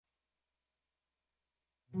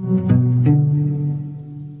Whether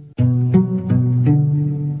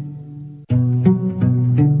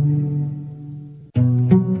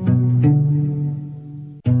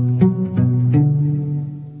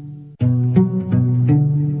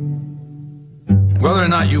or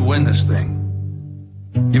not you win this thing,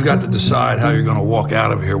 you've got to decide how you're going to walk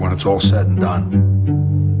out of here when it's all said and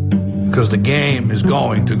done. Because the game is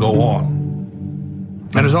going to go on.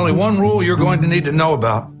 And there's only one rule you're going to need to know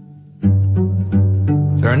about.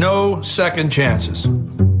 There are no second chances.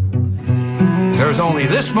 There's only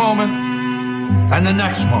this moment and the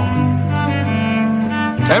next moment.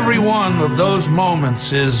 Every one of those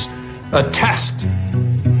moments is a test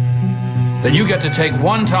that you get to take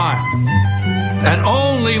one time, and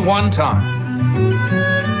only one time.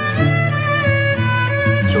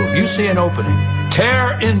 So if you see an opening,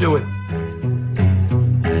 tear into it.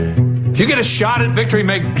 If you get a shot at victory,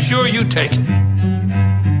 make sure you take it.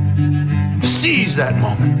 Seize that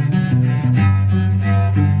moment.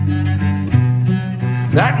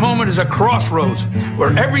 That moment is a crossroads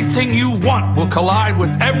where everything you want will collide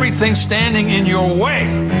with everything standing in your way.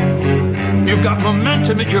 You've got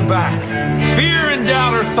momentum at your back. Fear and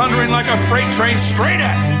doubt are thundering like a freight train straight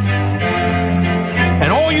at you.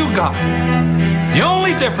 And all you got, the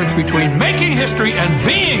only difference between making history and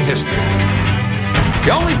being history,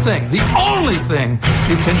 the only thing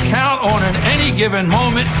you can count on in any given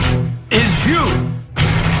moment is you.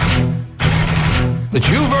 It's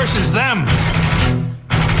you versus them.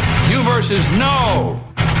 You versus no.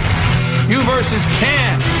 You versus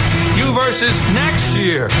can't. You versus next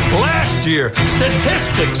year, last year,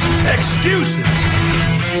 statistics, excuses.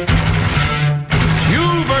 It's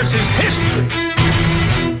you versus history.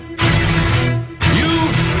 You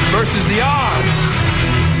versus the odds.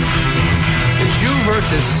 It's you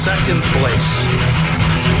versus second place.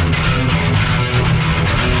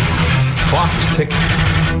 Clock is ticking.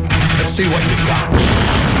 Let's see what you got.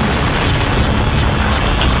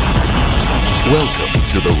 Welcome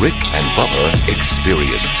to the Rick and Bubba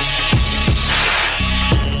Experience.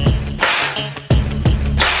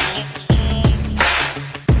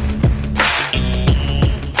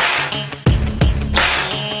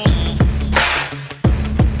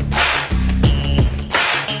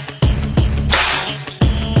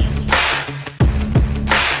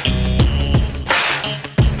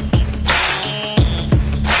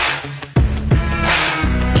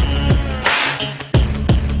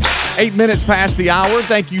 8 minutes past the hour.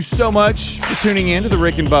 Thank you so much for tuning in to the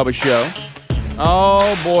Rick and Bubba Show.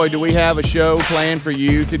 Oh, boy, do we have a show planned for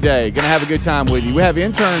you today. Going to have a good time with you. We have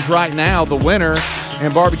interns right now, the winner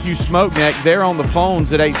and Barbecue Smoke Neck. They're on the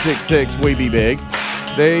phones at 866-WE-BE-BIG.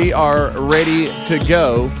 They are ready to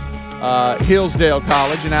go. Hillsdale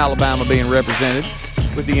College in Alabama being represented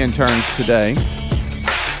with the interns today.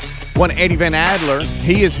 One Eddie Van Adler,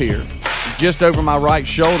 he is here. Just over my right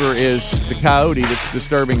shoulder is the coyote that's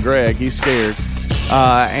disturbing Greg. He's scared.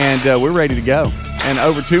 And we're ready to go. And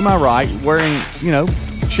over to my right, wearing,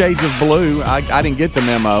 shades of blue. I didn't get the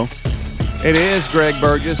memo. It is Greg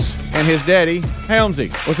Burgess and his daddy, Helmsy.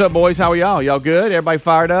 What's up, boys? How are y'all? Y'all good? Everybody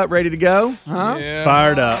fired up? Ready to go? Huh? Yeah.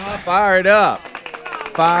 Fired up. Fired up.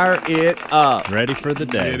 Fire it up. Ready for the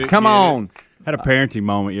day. Come on. Had a parenting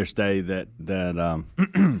moment yesterday that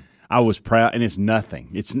I was proud, and it's nothing.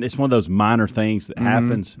 It's one of those minor things that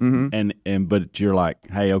happens, but you're like,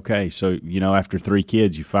 hey, okay, so after 3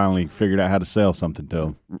 kids, you finally figured out how to sell something to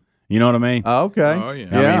them. You know what I mean? Oh, okay. Oh,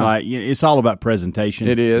 yeah. I mean, it's all about presentation.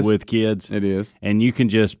 It is with kids. It is, and you can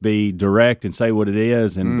just be direct and say what it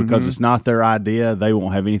is, and because it's not their idea, they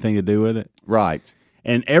won't have anything to do with it. Right.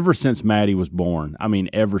 And ever since Maddie was born,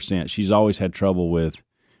 ever since, she's always had trouble with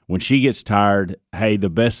when she gets tired. Hey, the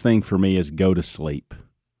best thing for me is go to sleep.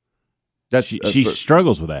 She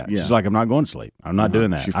struggles with that. Yeah. She's like, I'm not going to sleep. I'm not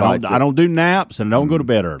doing that. She I don't do naps and I don't go to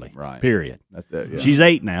bed early. Right. Period. That's it. Yeah. She's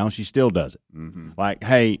 8 now. She still does it. Like,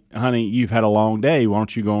 hey, honey, you've had a long day. Why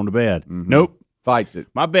don't you go on to bed? Nope. Fights it.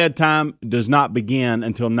 My bedtime does not begin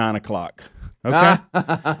until 9 o'clock. Okay?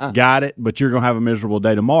 Got it. But you're going to have a miserable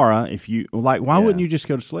day tomorrow if you, why wouldn't you just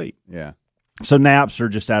go to sleep? Yeah. So naps are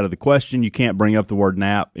just out of the question. You can't bring up the word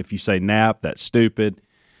nap. If you say nap, that's stupid.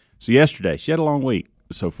 So yesterday, she had a long week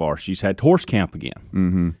so far. She's had horse camp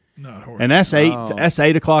again. Not horse. And that's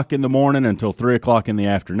 8 o'clock in the morning until 3 o'clock in the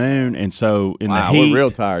afternoon. And so in the heat, we're real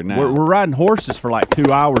tired now. We're riding horses for like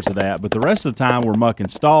 2 hours of that, but the rest of the time we're mucking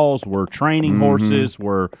stalls, we're training horses,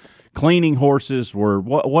 we're cleaning horses, we're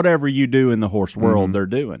whatever you do in the horse world, they're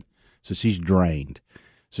doing. So she's drained.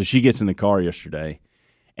 So she gets in the car yesterday,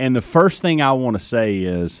 and the first thing I want to say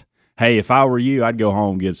is, hey, if I were you, I'd go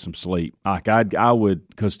home and get some sleep. Like I would,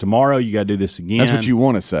 because tomorrow you got to do this again. That's what you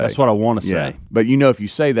want to say. That's what I want to Yeah. say. But if you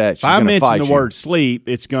say that, she's If I going to fight mention the you. word sleep,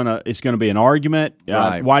 it's gonna be an argument.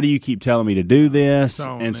 Right. Why do you keep telling me to do this?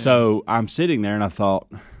 Oh, and man. so I'm sitting there, and I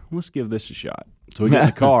thought, let's give this a shot. So we get in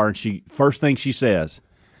the car, and first thing she says,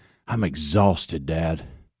 I'm exhausted, Dad.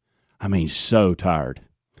 I mean, so tired.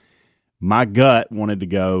 My gut wanted to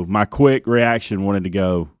go. My quick reaction wanted to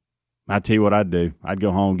go. I tell you what I'd do. I'd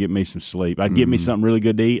go home, get me some sleep. I'd get me something really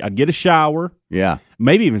good to eat. I'd get a shower. Yeah.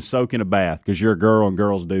 Maybe even soak in a bath because you're a girl and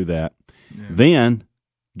girls do that. Yeah. Then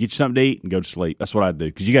get you something to eat and go to sleep. That's what I'd do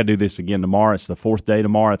because you got to do this again tomorrow. It's the 4th day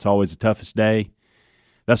tomorrow. It's always the toughest day.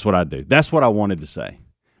 That's what I'd do. That's what I wanted to say.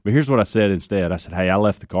 But here's what I said instead. I said, hey, I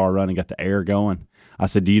left the car running, got the air going. I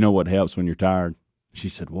said, do you know what helps when you're tired? She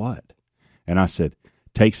said, what? And I said,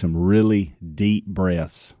 take some really deep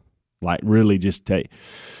breaths. Like really just take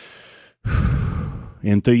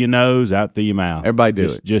in through your nose, out through your mouth. Everybody do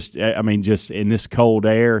it. Just in this cold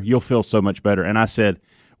air, you'll feel so much better. And I said,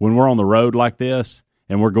 when we're on the road like this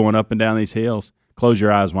and we're going up and down these hills, close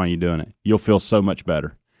your eyes while you're doing it. You'll feel so much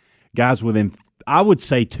better. Guys, within, I would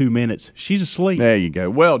say 2 minutes, she's asleep. There you go.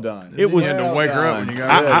 Well done. It was You had to wake her up when you got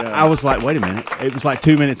I was like, wait a minute. It was like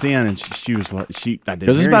 2 minutes in, and she was like, I didn't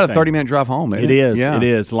Because it's hear about a anything. 30-minute drive home. It is. Yeah. It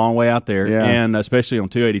is. A long way out there. Yeah. And especially on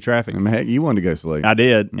 280 traffic. I mean, heck, you wanted to go sleep. I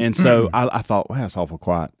did. And so I thought, wow, it's awful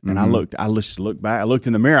quiet. And I just looked back. I looked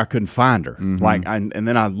in the mirror. I couldn't find her. And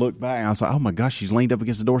then I looked back, and I was like, oh, my gosh, she's leaned up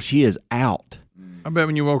against the door. She is out. I bet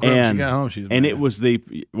when you woke her up, she got home. She was and mad. it was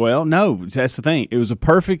no, that's the thing. It was a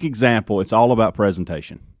perfect example. It's all about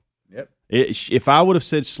presentation. Yep. If I would have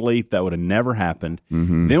said sleep, that would have never happened.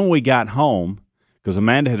 Then when we got home, because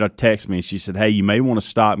Amanda had texted me, she said, hey, you may want to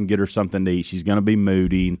stop and get her something to eat. She's going to be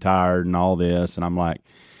moody and tired and all this. And I'm like,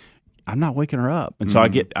 I'm not waking her up. And so we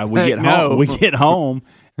get home,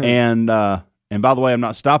 and by the way, I'm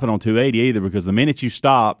not stopping on 280 either, because the minute you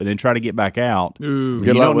stop and then try to get back out, Ooh.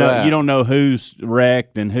 Good luck with that. you don't know who's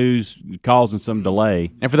wrecked and who's causing some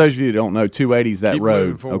delay. And for those of you that don't know, 280 is that Keep moving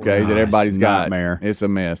road, forward. okay, that everybody's it's a got. nightmare. It's a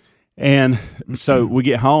mess. And so we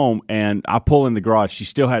get home, and I pull in the garage. She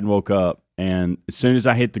still hadn't woke up. And as soon as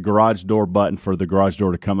I hit the garage door button for the garage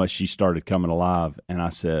door to come up, she started coming alive. And I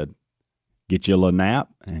said, get you a little nap?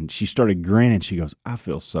 And she started grinning. She goes, I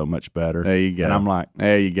feel so much better. There you go. And I'm like,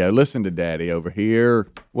 there you go. Listen to Daddy over here.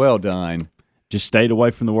 Well done. just stayed away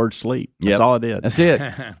from the word sleep. That's all I did. That's it.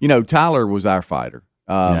 Tyler was our fighter.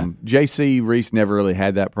 J.C. Reese never really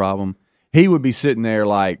had that problem. He would be sitting there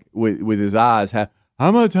like with his eyes, I'm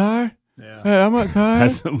not tired. Yeah. Hey, I'm not tired.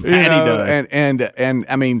 That's what Maddie does. And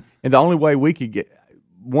I mean, and the only way we could get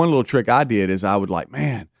one little trick I did is I would like,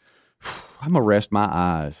 man, I'm gonna rest my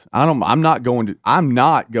eyes. I'm not going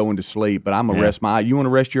to sleep, but I'm gonna rest my eyes. You want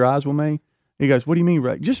to rest your eyes with me? He goes, what do you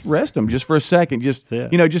mean? Just rest them just for a second. Just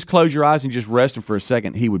just close your eyes and just rest them for a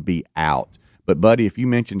second. He would be out. But buddy, if you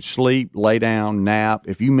mentioned sleep, lay down, nap,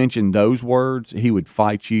 if you mentioned those words, he would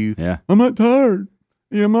fight you. Yeah. I'm not tired.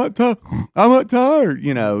 I'm not tired. I'm not tired.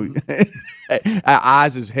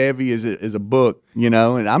 Eyes as heavy as a book. And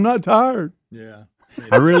I'm not tired. Yeah.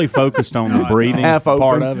 I really focused on the breathing Half part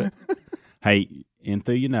open. of it. Hey, in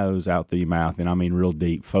through your nose, out through your mouth, and I mean real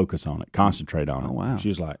deep. Focus on it. Concentrate on it. Oh, wow. She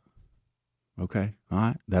was like, okay, all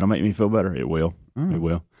right, that'll make me feel better. It will. It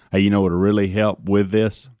will. Hey, you know what will really help with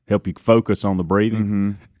this? Help you focus on the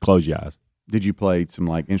breathing? Close your eyes. Did you play some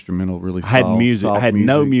like instrumental really I had soft, music. I soft had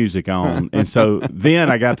no music on. And so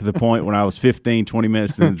then I got to the point when I was 15, 20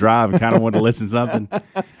 minutes in the drive and kind of wanted to listen to something.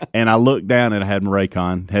 And I looked down and I had my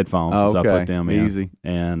Raycon headphones. So I put them in. Easy.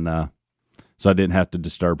 And so I didn't have to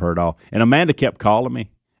disturb her at all. And Amanda kept calling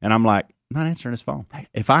me. And I'm like, I'm not answering this phone.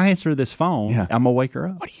 If I answer this phone, I'm going to wake her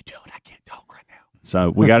up. What are you doing? I can't talk right now. So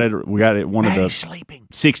we got it. We got it. One of the sleeping.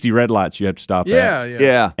 60 red lights you have to stop at.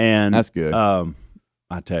 Yeah. And That's good.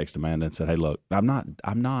 I texted Amanda and said, "Hey, look, I'm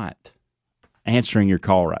not answering your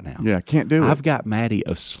call right now. Yeah, can't do it. I've got Maddie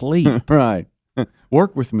asleep. Right.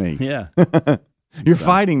 Work with me. Yeah, You're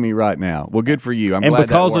fighting me right now. Well, good for you. I'm and glad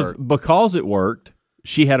because that worked. because it worked,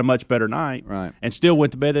 she had a much better night. Right. and still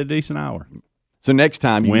went to bed at a decent hour. So next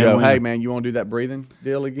time you Win, go, win. hey man, you want to do that breathing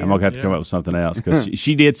deal again? I'm gonna have to come up with something else because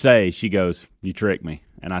she did say, she goes, "You tricked me,"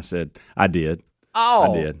 and I said, "I did."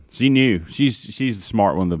 Oh, I did. She knew. She's the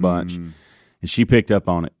smart one of the bunch. And she picked up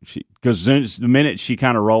on it. Because the minute she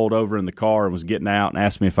kind of rolled over in the car and was getting out and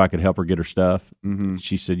asked me if I could help her get her stuff,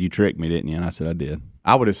 she said, "You tricked me, didn't you?" And I said, "I did."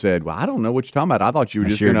 I would have said, "Well, I don't know what you're talking about. I thought you were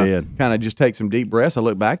just going to kind of just take some deep breaths." I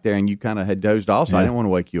looked back there, and you kind of had dozed off, so I didn't want to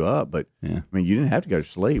wake you up. But, I mean, you didn't have to go to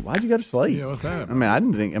sleep. Why'd you go to sleep? Yeah, what's that? I mean, I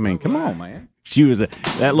didn't think – I mean, come on, man. She was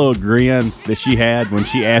that little grin that she had when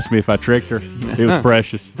she asked me if I tricked her. It was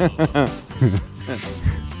precious.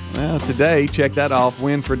 Well, today, check that off.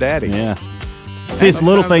 Win for Daddy. Yeah. See, it's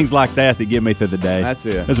little things like that get me through the day. That's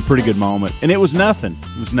it. It was a pretty good moment. And it was nothing.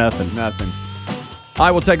 Nothing. All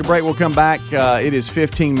right, we'll take a break. We'll come back. It is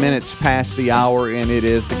 15 minutes past the hour, and it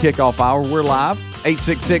is the kickoff hour. We're live.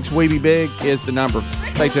 866-WE-BE-BIG is the number.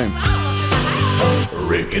 Stay tuned.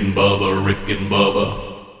 Rick and Bubba, Rick and Bubba.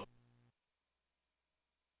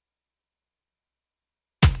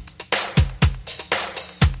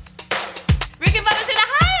 Rick and Bubba's in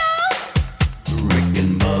Ohio. Rick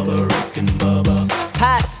and Bubba, Rick and Bubba.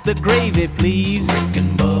 Pass the gravy, please. Rick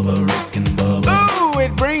and Bubba, Rick and Bubba. Ooh,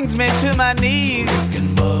 it brings me to my knees. Rick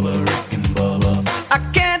and Bubba, Rick and Bubba. I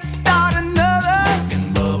can't start another Rick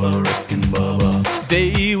and Bubba, Rick and Bubba.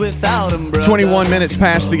 day without 'em, brother. 21 minutes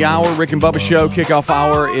past the hour. Rick and Bubba Show kickoff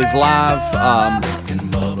hour is live.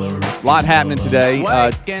 A lot happening today.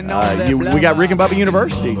 We got Rick and Bubba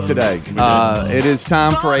University today. It is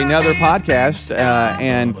time for another podcast,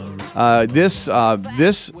 and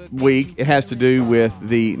this week it has to do with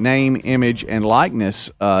the name, image, and likeness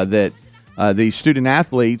that the student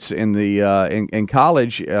athletes in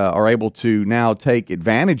college are able to now take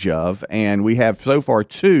advantage of, and we have so far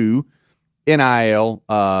 2 NIL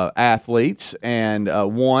athletes, and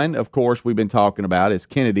one, of course, we've been talking about is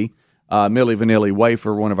Kennedy. Millie Vanilli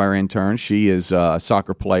Wafer, one of our interns. She is a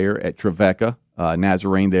soccer player at Trevecca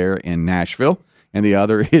Nazarene there in Nashville. And the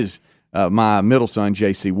other is my middle son,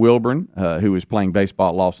 J.C. Wilburn, who is playing baseball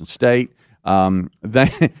at Lawson State. I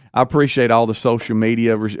appreciate all the social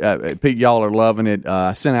media. Y'all are loving it.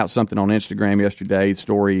 I sent out something on Instagram yesterday,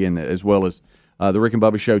 story, and as well as the Rick and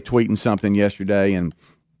Bubba Show tweeting something yesterday, and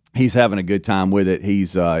he's having a good time with it.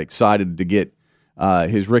 He's excited to get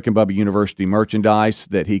his Rick and Bubba University merchandise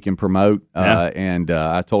that he can promote, and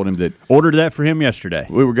I told him that ordered that for him yesterday.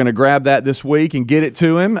 We were going to grab that this week and get it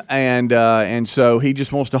to him, and so he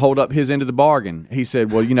just wants to hold up his end of the bargain. He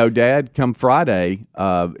said, "Well, Dad, come Friday,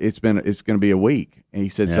 it's going to be a week." And he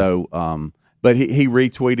said, but he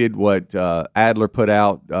retweeted what Adler put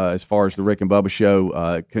out as far as the Rick and Bubba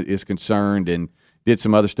Show is concerned, and did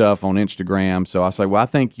some other stuff on Instagram. So I say, "Well, I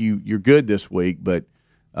think you're good this week," but.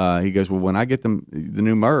 He goes, "Well, when I get the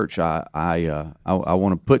new merch, I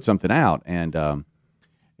want to put something out." And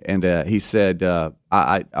he said,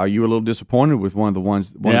 "Are you a little disappointed with one of the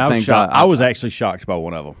ones? One of the things I was actually shocked by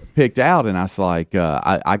one of them picked out." And I was like,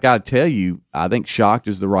 "I got to tell you, I think shocked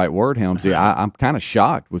is the right word, Helmsy. I'm kind of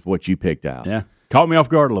shocked with what you picked out." Yeah. Caught me off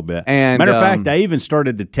guard a little bit. And matter of fact, I even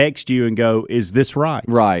started to text you and go, "Is this right?"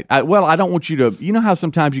 Right. I don't want you to. You know how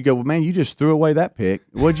sometimes you go, "Well, man, you just threw away that pick.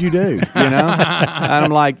 What'd you do?" And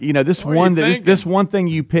I'm like, this one thing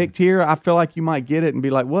you picked here, I feel like you might get it and be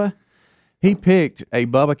like, "What?" He picked a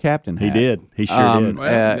Bubba captain hat. He did. He sure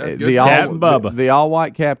did. The all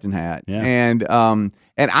white captain hat. Yeah. And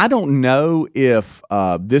I don't know if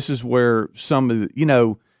this is where some of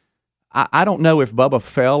the, I don't know if Bubba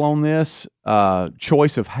fell on this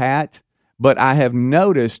choice of hat, but I have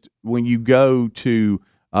noticed when you go to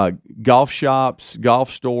golf shops, golf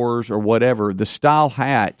stores, or whatever, the style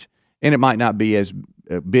hat, and it might not be as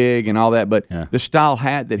big and all that, but the style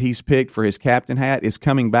hat that he's picked for his captain hat is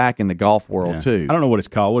coming back in the golf world too. I don't know what it's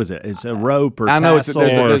called. What is it? It's a rope or tassel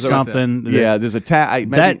or something. There's a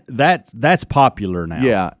that's popular now.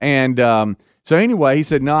 Yeah, and so anyway, he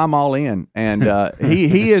said, "No, I'm all in," and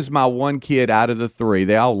he is my one kid out of the 3.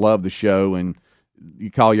 They all love the show, and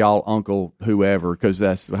you call y'all Uncle whoever because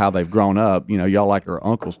that's how they've grown up. Y'all like are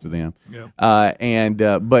uncles to them. Yep.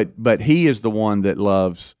 But he is the one that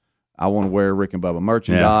loves. I want to wear Rick and Bubba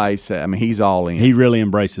merchandise. Yeah. I mean, he's all in. He really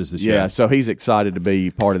embraces the show. Yeah, so he's excited to be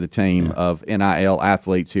part of the team of NIL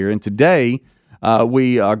athletes here. And today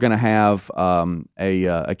we are going to have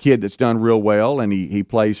a kid that's done real well, and he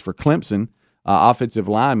plays for Clemson. Offensive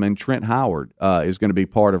lineman Trent Howard is going to be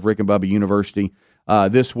part of Rick and Bubba University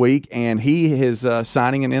this week, and he is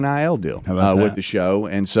signing an NIL deal with the show.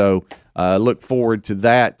 And so look forward to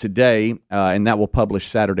that today, and that will publish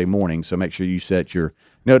Saturday morning. So make sure you set your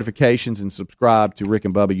notifications and subscribe to Rick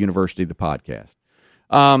and Bubba University, the podcast.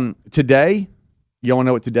 Today, you want to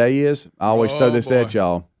know what today is? I always throw this at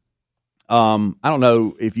y'all. I don't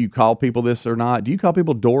know if you call people this or not. Do you call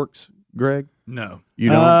people dorks, Greg? No. You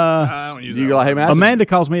don't? I don't use you that go like, hey, word. man, Amanda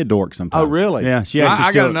calls me a dork sometimes. Oh, really? Yeah, she I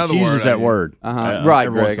actually got another she word uses I that use. word. Right,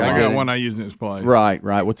 every once Greg. in a I while. got one I use in its place. Right.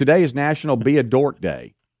 Well, today is National Be a Dork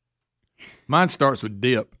Day. Mine starts with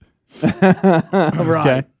dip.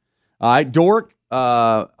 Okay. All right. Dork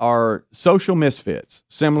are social misfits,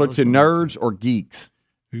 similar to nerds or geeks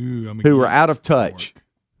Ooh, I'm a who are geek. out of touch,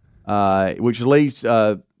 which leads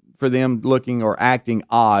for them looking or acting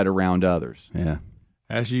odd around others. Yeah.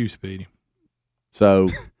 That's you, Speedy. So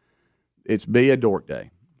it's Be a Dork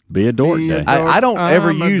Day. Be a dork Be a day. dork. I don't ever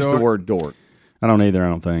I'm a use the dork. word dork. I don't either, I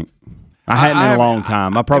don't think. I hadn't in a long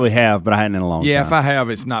time. I probably have, but I hadn't in a long Yeah, time. if I have,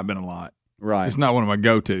 it's not been a lot. Right. It's not one of my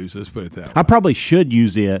go-tos. Let's put it that way. I probably should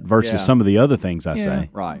use it versus Yeah. some of the other things I say.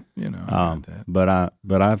 Right. You know, I got that.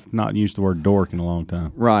 But I've not used the word dork in a long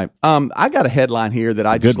time. Right. I got a headline here that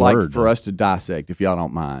I good just like word, for though. us to dissect, if y'all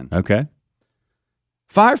don't mind. Okay.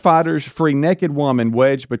 Firefighters free naked woman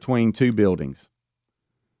wedged between two buildings.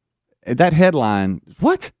 That headline,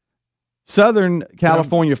 what? Southern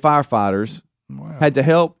California firefighters Wow. had to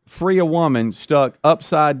help free a woman stuck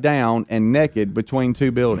upside down and naked between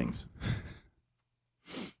two buildings.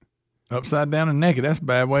 Upside down and naked. That's a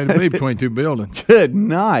bad way to be between two buildings. Good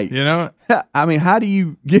night. You know? I mean, how do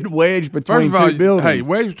you get wedged First between of all, two buildings? hey,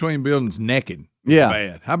 wedge between buildings naked. Yeah.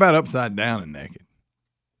 Bad. How about upside down and naked?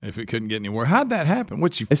 If it couldn't get anywhere. How'd that happen?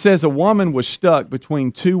 It says a woman was stuck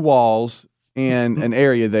between two walls in an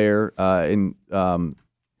area there in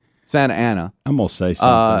Santa Ana. I'm going to say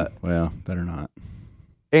something. Well, better not.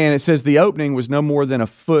 And it says the opening was no more than a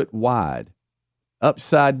foot wide,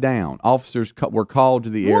 upside down. Officers were called to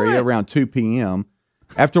the area around 2 p.m.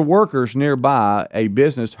 after workers nearby a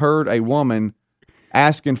business heard a woman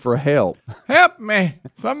asking for help. Help me.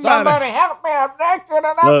 Somebody help me! I'm naked and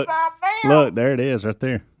upside down. Look, there it is right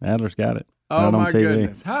there. Adler's got it. Oh, Right on my TV.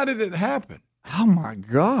 goodness. How did it happen? Oh, my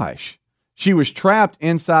gosh. She was trapped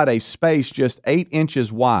inside a space just 8 inches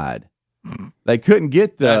wide. They couldn't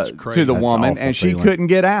get That's to crazy. the That's woman, awful and she feeling. couldn't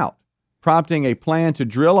get out, prompting a plan to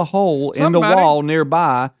drill a hole in the Somebody- wall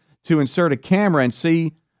nearby to insert a camera and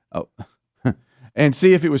see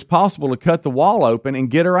if it was possible to cut the wall open and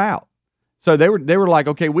get her out. So they were like,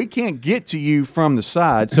 okay, we can't get to you from the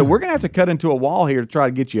side, so we're gonna have to cut into a wall here to try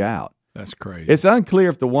to get you out. That's crazy. It's unclear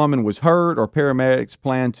if the woman was hurt or paramedics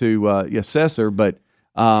planned to assess her, but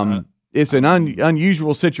it's an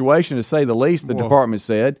unusual situation to say the least. The department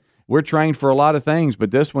said we're trained for a lot of things, but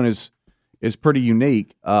this one is pretty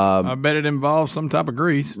unique. I bet it involves some type of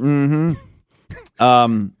grease.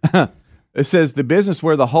 It says the business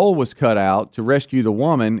where the hole was cut out to rescue the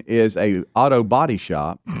woman is a auto body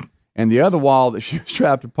shop, and the other wall that she was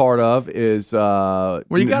trapped a part of is the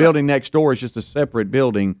building next door is just a separate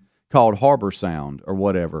building called Harbor Sound or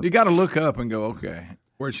whatever. You got to look up and go, okay,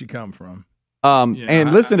 where'd she come from?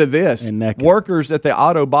 And listen to this. And naked. Workers at the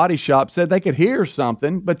auto body shop said they could hear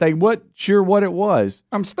something, but they weren't sure what it was.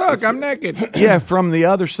 I'm stuck. I'm naked. Yeah, from the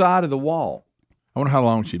other side of the wall. I wonder how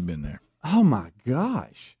long she'd been there. Oh, my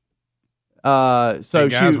gosh. Hey, So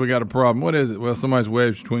guys, she, we got a problem. What is it? Well, somebody's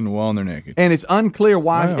wedged between the wall and they're naked. and it's unclear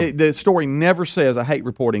why. Wow. The story never says, I hate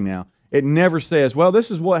reporting now. It never says, well,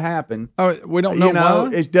 this is what happened. Oh, we don't know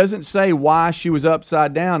why? It doesn't say why she was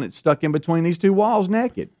upside down. It's stuck in between these two walls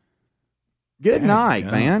naked. Good night,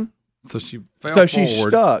 God. man. So she fell So forward. she's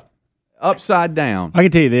stuck upside down. I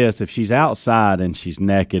can tell you this: if she's outside and she's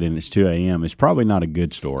naked and it's 2 a.m., it's probably not a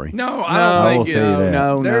good story. No, I don't think will tell you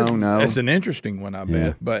that. No. It's an interesting one, I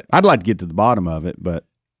bet. But I'd like to get to the bottom of it, but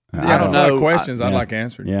I don't know. know questions I'd Yeah. like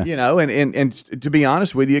answered. yeah. You know, and to be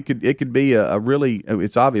honest with you, it could be a really,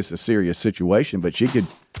 it's obvious a serious situation, but she could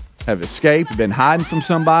have escaped, been hiding from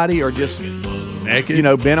somebody, or just Naked.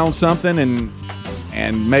 been on something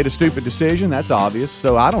and made a stupid decision. That's obvious.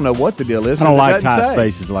 So I don't know what the deal is. I don't 'cause it like doesn't tight say.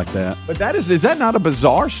 spaces like that. But is that not a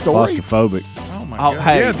bizarre story? Claustrophobic. Oh my Oh, God.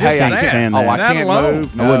 hey, Yeah, just I that. stand there. I That can't alone.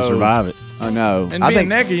 move. I wouldn't No. survive it. I know. And I being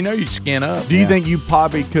think. naked, you skin up. Do you think you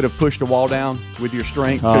probably could have pushed a wall down with your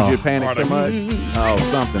strength because Oh. you panicked so much? Oh,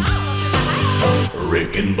 something.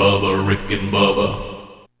 Rick and Bubba, Rick and Bubba.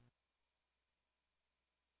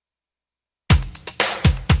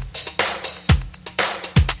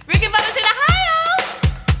 Rick and Bubba's in Ohio.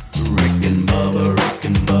 Rick and Bubba, Rick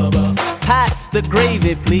and Bubba. Pass the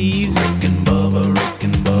gravy, please. Rick and Bubba, Rick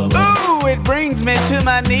and Bubba. Ooh, it brings me to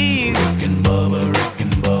my knees. Rick and Bubba, Rick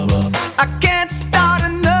and Bubba. I can't start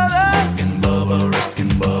another. Rick and Bubba, Rick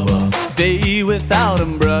and Bubba. Day without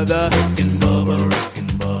 'em, brother. Rick and Bubba, Rick and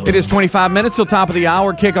Bubba. It is 25 minutes till top of the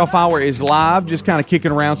hour. Kickoff hour is live, just kind of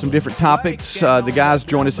kicking around some different topics. The guys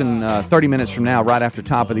join us in 30 minutes from now, right after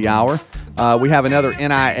top of the hour. We have another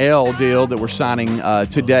NIL deal that we're signing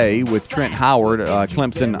today with Trent Howard,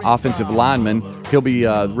 Clemson offensive lineman. He'll be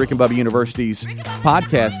Rick and Bubba University's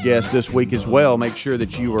podcast guest this week as well. Make sure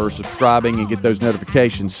that you are subscribing and get those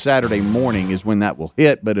notifications. Saturday morning is when that will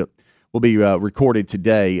hit, but it will be recorded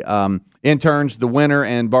today. Interns, the winner,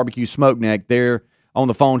 and Barbecue Smoke Neck, they're on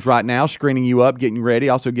the phones right now, screening you up, getting ready,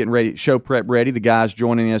 also getting ready, show prep ready. The guys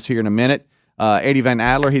joining us here in a minute. Eddie Van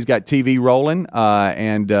Adler, he's got TV rolling,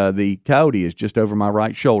 and the Coyote is just over my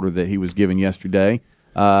right shoulder that he was given yesterday.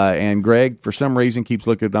 And Greg, for some reason, keeps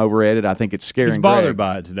looking over at it. I think it's scaring He's bothered Greg.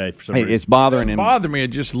 by it today for some reason. It's bothering him. It bothers me. It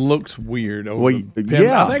just looks weird. Well, the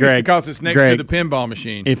yeah, I think Greg, it's because it's next Greg, to the pinball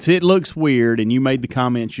machine. If it looks weird and you made the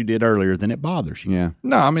comments you did earlier, then it bothers you. Yeah.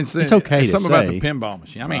 No, I mean, It's okay it's to something about say. the pinball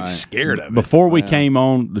machine. I ain't scared of it. Before we came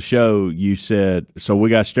on the show, you said, so we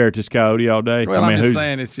got to stare at this Coyote all day? Well, I mean, I'm just who's-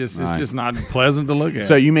 saying it's just not pleasant to look at.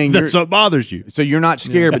 So you mean That's what bothers you. so you're not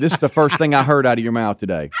scared, but this is the first thing I heard out of your mouth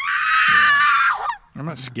today. I'm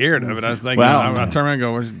not scared of it. I was thinking, Well, I turn around and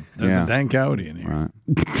go, there's Yeah. a dang coyote in here.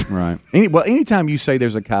 Right. Anytime you say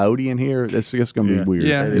there's a coyote in here, that's just going to be weird.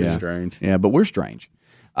 Yeah, it is strange. Yeah, but we're strange.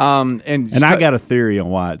 And I got a theory on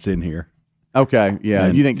why it's in here. okay. Yeah,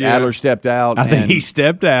 And- you think Yeah. Adler stepped out? I think and- he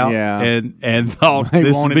stepped out Yeah. and thought He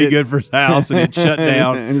this would wanted be it. good for his house, and it shut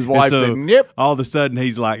down. And his wife so said, "Yep." All of a sudden,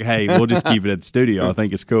 he's like, hey, we'll just keep it at the studio. I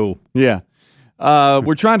think it's cool. Yeah.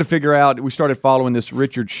 We're trying to figure out. We started following this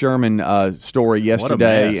Richard Sherman story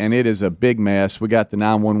yesterday, mess. and it is a big mess. We got the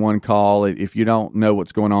 911 call. If you don't know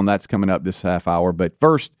what's going on, that's coming up this half hour. But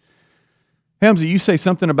first, Helmsy, you say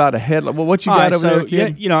something about a headline. Well, what you got over there,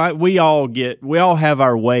 kid? You know, we all have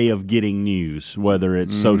our way of getting news, whether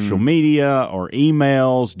it's social media or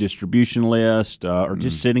emails, distribution list, or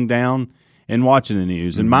just sitting down and watching the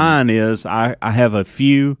news. And mine is I have a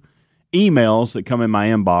few emails that come in my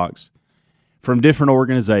inbox from different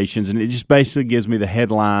organizations, and it just basically gives me the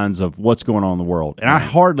headlines of what's going on in the world. And I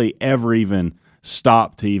hardly ever even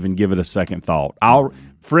stop to even give it a second thought.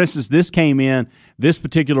 For instance, this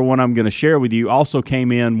particular one I'm going to share with you also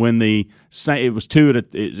came in when it was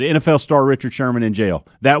NFL star Richard Sherman in jail.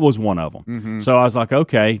 That was one of them. So I was like,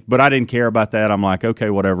 okay, but I didn't care about that. I'm like,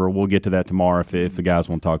 okay, whatever. We'll get to that tomorrow if the guys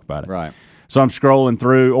want to talk about it. Right. So I'm scrolling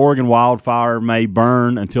through. Oregon wildfire may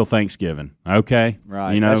burn until Thanksgiving. Okay,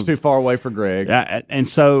 Right. You know, That's too far away for Greg. and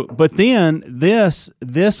so, but then this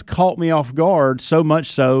caught me off guard so much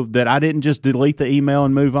so that I didn't just delete the email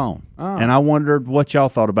and move on. And I wondered what y'all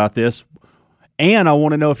thought about this, and I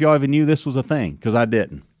want to know if y'all even knew this was a thing because I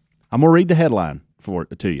didn't. I'm gonna read the headline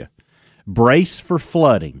to you. Brace for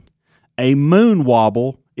flooding. A moon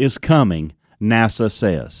wobble is coming. NASA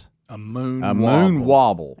says. A moon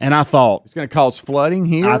wobble. And I thought, It's going to cause flooding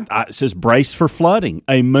here. it says brace for flooding.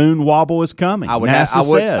 A moon wobble is coming. I would NASA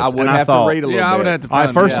says. I would And have thought, to read a little Yeah, I would bit. have to All right,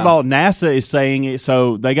 find first out. of all, NASA is saying it,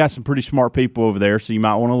 so they got some pretty smart people over there, so you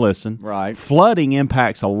might want to listen. Right. Flooding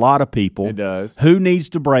impacts a lot of people. It does. Who needs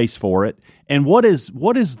to brace for it? And what is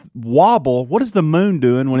wobble? What is the moon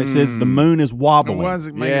doing when it says the moon is wobbling? Why does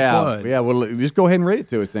it make it Yeah. flood? Yeah. Well, just go ahead and read it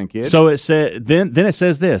to us then, kid. So it said then it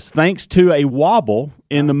says this, thanks to a wobble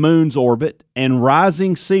in the moon's orbit and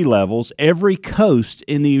rising sea levels, every coast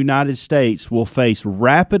in the United States will face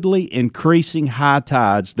rapidly increasing high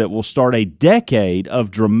tides that will start a decade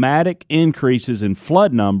of dramatic increases in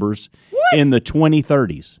flood numbers in the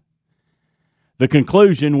 2030s. The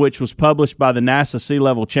conclusion, which was published by the NASA Sea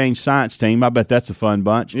Level Change Science Team, I bet that's a fun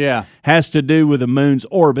bunch, Yeah. has to do with the moon's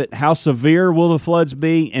orbit. How severe will the floods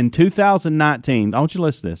be? In 2019, I want you to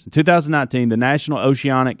listen to this. In 2019, the National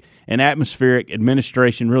Oceanic and Atmospheric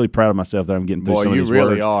Administration, really proud of myself that I'm getting through Boy, some of you these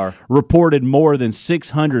really words, are. reported more than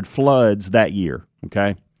 600 floods that year,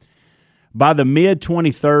 okay? By the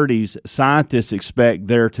mid-2030s, scientists expect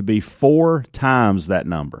there to be 4 times that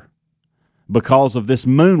number because of this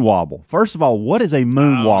moon wobble. First of all, what is a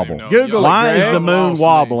moon wobble? know. Google it, Why is Greg. the moon Lost me.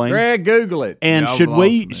 wobbling? Greg, Google it. And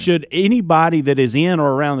Y'all should anybody that is in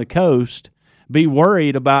or around the coast be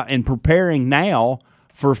worried about and preparing now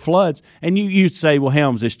for floods? And you'd say, well,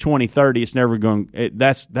 Helms, it's 2030. It's never going.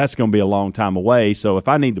 That's going to be a long time away. So if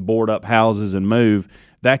I need to board up houses and move,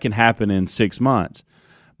 that can happen in 6 months.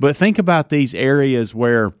 But think about these areas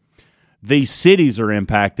where these cities are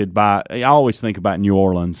impacted by. I always think about New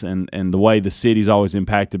Orleans and the way the city's always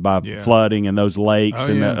impacted by flooding and those lakes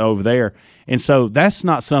over there. And so that's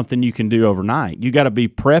not something you can do overnight. You got to be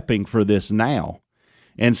prepping for this now.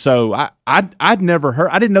 And so I'd never heard.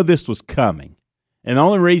 I didn't know this was coming. And the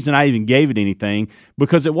only reason I even gave it anything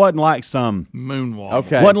because it wasn't like some Moon wobble.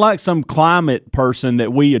 Okay. wasn't like some climate person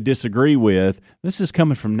that we disagree with. This is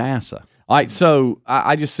coming from NASA. All right. So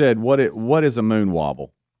I just said, what is a moon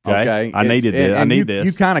wobble? Okay, I needed this. I need this.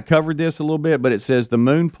 You kind of covered this a little bit, but it says the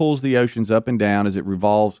moon pulls the oceans up and down as it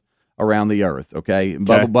revolves around the earth. Okay,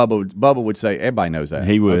 Bubba would say everybody knows that.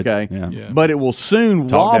 He would. Okay, yeah. but it will soon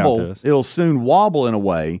Talk down to wobble. us. It'll soon wobble in a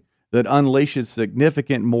way that unleashes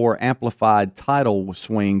significant, more amplified tidal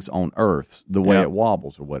swings on Earth. The way Yep. it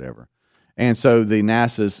wobbles or whatever. And so the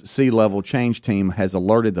NASA's sea level change team has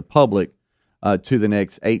alerted the public to the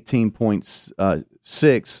next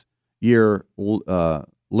 18.6 year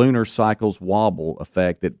lunar cycles wobble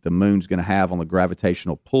effect that the moon's going to have on the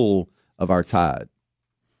gravitational pull of our tide.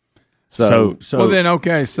 So well, then,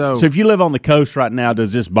 okay, so if you live on the coast right now,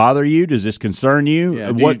 does this bother you? Does this concern you?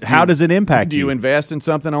 Yeah, How does it impact do you invest in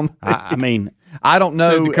something on? I mean, I don't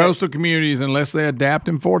know. said the coastal communities, unless they adapt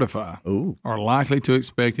and fortify, are likely to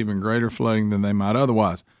expect even greater flooding than they might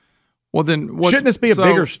otherwise. Well, then, shouldn't this be a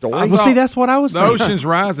bigger story? Well, see, that's what I was the thinking. ocean's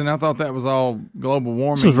rising. I thought that was all global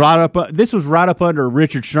warming. This was right up under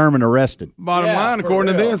Richard Sherman arrested. Bottom line,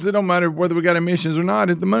 according to this, it don't matter whether we got emissions or not.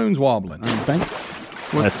 The moon's wobbling. I think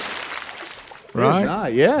that's right.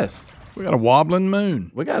 Yes, we got a wobbling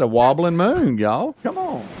moon. We got a wobbling moon, y'all. Come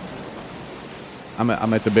on. I'm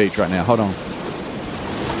at the beach right now. Hold on.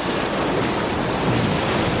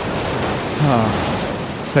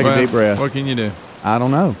 Take a deep breath. What can you do? I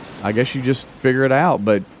don't know. I guess you just figure it out.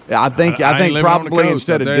 But I think I ain't living on the probably coast,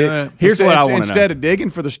 instead of I'll tell you that. Here's what I wanna know. Instead of digging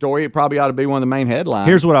for the story, it probably ought to be one of the main headlines.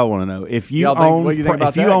 Here's what I want to know: if you Y'all think- own what do you think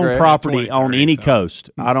about that, Greg? property on any coast,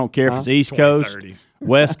 I don't care if it's East Coast, 2030s.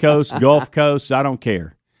 West Coast, Gulf Coast, I don't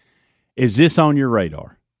care. Is this on your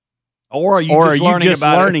radar? or are you Or just are you learning just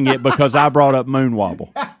about learning it because I brought up moon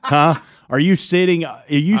wobble? Huh? Are you sitting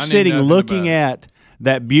nothing looking about at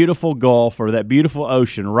that beautiful Gulf or that beautiful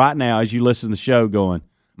ocean right now as you listen to the show going,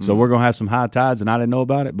 so we're going to have some high tides and I didn't know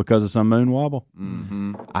about it because of some moon wobble?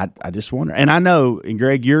 Mm-hmm. I just wonder. And I know, and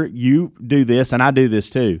Greg, you do this and I do this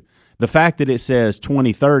too. The fact that it says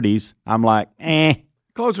 2030s, I'm like,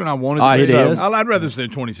 Closer than I wanted to. it is. I'd rather say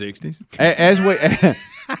 2060s.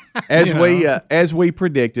 As we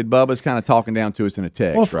predicted, Bubba's kind of talking down to us in a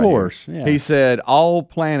text. Well, of right course, here. yeah. He said all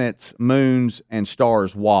planets, moons, and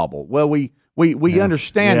stars wobble. Well, we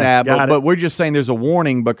understand Yeah, that, got but it. we're just saying there's a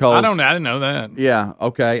warning because I didn't know that. Yeah,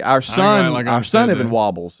 okay. Our I sun understood even that.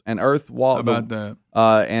 wobbles, and Earth wobble. About that.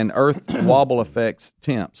 And Earth wobble affects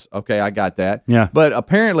temps. Okay, I got that. Yeah. But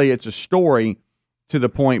apparently, it's a story to the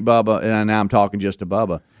point, Bubba, and now I'm talking just to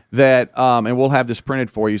Bubba. That and we'll have this printed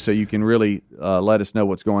for you so you can really let us know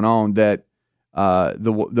what's going on. That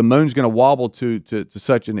the moon's going to wobble to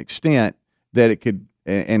such an extent that it could.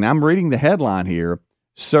 And I'm reading the headline here.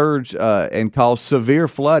 Surge and cause severe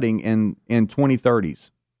flooding in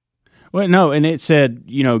 2030s. Well, no, and it said,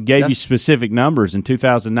 gave you specific numbers. In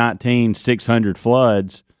 2019, 600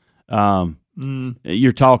 floods.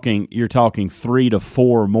 You're talking 3 to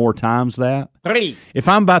 4 more times that. 3. If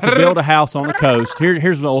I'm about to build a house on the coast,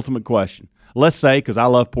 here's the ultimate question. Let's say, because I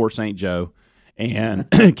love Port St. Joe and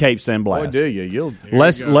Cape San Blas. Boy, do you?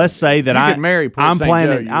 Let's say that you could marry Port I'm St.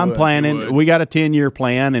 planning. Joe, I'm planning. We got a 10-year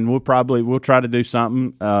plan, and we'll try to do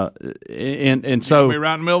something. And so Be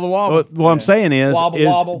right in the middle of the wobble. what I'm saying is,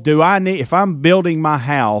 Wobble. do I need, if I'm building my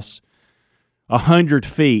house 100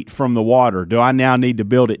 feet from the water, do I now need to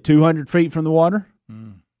build it 200 feet from the water?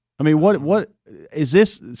 I mean, what is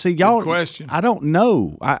this? See, y'all. Good question. I don't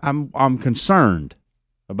know. I'm concerned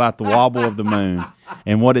about the wobble of the moon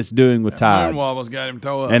and what it's doing with tides. Moon wobble's got him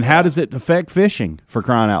toe up. And how does it affect fishing, for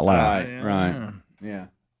crying out loud? Right. Yeah.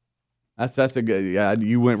 That's a good. Yeah,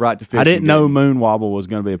 you went right to fishing. I didn't know moon wobble was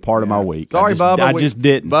going to be a part of my week. Sorry, Bubba. I just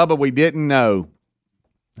didn't. Bubba, we didn't know.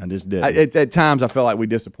 I just didn't. At times, I feel like we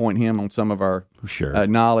disappoint him on some of our Sure.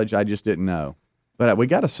 knowledge. I just didn't know. But we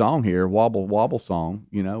got a song here, Wobble Wobble song.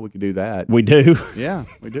 We could do that. We do. Yeah,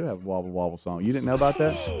 we do have a Wobble Wobble song. You didn't know about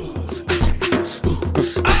that?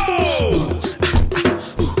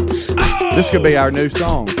 This could be our new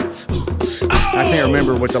song. I can't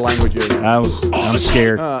remember what the language is. I'm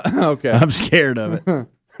scared. Okay. I'm scared of it.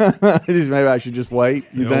 Maybe I should just wait.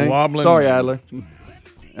 You The think? wobbling- Sorry, Adler.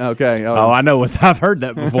 Okay. Oh, I know what I've heard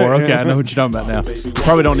that before. Okay, I know what you're talking about now.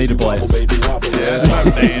 Probably don't need to play it.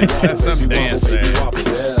 Yeah, that's some dance there.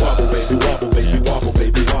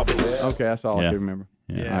 Okay, that's all I Yeah. can remember.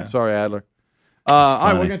 Yeah. All right, sorry, Adler. All right,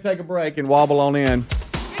 funny. we're going to take a break and wobble on in.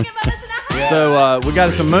 So we got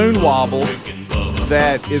some moon wobble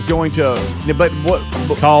that is going to, but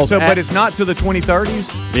it's not to the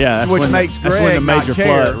 2030s. Yeah, that's which when makes that's when the Greg not major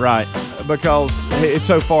care. flood, right? Because it's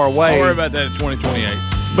so far away. Don't worry about that in 2028.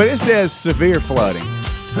 But it says severe flooding.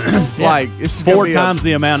 Like it's 4 times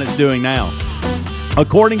the amount it's doing now,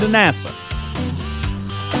 according to NASA.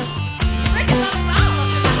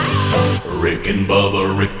 Rick and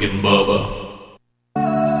Bubba, Rick and Bubba.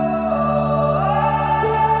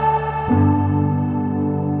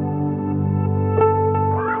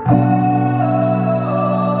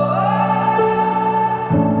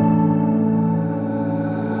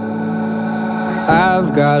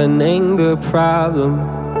 I've got an anger problem.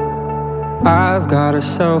 I've got a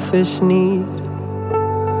selfish need.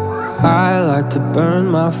 I like to burn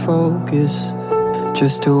my focus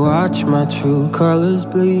just to watch my true colors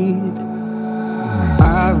bleed.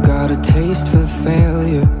 I've got a taste for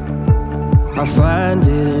failure. I find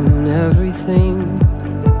it in everything.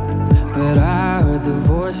 But I heard the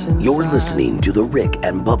voice inside. You're listening to The Rick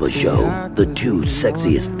and Bubba Show, the two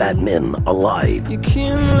sexiest fat men alive.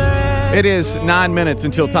 It is 9 minutes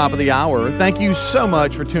until top of the hour. Thank you so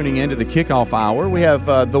much for tuning in to the kickoff hour. We have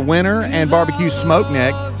the winner and Barbecue Smoke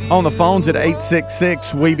Neck on the phones at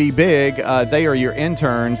 866-WE-BE-BIG. They are your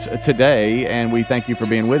interns today, and we thank you for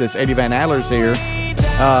being with us. Eddie Van Adler's here,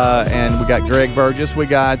 and we got Greg Burgess. We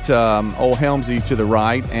got old Helmsy to the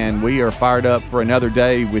right, and we are fired up for another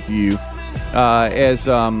day with you. As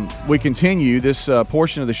we continue, this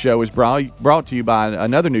portion of the show is brought to you by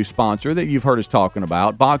another new sponsor that you've heard us talking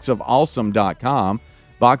about, boxofawesome.com.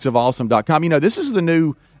 Boxofawesome.com. You know, this is the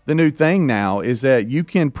new thing now, is that you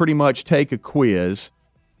can pretty much take a quiz,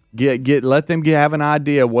 let them have an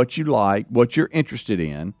idea what you like, what you're interested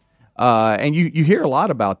in, and you hear a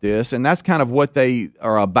lot about this, and that's kind of what they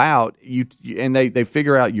are about. And they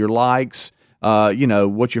figure out your likes,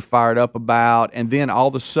 what you're fired up about, and then all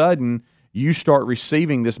of a sudden you start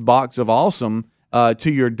receiving this box of awesome to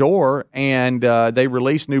your door, and they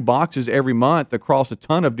release new boxes every month across a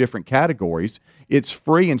ton of different categories. It's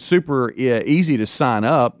free and super easy to sign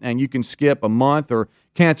up, and you can skip a month or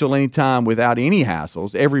cancel anytime without any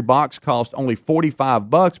hassles. Every box costs only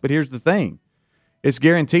 $45, but here's the thing. It's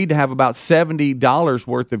guaranteed to have about $70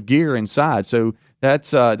 worth of gear inside, so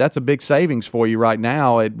that's a big savings for you right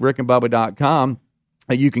now at rickandbubba.com.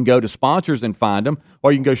 You can go to sponsors and find them,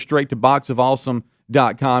 or you can go straight to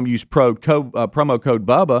boxofawesome.com, use promo code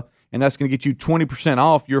BUBBA, and that's going to get you 20%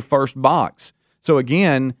 off your first box. So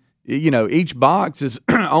again, each box is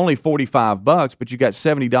only $45, but you got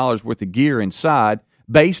 $70 worth of gear inside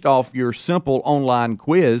based off your simple online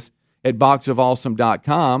quiz at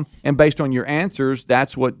boxofawesome.com, and based on your answers,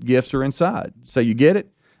 that's what gifts are inside. So you get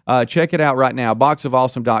it? Check it out right now,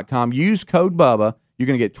 boxofawesome.com. Use code BUBBA. You're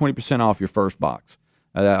going to get 20% off your first box.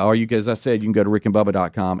 Or as I said, you can go to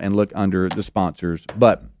rickandbubba.com and look under the sponsors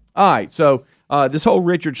button. All right, so this whole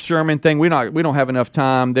Richard Sherman thing, we don't have enough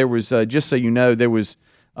time. There was, just so you know, there was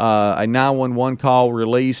a 911 call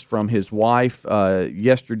released from his wife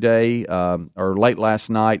yesterday or late last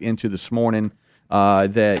night into this morning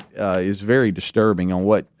that is very disturbing on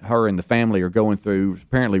what her and the family are going through.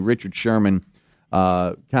 Apparently, Richard Sherman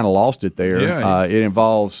kind of lost it there. Yeah, it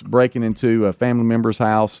involves breaking into a family member's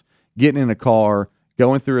house, getting in a car,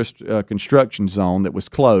 going through a construction zone that was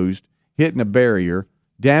closed, hitting a barrier,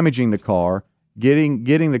 damaging the car, getting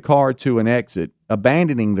the car to an exit,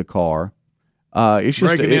 abandoning the car. It's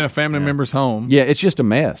just breaking in a family member's home. Yeah, it's just a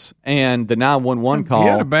mess. And the 911 call. He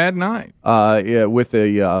had a bad night. With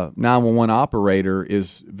the 911 operator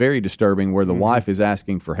is very disturbing, where the wife is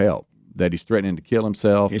asking for help, that he's threatening to kill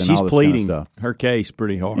himself. And she's all this pleading kind of stuff. Her case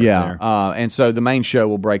pretty hard. Yeah, there. and so the main show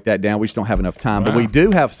will break that down. We just don't have enough time, but we do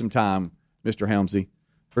have some time, Mr. Helmsy,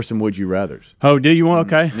 for some Would You Rathers. Oh, do you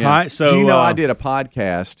want? Okay. Yeah. All right. So do you know I did a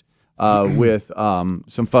podcast with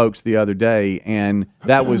some folks the other day, and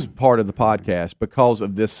that was part of the podcast because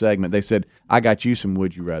of this segment. They said, I got you some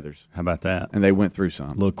Would You Rathers. How about that? And they went through some.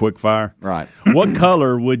 A little quick fire. Right. What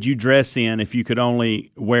color would you dress in if you could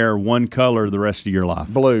only wear one color the rest of your life?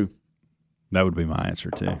 Blue. That would be my answer,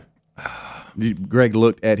 too. Greg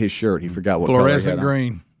looked at his shirt. He forgot what color he had Fluorescent on.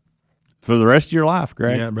 green. For the rest of your life,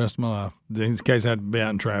 Greg? Yeah, the rest of my life. In case I had to be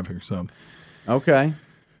out in traffic or something. Okay.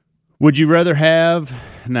 Would you rather have?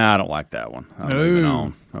 No, I don't like that one. I'm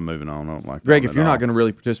moving on. I don't like Greg, that if you're at all. not going to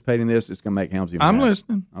really participate in this, it's going to make Helmsy mad. I'm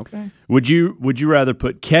listening. Okay. Would you rather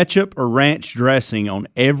put ketchup or ranch dressing on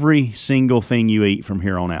every single thing you eat from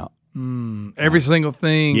here on out? Every single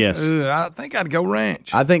thing. Yes. I think I'd go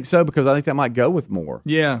ranch. I think so, because I think that might go with more.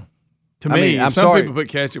 Yeah. To I me, mean, I'm some sorry. people put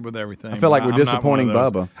ketchup with everything. I feel like but we're I'm not one of disappointing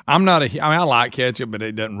those. Bubba. I'm not I like ketchup, but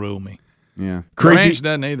it doesn't rule me. Yeah. Ranch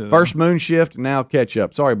doesn't either. First moon shift, now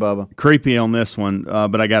ketchup. Sorry, Bubba. Creepy on this one,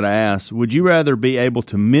 but I got to ask, would you rather be able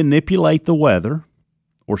to manipulate the weather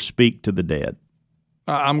or speak to the dead?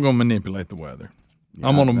 I'm going to manipulate the weather. Yeah,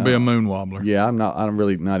 I'm going to be a moon wobbler. Yeah, I'm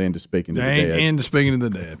really not into speaking to the dead. Into speaking to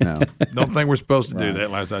the dead. No. Don't think we're supposed to do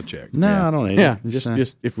that last I checked. No, I don't either. Yeah,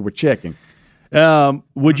 just if we were checking.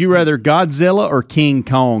 Would you rather Godzilla or King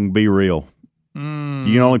Kong be real? You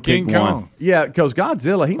can only pick King one. Kong. Yeah, because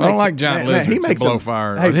Godzilla, he I makes don't like giant lizards. he makes blow them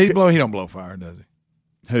fire. Hey, He don't blow fire, does he?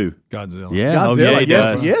 Who? Godzilla. Yeah. Godzilla, Oh, yeah, he yes,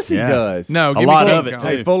 does. yes, he Yeah. does. No, A give lot me King of it, Kong. too.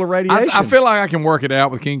 Hey, full of radiation. I feel like I can work it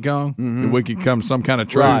out with King Kong. If we could come to some kind of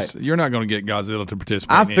truce. Right. You're not going to get Godzilla to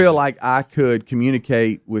participate. I in feel it. like I could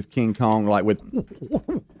communicate with King Kong like with,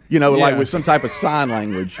 like with some type of sign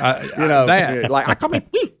language. that. like I come in,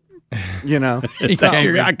 He Here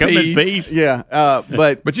I come in peace. yeah.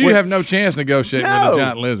 But you have no chance negotiating with No. a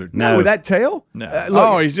giant lizard. no, with that tail. No.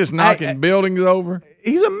 Look, He's just knocking buildings over.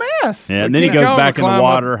 he's a mess. Yeah, and then he King goes Kong back will in the climb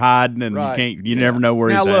water hiding, and Right. you never know where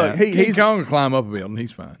Now he's look, at. King King Kong will climb up a building.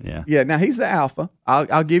 He's fine. Yeah. Yeah, now he's the alpha.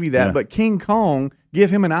 I'll give you that. Yeah. But King Kong, give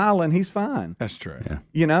him an island, he's fine. That's true.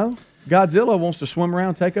 Yeah. Godzilla wants to swim around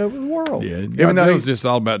and take over the world. Yeah, even though Godzilla's he's just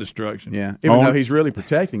all about destruction. even though he's really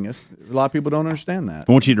protecting us. A lot of people don't understand that.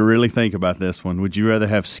 I want you to really think about this one. Would you rather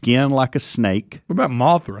have skin like a snake? What about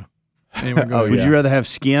Mothra? Anyway, go ahead. Would you rather have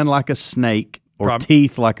skin like a snake or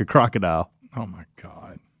teeth like a crocodile? Oh my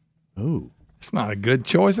God! Ooh, it's not a good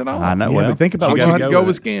choice at all. I know. Yeah, well, but think about I'm what going you to have to go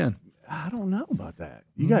with skin. I don't know about that.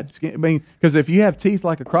 You got skin. I mean, because if you have teeth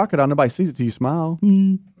like a crocodile, nobody sees it till you smile,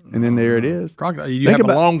 and then there it is. Crocodile. You Think have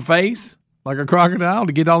about- a long face like a crocodile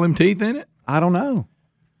to get all them teeth in it. I don't know,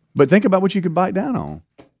 but think about what you could bite down on.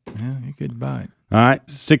 Yeah, you could bite. All right,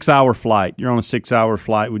 6-hour flight. You're on a 6-hour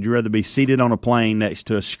flight. Would you rather be seated on a plane next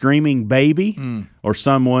to a screaming baby or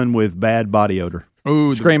someone with bad body odor?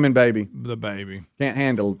 Ooh, Screaming baby the baby. can't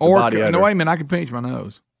handle the Or body odor. no, wait a minute. I could pinch my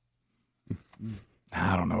nose.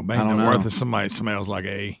 I don't know. Ain't don't no know. worth if somebody smells like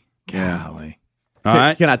a golly. All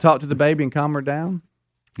right, Can I talk to the baby and calm her down?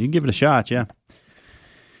 you can give it a shot, yeah.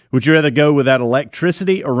 Would you rather go without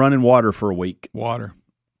electricity or running water for a week? Water.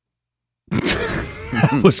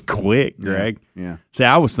 That was quick, Greg. Yeah. See,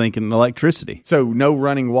 I was thinking electricity. So no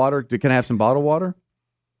running water. Can I have some bottled water?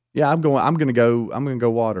 Yeah, I'm gonna go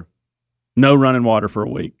water. No running water for a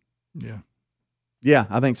week. Yeah. Yeah,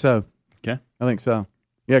 I think so. Okay. I think so.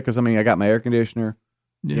 Yeah, because I mean, I got my air conditioner.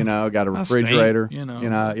 Yeah. I got a I stink, refrigerator. Yeah,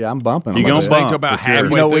 I'm bumping. You I'm gonna about to- bump Think about for sure. halfway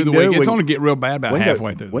You know what through the we can do? week. It's We- only get real bad about we can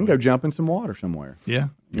halfway go, through. We can go jump in some water somewhere. Yeah.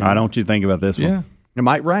 All right, I want you to think about this one. Yeah. It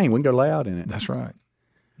might rain. We can go lay out in it. That's right.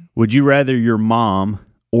 Would you rather your mom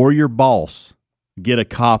or your boss get a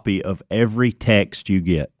copy of every text you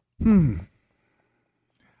get?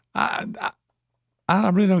 I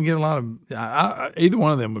really don't get a lot of. Either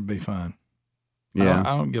one of them would be fine. Yeah.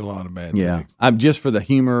 I don't get a lot of bad Yeah. texts. I'm just for the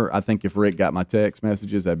humor. I think if Rick got my text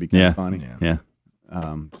messages, that'd be kind of funny. Yeah.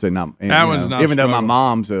 So not, and, That you one's know, not even though my struggle.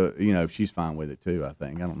 mom's, she's fine with it too. I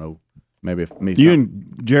think. I don't know. Maybe if me. You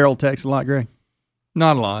and Gerald text a lot, Greg?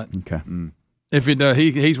 Not a lot. Okay. If it does,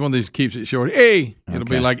 he's one of these keeps it short. It'll Okay.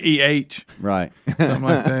 be like EH, right. something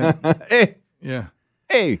like that. Hey, Yeah.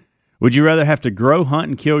 hey. Would you rather have to grow, hunt,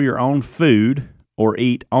 and kill your own food or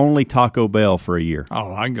eat only Taco Bell for a year?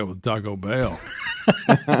 Oh, I can go with Taco Bell.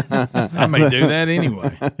 I may do that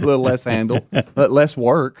anyway. A little less handle, but less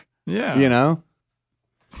work. Yeah. You know.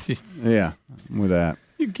 Yeah. With that,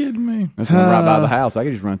 You kidding me? that's one right by the house. I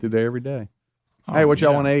can just run through there every day. Hey, what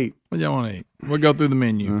y'all yeah. want to eat? What y'all want to eat? We'll go through the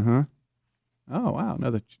menu. Oh wow,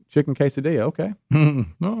 another chicken quesadilla. Okay.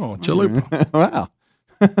 Oh, chalupa. Wow.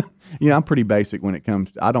 I'm pretty basic when it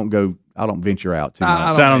comes to, I don't venture out too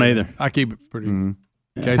much. I don't either. I keep it pretty.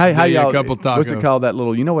 Hey, how y'all? A couple tacos. What's it called? That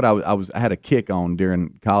little. You know what I had a kick on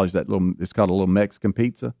during college. That little. It's called a little Mexican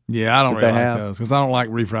pizza. Yeah, I don't that really they like have? those because I don't like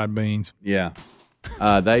refried beans. Yeah.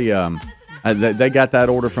 They got that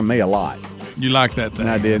order from me a lot, You like that thing? and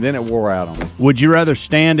I did. Then it wore out on me. Would you rather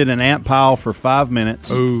stand in an ant pile for 5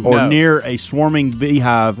 minutes Ooh. or No. near a swarming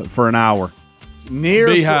beehive for an hour? Near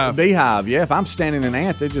Beehive. beehive. Yeah. If I'm standing in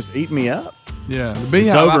ants, they just eat me up. Yeah, the beehive.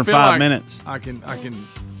 It's over I in feel 5 like minutes. I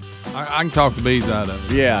can talk the bees out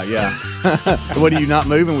of it. Yeah. Yeah. What are you not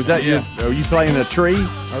moving? Was that Yeah. you? Are you playing a tree?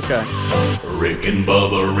 Okay. Rick and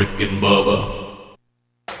Bubba, Rick and Bubba.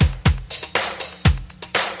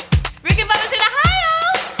 Rick and Bubba's in Ohio.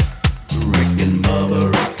 Rick and Bubba,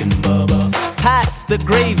 Rick and Bubba. Pass the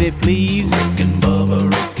gravy, please. Rick and Bubba,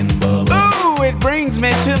 Rick and Bubba. Ooh, it brings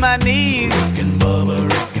me to my knees. Rick and Bubba,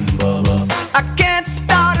 Rick and Bubba. I can't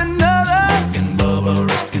start another. Rick and Bubba,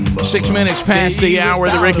 Rick and Bubba. 6 minutes past the hour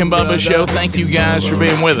of the Rick and Bubba Show. Thank you guys for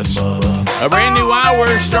being with us. A brand new hour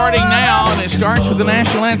starting now, and it starts with the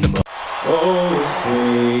national anthem. Oh,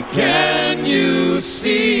 say, can you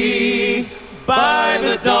see by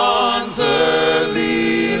the dawn's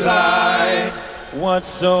early light what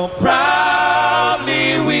so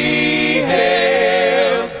proudly we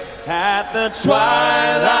hailed at the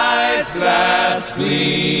twilight's last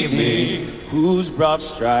gleaming, whose broad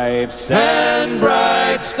stripes and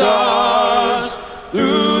bright stars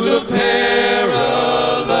through the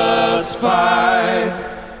perilous fight.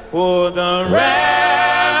 For the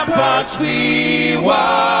ramparts we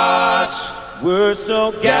watched were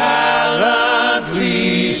so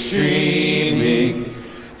gallantly streaming,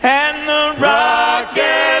 and the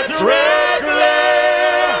rockets' red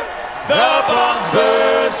glare, the bombs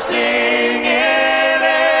bursting in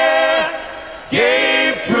air,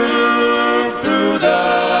 gave proof through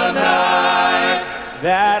the night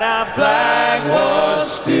that our flag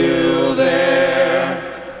was still there.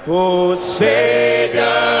 Oh, say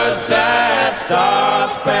does that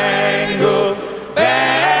star-spangled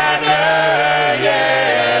banner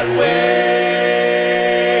yet wave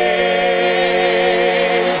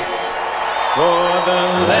for the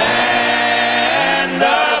land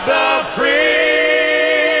of the free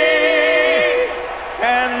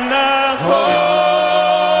and the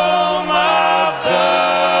home of the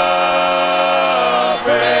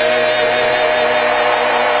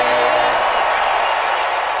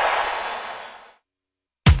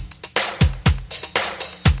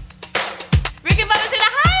Rick and Bubba's in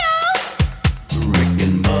Ohio.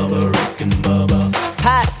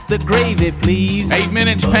 Pass the gravy, please. 8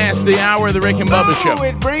 minutes past the hour of the Rick and Bubba Show.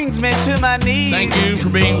 It brings me to my knees. Thank you for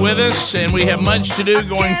being with us, and we have much to do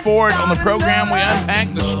going forward on the program. We unpack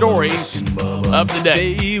the stories of the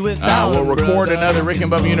day. We'll record another Rick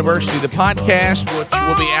and Bubba University, the podcast, which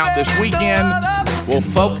will be out this weekend. We'll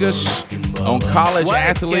focus on college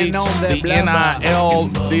athletes, the NIL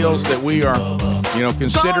deals that we are,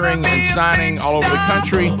 considering and signing all over the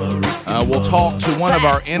country. We'll talk to one of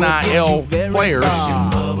our NIL players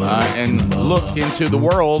and look into the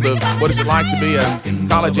world of what is it like to be a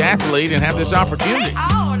college athlete and have this opportunity.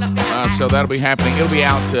 So that'll be happening. It'll be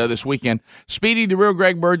out this weekend. Speedy, the real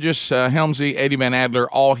Greg Burgess, Helmsy, Eddie Van Adler,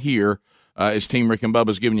 all here. As Team Rick and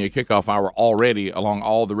Bubba's giving you a kickoff hour already along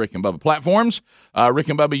all the Rick and Bubba platforms. Rick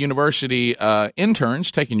and Bubba University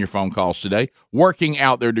interns taking your phone calls today, working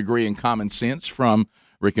out their degree in common sense from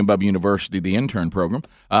Rick and Bubba University, the intern program.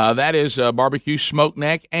 That is Barbecue, Smoke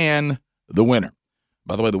Neck, and the winner.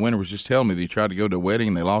 By the way, the winner was just telling me that he tried to go to a wedding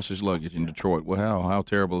and they lost his luggage in Detroit. Well, how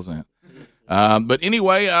terrible is that? But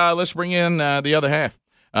anyway, let's bring in the other half.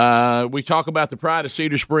 We talk about the pride of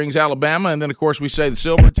Cedar Springs, Alabama, and then, of course, we say the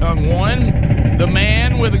Silver Tongue won, the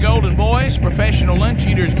man with a golden voice, professional lunch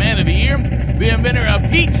eater's man of the year, the inventor of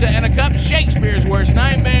pizza and a cup, Shakespeare's worst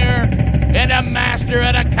nightmare, and a master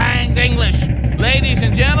of the King's English. Ladies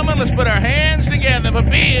and gentlemen, let's put our hands together for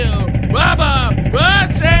Bill Bubba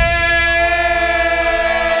Bussey!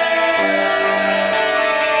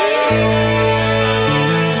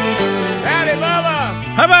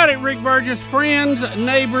 How about it, Rick Burgess? Friends,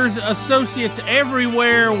 neighbors, associates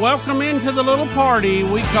everywhere, welcome into the little party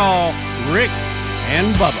we call Rick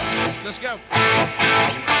and Bubba. Let's go.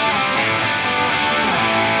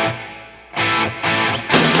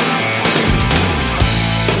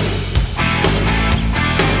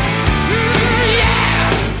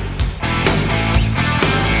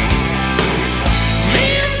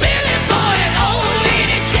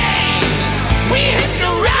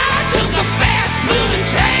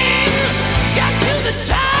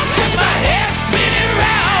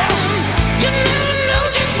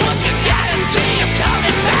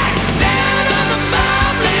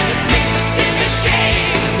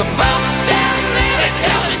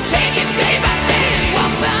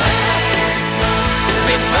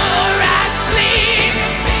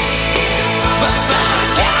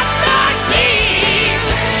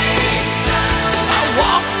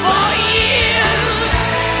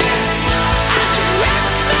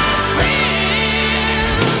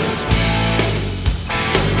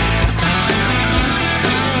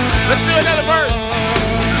 Let's do another verse.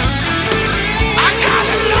 I got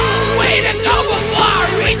a long way to go before I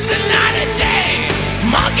reach the night of day.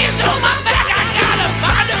 Monkeys on my back, I gotta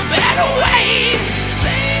find a better way.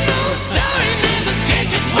 Same old story, never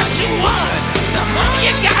get just what you want. The more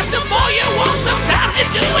you got, the more you want. Sometimes you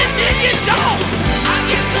do it, then you don't. I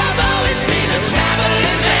guess I've always been a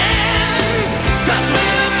traveling man. 'Cause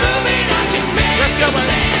when I'm moving, I can make Let's go,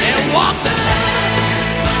 and walk the line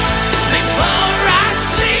before I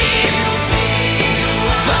sleep.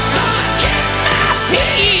 Before I get my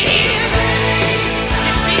peace.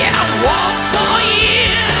 You see, I walk for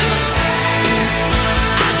years.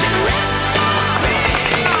 I can rest my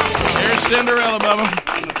feet. There's Cinderella, Bubba.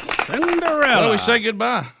 Cinderella. Well, we say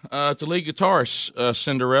goodbye to lead guitarist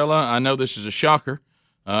Cinderella. I know this is a shocker.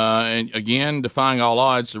 And again, defying all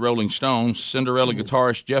odds, the Rolling Stones, Cinderella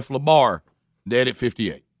guitarist Jeff LaBar, dead at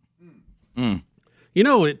 58. You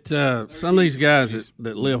know, some of these guys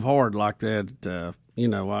that live hard like that, you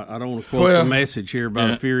know, I don't want to quote the message here about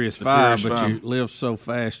the Furious Five, but you live so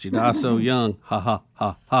fast, you die so young. Ha ha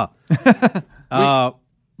ha ha.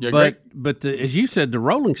 But as you said, the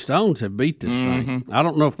Rolling Stones have beat this thing. I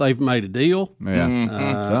don't know if they've made a deal,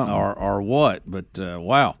 or what, but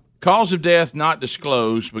wow. Cause of death not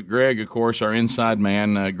disclosed, but Greg, of course, our inside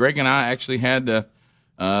man. Greg and I actually had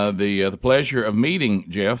the pleasure of meeting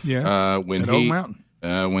Jeff. Yes, when at Oak Mountain.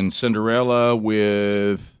 When Cinderella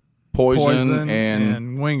with Poison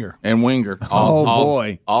and Winger.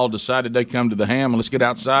 All decided they'd come to the Ham and let's get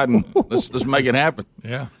outside and let's make it happen.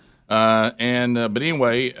 Yeah. But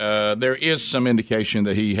anyway, there is some indication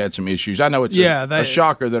that he had some issues. I know it's a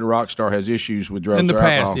shocker that a rock star has issues with drugs. In the or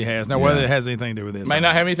past, alcohol. he has. Now, whether it has anything to do with this, may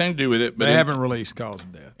not have anything to do with it. But they haven't released cause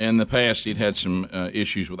of death. In the past, he'd had some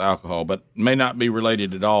issues with alcohol, but may not be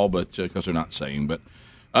related at all. But because they're not saying. But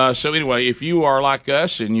so anyway, if you are like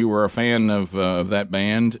us and you were a fan of that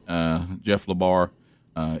band, Jeff LaBar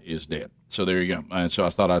is dead. So there you go. And so I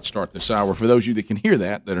thought I'd start this hour for those of you that can hear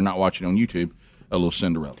that are not watching on YouTube. A little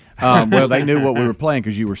Cinderella. Well, they knew what we were playing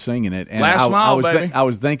because you were singing it. And Last Mile, baby. I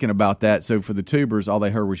was thinking about that. So for the tubers, all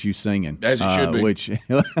they heard was you singing. As it should be.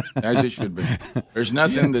 As it should be. There's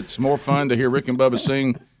nothing that's more fun to hear Rick and Bubba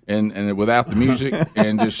sing and without the music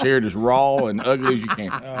and just hear it as raw and ugly as you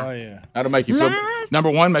can. Oh, yeah. That'll make you feel –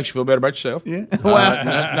 number one, makes you feel better about yourself. Yeah.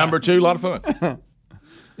 Number two, a lot of fun.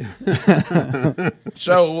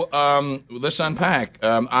 So let's unpack.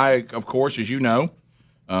 I, of course, as you know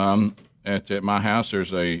at my house,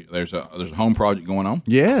 there's a home project going on.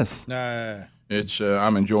 Yes. It's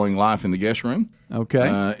I'm enjoying life in the guest room.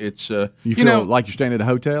 Okay. It's you feel like you're staying at a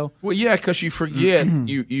hotel? Well, yeah, because you forget.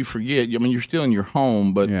 you forget. I mean, you're still in your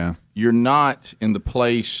home, but you're not in the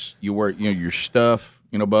place you work. You know, your stuff.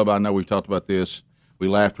 You know, Bubba, I know we've talked about this. We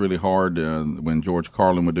laughed really hard when George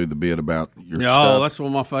Carlin would do the bit about your stuff. Oh, that's one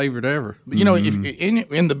of my favorite ever. But, you know, if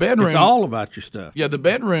in the bedroom, it's all about your stuff. Yeah, the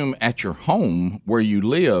bedroom at your home where you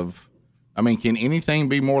live. I mean, can anything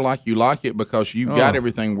be more like you like it because you've got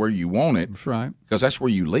everything where you want it? That's right. Because that's where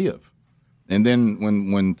you live. And then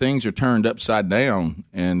when things are turned upside down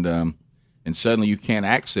and suddenly you can't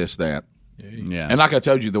access that. Yeah. And like I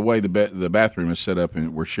told you, the way the bathroom is set up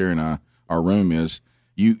and we're sharing our room is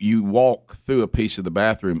you walk through a piece of the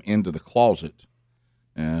bathroom into the closet.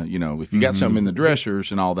 You know, if you got something in the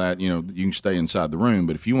dressers and all that, you know, you can stay inside the room.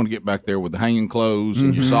 But if you want to get back there with the hanging clothes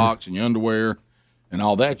and your socks and your underwear and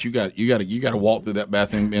all that, you got to walk through that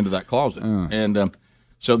bathroom into that closet, and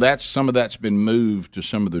so some of that's been moved to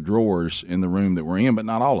some of the drawers in the room that we're in, but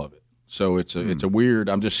not all of it. So it's a weird.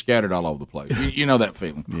 I'm just scattered all over the place. You know that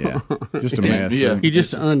feeling? Yeah, just a mess. Yeah, you're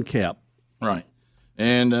just unkept, right?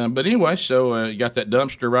 And but anyway, so you got that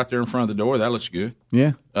dumpster right there in front of the door. That looks good.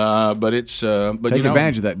 Yeah, but it's but take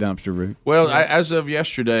advantage of that dumpster, Rick. Well, as of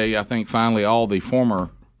yesterday, I think finally all the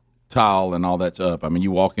former tile and all that's up. I mean,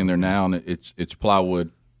 you walk in there now and it's plywood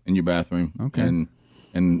in your bathroom, and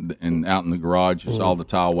out in the garage it's all the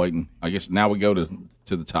tile waiting. I guess now we go to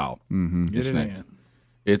the tile. Mm-hmm. It's next.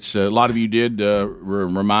 It's a lot of you did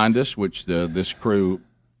remind us, which this crew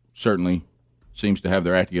certainly seems to have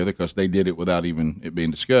their act together because they did it without even it being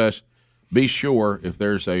discussed. Be sure if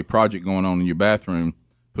there's a project going on in your bathroom,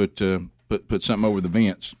 put something over the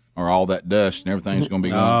vents. Or all that dust and everything's going to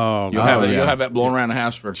be gone. You'll have that blowing around the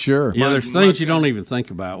house for sure. Yeah, there's things you don't even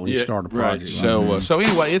think about when you start a project. Right. So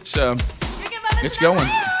anyway, it's going. It's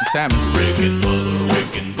happening.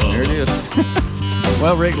 There it is.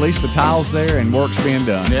 Well, Rick, at least the tile's there and work's being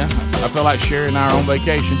done. Yeah, I feel like Sherry and I are on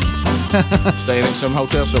vacation, staying in some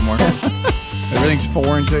hotel somewhere. Everything's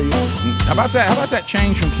foreign to you. How about that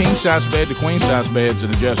change from king size bed to queen size bed's an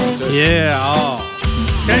adjustment too? Yeah.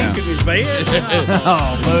 Change in his bed.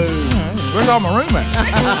 Oh, boo. Where's all my room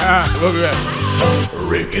at? Look at that.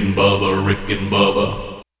 Rick and Bubba, Rick and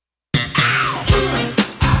Bubba.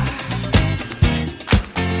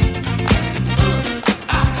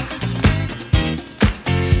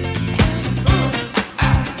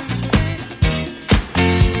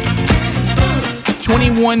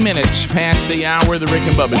 21 minutes past the hour of the Rick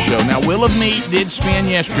and Bubba Show. Now, Wheel of Meat did spin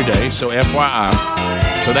yesterday, so FYI.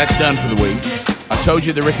 So that's done for the week. I told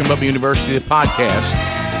you the Rick and Bubba University the podcast.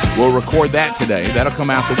 We'll record that today. That'll come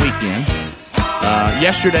out the weekend.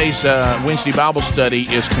 Yesterday's Wednesday Bible study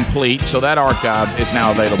is complete, so that archive is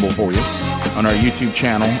now available for you on our YouTube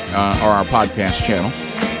channel or our podcast channel.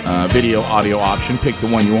 Video, audio option. Pick the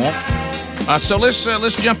one you want. So let's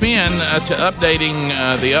jump in to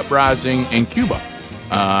updating the uprising in Cuba.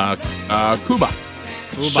 Cuba.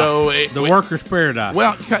 So the workers' paradise.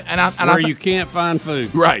 Well, where you can't find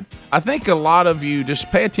food. Right. I think a lot of you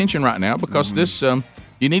just pay attention right now because this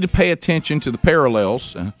you need to pay attention to the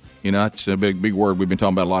parallels You know, that's a big word we've been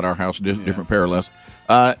talking about a lot at our house, different parallels.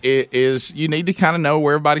 Is you need to kind of know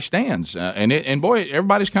where everybody stands, and boy,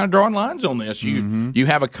 everybody's kind of drawing lines on this. You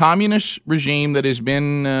have a communist regime that has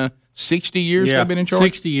been 60 years. They've been in charge,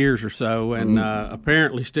 60 years or so, and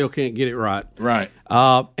apparently still can't get it right. Right.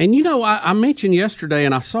 And you know, I mentioned yesterday,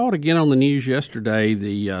 and I saw it again on the news yesterday.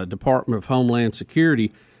 The Department of Homeland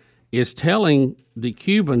Security is telling the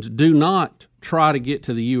Cubans, do not try to get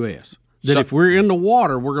to the U.S. That if we're in the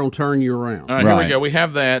water, we're going to turn you around. All right, here we go. We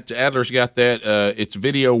have that. Adler's got that. It's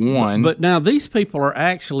video 1. But now these people are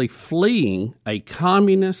actually fleeing a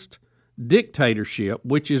communist dictatorship,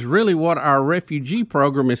 which is really what our refugee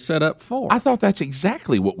program is set up for. I thought that's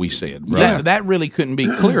exactly what we said. Right. That really couldn't be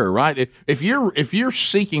clearer, right? If you're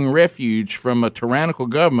seeking refuge from a tyrannical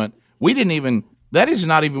government, wasn't even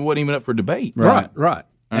up for debate. Right.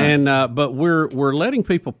 And but we're letting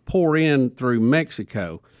people pour in through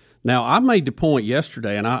Mexico. Now, I made the point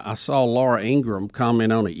yesterday, and I saw Laura Ingraham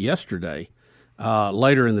comment on it yesterday,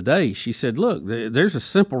 later in the day. She said, look, there's a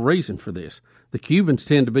simple reason for this. The Cubans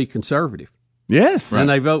tend to be conservative. Yes. And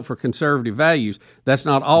they vote for conservative values. That's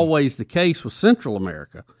not always the case with Central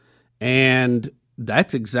America. And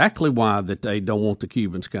that's exactly why that they don't want the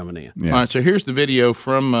Cubans coming in. Yeah. All right, so here's the video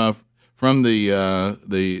from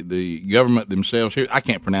the government themselves. Here, I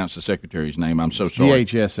can't pronounce the secretary's name. I'm so sorry.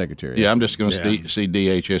 DHS secretary. Yeah, I'm just going to see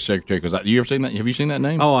DHS secretary because you ever seen that? Have you seen that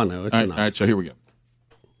name? Oh, I know. It's all right, so here we go.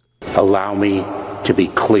 Allow me to be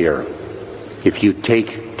clear. If you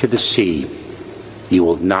take to the sea, you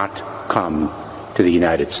will not come to the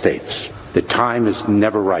United States. The time is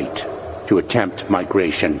never right to attempt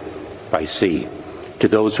migration by sea. To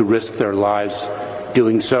those who risk their lives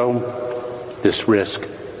doing so, this risk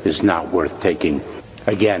is not worth taking.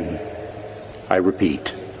 Again, I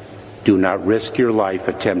repeat, do not risk your life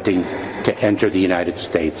attempting to enter the United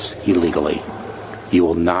States illegally. You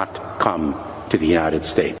will not come to the United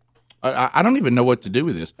States. I don't even know what to do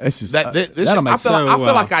with this. I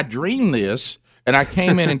feel like I dreamed this, and I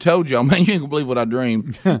came in and told y'all, man, you ain't gonna believe what I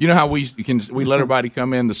dreamed. You know how we let everybody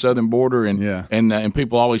come in the southern border, and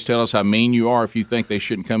people always tell us how mean you are if you think they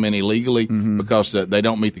shouldn't come in illegally because they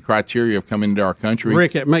don't meet the criteria of coming into our country.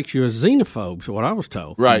 Rick, it makes you a xenophobe, is what I was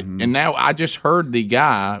told. Right, and now I just heard the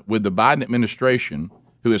guy with the Biden administration,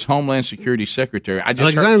 who is Homeland Security Secretary. I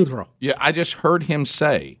just heard him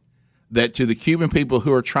say that to the Cuban people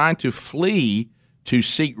who are trying to flee to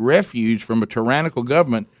seek refuge from a tyrannical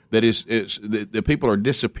government that the people are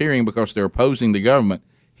disappearing because they're opposing the government,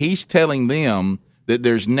 he's telling them that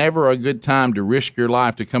there's never a good time to risk your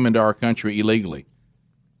life to come into our country illegally.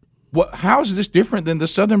 How is this different than the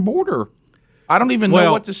southern border? I don't even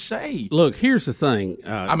know what to say. Look, here's the thing.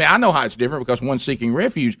 I know how it's different because one's seeking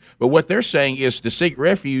refuge, but what they're saying is to seek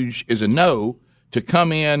refuge is a no, to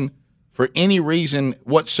come in for any reason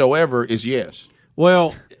whatsoever is yes.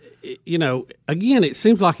 Well, you know, again, it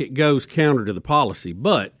seems like it goes counter to the policy,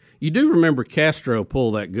 but you do remember Castro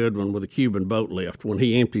pulled that good one with a Cuban boat lift when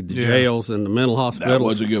he emptied the jails and the mental hospitals. That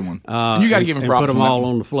was a good one. You got to give him props. And put them all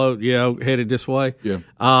on the float, headed this way. Yeah.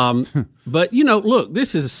 But, you know, look,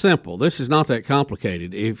 this is simple. This is not that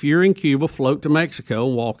complicated. If you're in Cuba, float to Mexico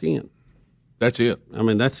and walk in. That's it. I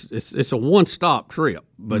mean, it's a one-stop trip,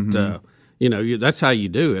 but, you know, that's how you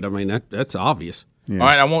do it. I mean, that's obvious. Yeah. All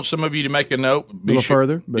right, I want some of you to make a note. A little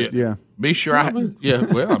further, but Be sure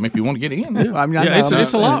if you want to get in.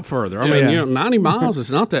 It's a lot further. I mean, 90 miles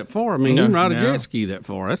is not that far. I mean, you can ride a jet ski that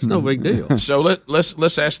far. That's no big deal. So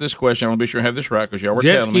let's ask this question. I want to be sure I have this right because y'all were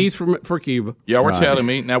telling me. Jet skis for Cuba. Y'all were telling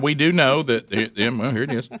me. Now, we do know that, well, here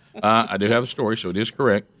it is. I do have a story, so it is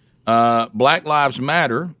correct. Black Lives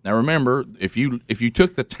Matter. Now, remember, if you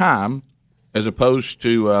took the time as opposed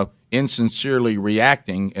to insincerely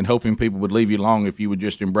reacting and hoping people would leave you alone if you would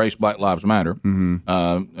just embrace Black Lives Matter,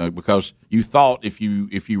 because you thought if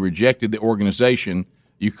you rejected the organization,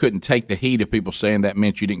 you couldn't take the heat of people saying that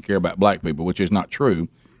meant you didn't care about black people, which is not true.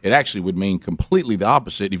 It actually would mean completely the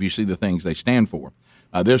opposite if you see the things they stand for.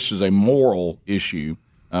 This is a moral issue.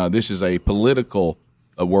 This is a political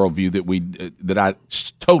worldview that I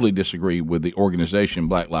totally disagree with the organization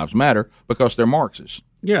Black Lives Matter because they're Marxists.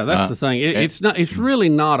 Yeah, that's the thing. It's not. It's really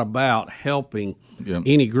not about helping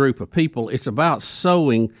any group of people. It's about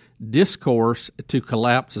sowing discourse to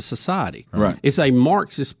collapse a society. Right. It's a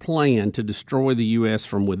Marxist plan to destroy the U.S.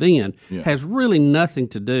 from within. Yeah. Has really nothing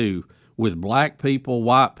to do with black people,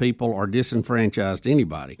 white people, or disenfranchised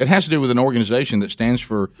anybody. It has to do with an organization that stands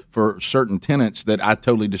for certain tenets that I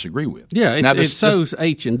totally disagree with. Yeah, it sows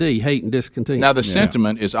H&D, hate and discontent. Now, the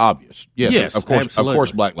sentiment is obvious. Yes, of course, absolutely. Of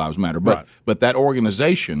course Black Lives Matter. But that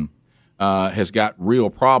organization has got real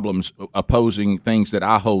problems opposing things that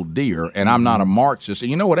I hold dear, and I'm not a Marxist.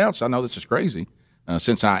 And you know what else? I know this is crazy.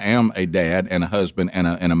 Since I am a dad and a husband and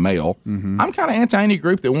a male, I'm kind of anti any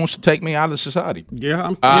group that wants to take me out of the society.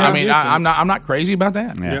 Yeah, I'm not crazy about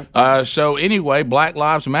that. Yeah. So anyway, Black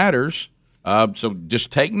Lives Matters. So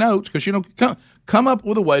just take notes because come up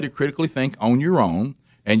with a way to critically think on your own,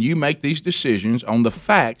 and you make these decisions on the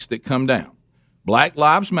facts that come down. Black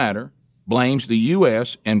Lives Matter blames the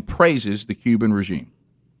U.S. and praises the Cuban regime.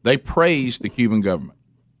 They praise the Cuban government.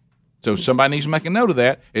 So somebody needs to make a note of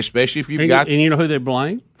that, especially if you've got. And you know who they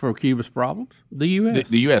blame for Cuba's problems? The U.S.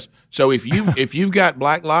 The U.S. So if you've got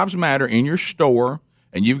Black Lives Matter in your store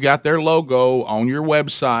and you've got their logo on your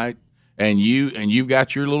website and you've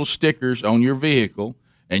got your little stickers on your vehicle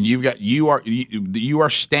and you are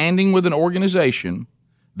standing with an organization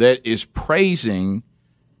that is praising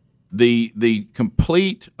the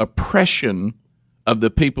complete oppression of the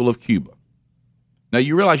people of Cuba. Now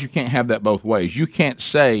you realize you can't have that both ways. You can't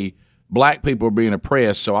say black people are being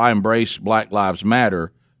oppressed, so I embrace Black Lives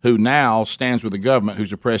Matter, who now stands with the government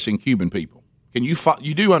who's oppressing Cuban people. Can you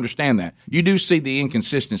do understand that? You do see the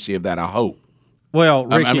inconsistency of that, I hope. Well,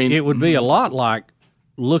 Ricky, it would be a lot like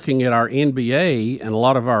looking at our NBA and a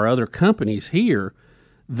lot of our other companies here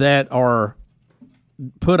that are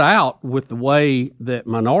put out with the way that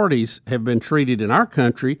minorities have been treated in our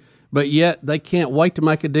country, but yet they can't wait to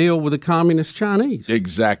make a deal with the communist Chinese.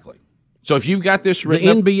 Exactly. So if you've got this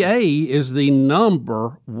written up, the NBA is the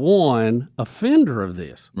number one offender of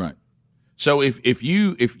this. Right. So if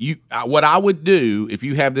you what I would do if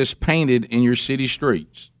you have this painted in your city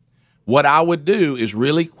streets, what I would do is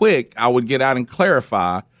really quick, I would get out and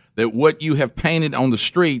clarify that what you have painted on the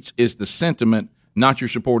streets is the sentiment, not your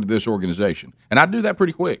support of this organization. And I do that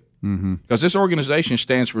pretty quick because this organization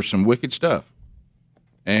stands for some wicked stuff.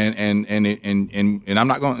 And I'm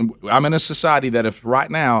not going. I'm in a society that if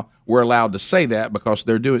right now we're allowed to say that because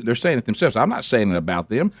they're saying it themselves. I'm not saying it about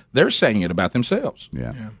them. They're saying it about themselves.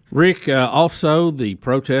 Yeah. Rick, also the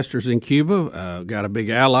protesters in Cuba got a big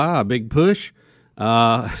ally, a big push.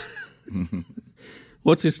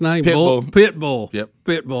 What's his name? Pitbull. Yep.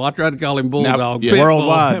 Pitbull. I tried to call him Bulldog. Yeah.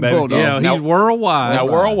 Worldwide, baby. Yeah, he's worldwide. Now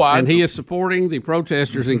worldwide, and he is supporting the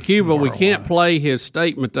protesters in Cuba. We can't play his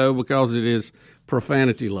statement though because it is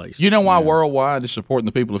profanity laced. You know why worldwide is supporting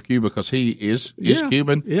the people of Cuba? Because he is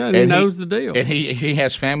Cuban. Yeah, and he knows the deal. And he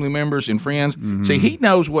has family members and friends. See, he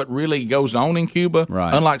knows what really goes on in Cuba,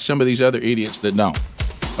 unlike some of these other idiots that don't.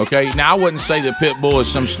 Okay? Now, I wouldn't say that Pitbull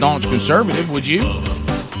is some staunch conservative, would you?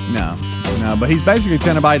 No, but he's basically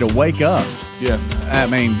telling everybody to wake up. Yeah. I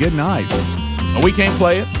mean, good night. We can't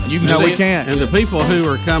play it. You can see we it. can't. And the people who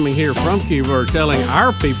are coming here from Cuba are telling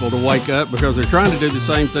our people to wake up because they're trying to do the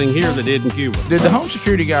same thing here they did in Cuba. Did the home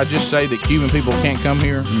security guy just say that Cuban people can't come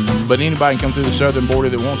here, but anybody can come through the southern border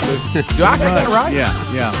that wants to? Do I get that right?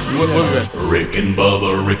 Yeah. What was that? Rick and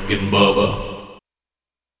Bubba.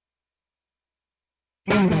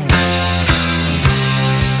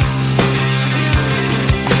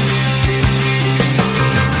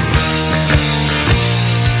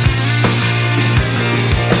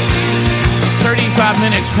 35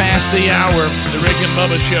 minutes past the hour. The Rick and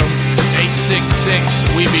Bubba Show.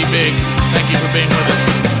 866-WE-BE-BIG. Thank you for being with us.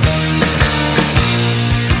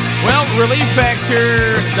 Well,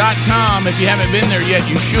 ReliefFactor.com. If you haven't been there yet,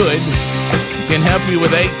 you should. It can help you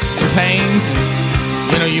with aches and pains.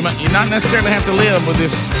 And, you not necessarily have to live with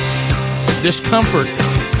this discomfort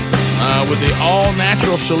with the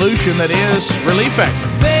all-natural solution that is Relief Factor.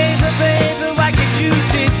 Baby, why can't you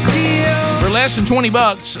sit still? For less than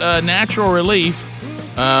 $20, natural relief,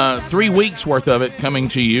 3 weeks worth of it coming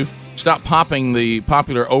to you. Stop popping the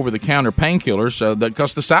popular over-the-counter painkillers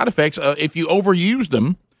because the side effects, if you overuse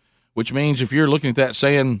them, which means if you're looking at that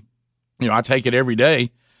saying, I take it every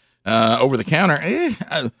day over the counter,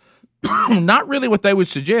 not really what they would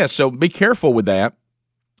suggest. So be careful with that.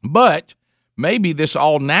 But maybe this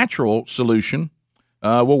all-natural solution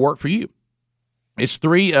will work for you. It's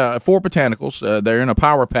 4 botanicals. They're in a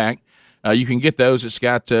power pack. You can get those. It's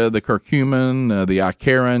got the curcumin, the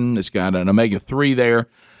icariin. It's got an omega-3 there,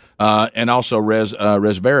 and also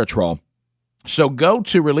resveratrol. So go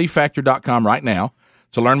to ReliefFactor.com right now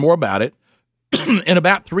to learn more about it. In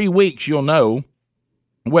about 3 weeks, you'll know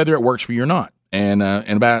whether it works for you or not. And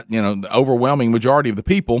about the overwhelming majority of the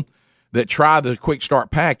people that try the Quick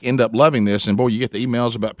Start Pack end up loving this. And boy, you get the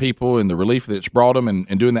emails about people and the relief that it's brought them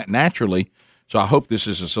and doing that naturally. So I hope this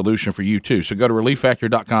is a solution for you, too. So go to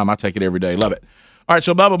ReliefFactor.com. I take it every day. Love it. All right,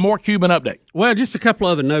 so, Bubba, more Cuban update. Well, just a couple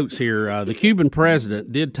other notes here. The Cuban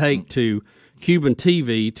president did take to Cuban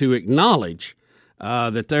TV to acknowledge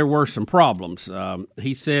that there were some problems.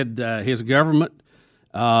 He said his government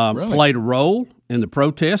played a role in the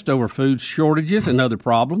protest over food shortages and other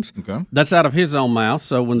problems. Okay. That's out of his own mouth.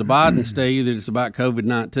 So when the Bidens tell you that it's about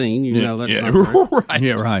COVID-19, you know that's not true. Right.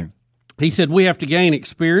 Yeah, right. He said we have to gain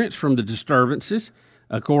experience from the disturbances,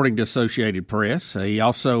 according to Associated Press. He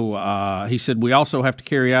said we also have to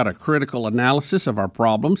carry out a critical analysis of our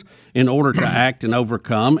problems in order to act and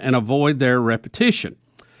overcome and avoid their repetition.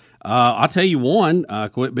 I'll tell you one,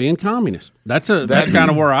 quit being communist. That's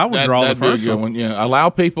kind of where I would draw the first one. Yeah,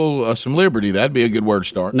 allow people some liberty. That'd be a good word to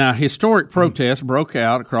start. Now, historic protests broke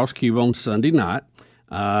out across Cuba on Sunday night.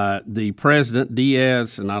 The president,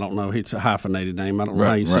 Diaz, and I don't know, it's a hyphenated name. I don't know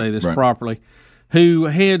how you say this properly, who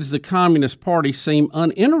heads the Communist Party, seemed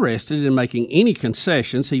uninterested in making any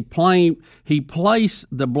concessions. He placed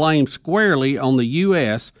the blame squarely on the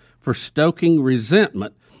U.S. for stoking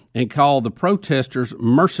resentment and called the protesters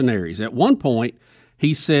mercenaries. At one point,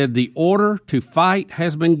 he said the order to fight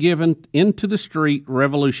has been given into the street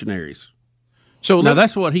revolutionaries. So now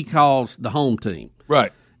that's what he calls the home team.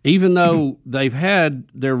 Right. Even though they've had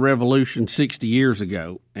their revolution 60 years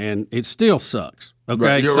ago, and it still sucks. Okay,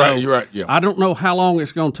 right. You're right. Yeah. I don't know how long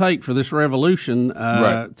it's going to take for this revolution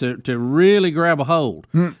to really grab a hold.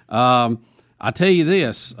 I tell you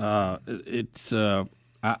this, I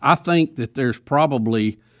think that there's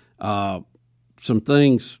probably some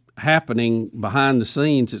things happening behind the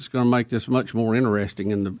scenes that's going to make this much more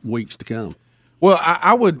interesting in the weeks to come. Well,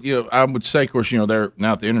 I would say, of course, they're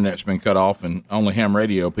now that the internet's been cut off and only ham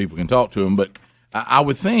radio people can talk to them. But I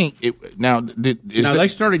would think they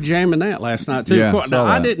started jamming that last night too. Yeah, now,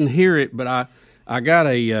 I didn't hear it, but I got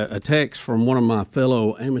a text from one of my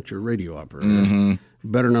fellow amateur radio operators,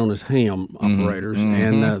 better known as ham operators,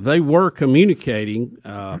 and they were communicating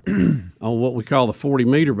on what we call the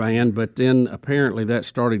 40-meter band. But then apparently that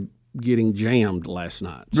started getting jammed last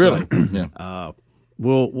night. Really? So, yeah.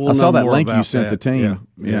 We'll I saw know that more link you about sent that. the team.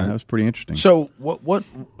 Yeah, that was pretty interesting. So,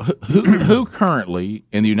 who currently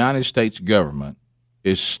in the United States government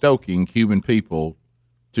is stoking Cuban people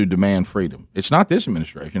to demand freedom? It's not this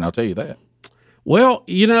administration, I'll tell you that. Well,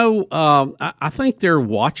 I think they're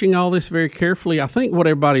watching all this very carefully. I think what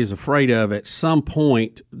everybody's afraid of, at some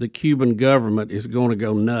point, the Cuban government is going to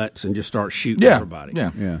go nuts and just start shooting everybody.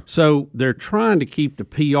 Yeah. So they're trying to keep the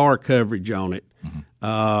PR coverage on it.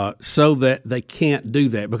 So that they can't do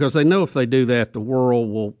that, because they know if they do that, the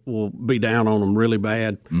world will be down on them really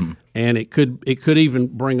bad, and it could even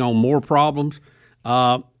bring on more problems.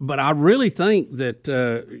 But I really think that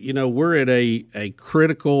we're at a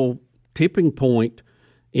critical tipping point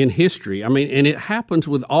in history. I mean, and it happens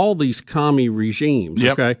with all these commie regimes.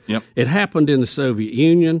 Okay, it happened in the Soviet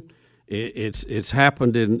Union. It's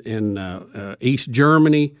happened in East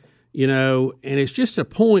Germany. And it's just a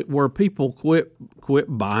point where people quit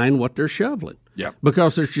buying what they're shoveling. Yeah.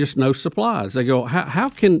 Because there's just no supplies. They go, how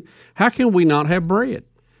can we not have bread?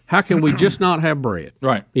 How can we just not have bread?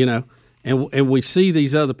 Right. And we see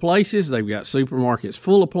these other places. They've got supermarkets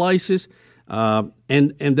full of places, and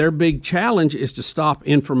their big challenge is to stop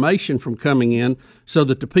information from coming in so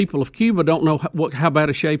that the people of Cuba don't know how bad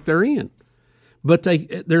a shape they're in. But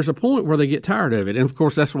there's a point where they get tired of it. And, of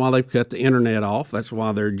course, that's why they've cut the internet off. That's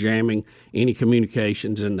why they're jamming any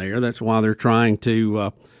communications in there. That's why they're trying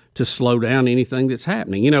to slow down anything that's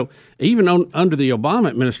happening. Even under the Obama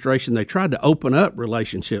administration, they tried to open up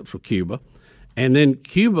relationships with Cuba. And then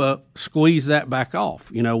Cuba squeezed that back off.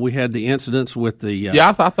 We had the incidents with the...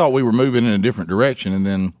 I thought we were moving in a different direction, and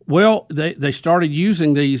then... Well, they started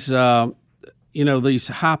using these... these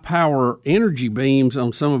high-power energy beams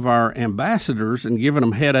on some of our ambassadors and giving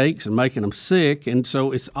them headaches and making them sick. And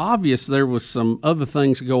so it's obvious there was some other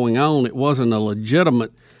things going on. It wasn't a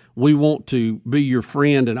legitimate, we want to be your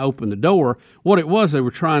friend and open the door. What it was, they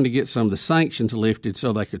were trying to get some of the sanctions lifted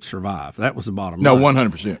so they could survive. That was the bottom line. No,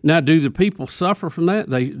 100%. Now, do the people suffer from that?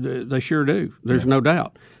 They sure do. There's no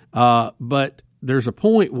doubt. But there's a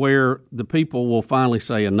point where the people will finally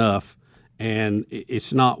say enough, and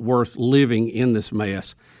it's not worth living in this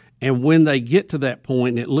mess. And when they get to that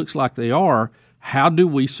point, and it looks like they are, how do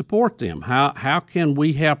we support them? How can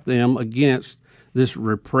we help them against this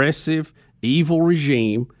repressive, evil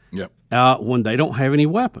regime when they don't have any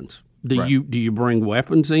weapons? Do you bring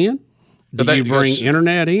weapons in? Do you bring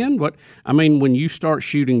internet in? When you start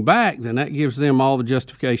shooting back, then that gives them all the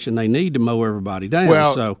justification they need to mow everybody down.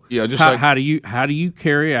 Well, so just how do you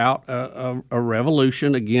carry out a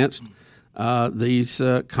revolution against these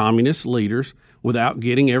communist leaders without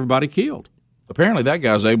getting everybody killed? apparently that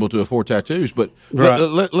guy's able to afford tattoos. But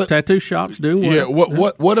tattoo shops do. Yeah.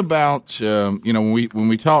 What about when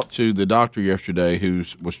we talked to the doctor yesterday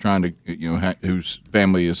was trying to whose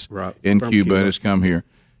family is in Cuba and has come here.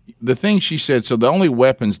 The thing she said, so the only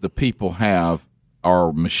weapons the people have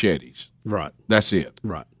are machetes. Right. That's it.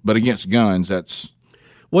 Right. But against guns, that's...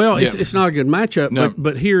 Well, it's not a good matchup, no.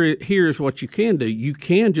 but here's what you can do. You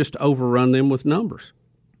can just overrun them with numbers.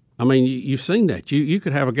 I mean, you've seen that. You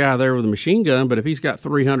could have a guy there with a machine gun, but if he's got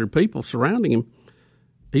 300 people surrounding him,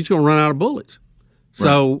 he's going to run out of bullets. Right.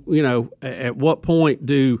 So, at what point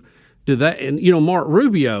do that... And, Mark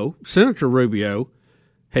Rubio, Senator Rubio,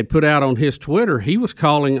 had put out on his Twitter, he was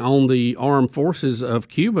calling on the armed forces of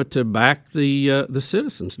Cuba to back the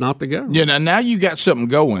citizens, not the government. Yeah, now you got something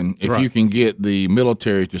going if you can get the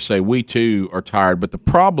military to say, we too are tired. But the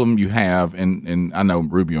problem you have, and I know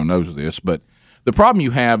Rubio knows this, but the problem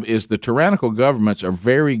you have is the tyrannical governments are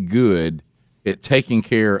very good at taking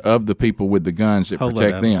care of the people with the guns that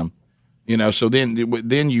protect them. So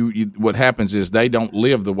then you what happens is they don't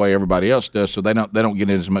live the way everybody else does, so they don't get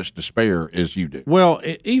in as much despair as you do. Well,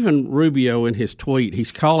 even Rubio in his tweet,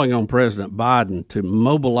 he's calling on President Biden to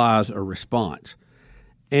mobilize a response,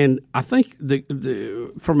 and I think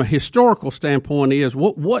the from a historical standpoint is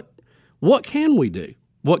what can we do?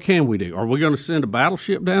 What can we do? Are we going to send a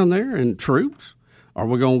battleship down there and troops? Are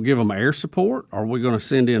we going to give them air support? Are we going to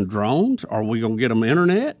send in drones? Are we going to get them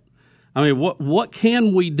internet? I mean, what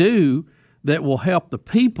can we do that will help the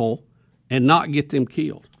people and not get them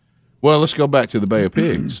killed? Well, let's go back to the Bay of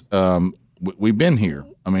Pigs. We've been here.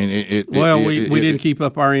 I mean, we didn't keep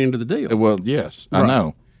up our end of the deal. Well, yes, right. I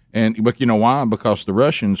know. But you know why? Because the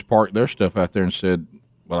Russians parked their stuff out there and said,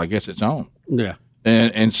 well, I guess it's on. Yeah.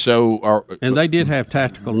 And so they did have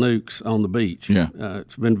tactical nukes on the beach. Yeah.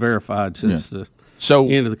 It's been verified since the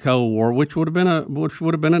end of the Cold War, which would have been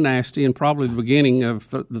a nasty and probably the beginning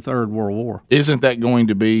of the Third World War. Isn't that going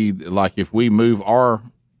to be like if we move our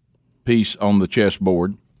piece on the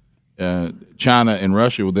chessboard, China and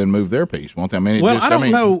Russia will then move their piece, won't they? I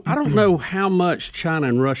don't know how much China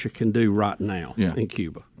and Russia can do right now in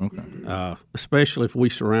Cuba. Okay, especially if we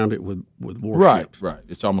surround it with warships. Right.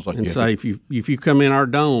 It's almost like if you come in our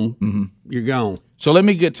dome, you're gone. So let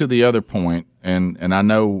me get to the other point, and I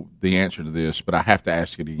know the answer to this, but I have to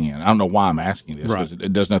ask it again. I don't know why I'm asking this because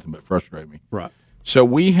it does nothing but frustrate me. Right. So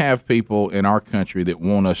we have people in our country that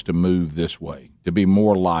want us to move this way, to be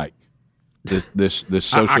more like this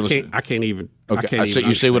socialist. I can't even. Okay, so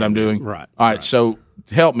you see what I'm doing? Right. All right. So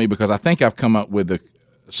help me because I think I've come up with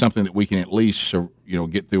something that we can at least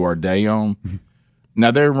get through our day on. Now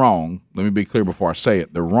they're wrong. Let me be clear before I say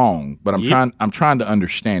it. They're wrong, but I'm trying to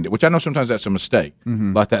understand it, which I know sometimes that's a mistake.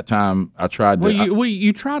 Like that time I tried to.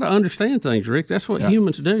 You try to understand things, Rick. That's what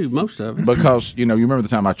humans do, most of it. Because you remember the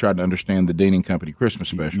time I tried to understand the Dean and Company Christmas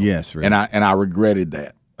special. Yes, Rick. And I regretted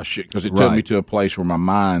that because it took me to a place where my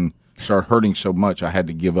mind started hurting so much I had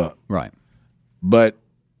to give up. Right. But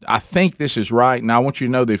I think this is right, and I want you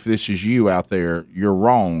to know that if this is you out there, you're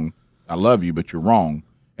wrong. I love you, but you're wrong.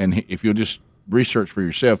 And if you'll just research for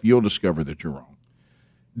yourself, you'll discover that you're wrong.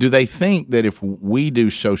 Do they think that if we do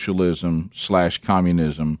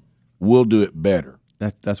socialism/communism, we'll do it better?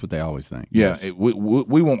 That's what they always think. Yeah, yes.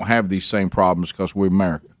 We won't have these same problems because we're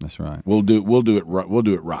America. That's right. We'll do it right. We'll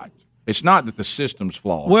do it right. It's not that the system's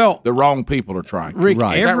flawed. Well, the wrong people are trying. Rick,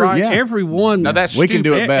 right. Is that right? Everyone. Now that's we stupid. can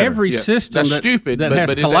do it better. Every system that's stupid, that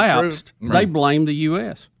has collapsed, they blame the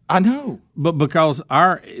U.S. I know, but because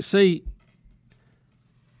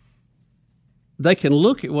they can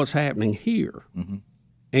look at what's happening here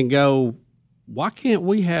and go, why can't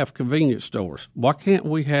we have convenience stores? Why can't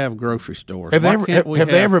we have grocery stores? Have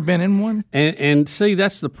they ever been in one? And see,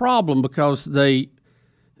 that's the problem because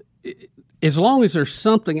as long as there's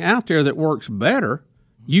something out there that works better,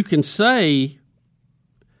 you can say,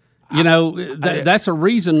 that's a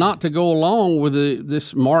reason not to go along with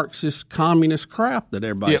this Marxist communist crap that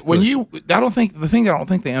everybody's pushing. The thing I don't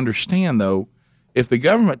think they understand though, if the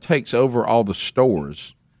government takes over all the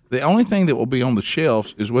stores, the only thing that will be on the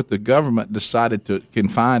shelves is what the government decided can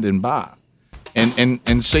find and buy,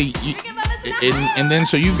 and see, and then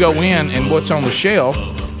so you go in and what's on the shelf.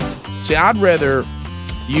 See, I'd rather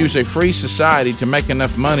use a free society to make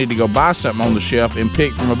enough money to go buy something on the shelf and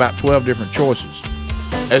pick from about 12 different choices,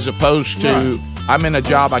 as opposed to I'm in a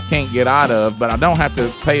job I can't get out of, but I don't have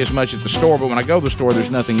to pay as much at the store. But when I go to the store,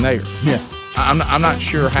 there's nothing there. Yeah, I'm not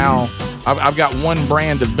sure how. I've got one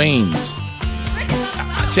brand of beans.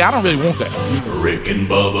 See, I don't really want that. Rick and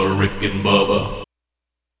Bubba, Rick and Bubba.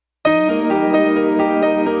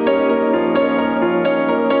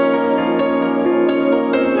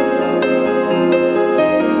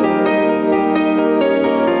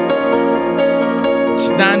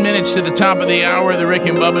 9 minutes to the top of the hour of the Rick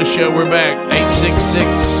and Bubba Show. We're back.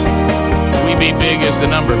 866. We Be Big is the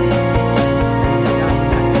number.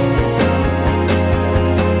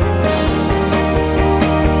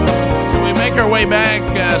 So we make our way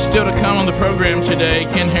back. Still to come on the program today,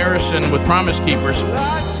 Ken Harrison with Promise Keepers. We've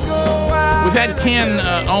had Ken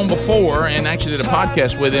on before and actually did a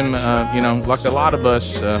podcast with him. Like a lot of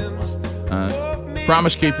us,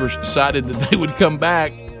 Promise Keepers decided that they would come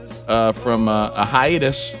back from a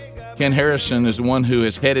hiatus. Ken Harrison is the one who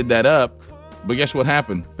has headed that up. But guess what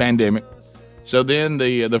happened? Pandemic. So then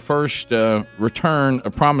the first return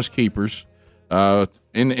of Promise Keepers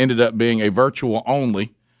ended up being a virtual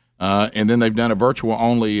only. And then they've done a virtual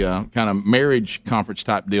only kind of marriage conference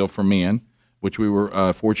type deal for men, which we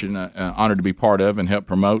were fortunate, honored to be part of and help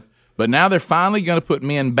promote. But now they're finally going to put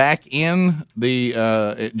men back in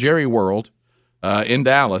the Jerry World in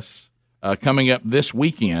Dallas coming up this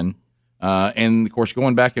weekend. And, of course,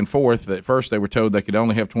 going back and forth, at first they were told they could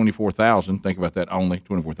only have 24,000. Think about that, only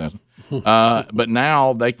 24,000. But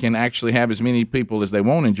now they can actually have as many people as they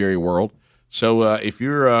want in Jerry World. So if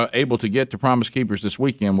you're able to get to Promise Keepers this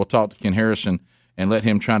weekend, we'll talk to Ken Harrison and let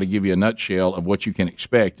him try to give you a nutshell of what you can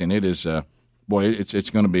expect. And it is, it's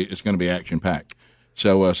going to be action packed.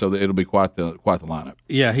 So it'll be quite the lineup.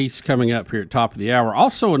 Yeah, he's coming up here at top of the hour.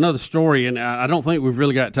 Also, another story, and I don't think we've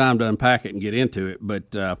really got time to unpack it and get into it,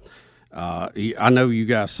 but I know you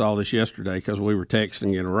guys saw this yesterday because we were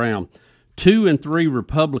texting it around. 2 and 3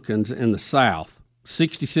 Republicans in the South,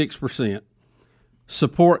 66%,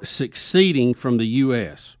 support seceding from the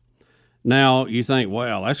U.S. Now, you think,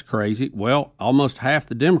 well, that's crazy. Well, almost half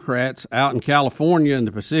the Democrats out in California and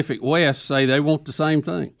the Pacific West say they want the same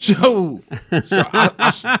thing. So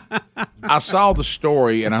I saw the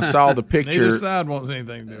story and I saw the picture. Neither side wants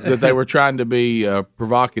anything to do. That they were trying to be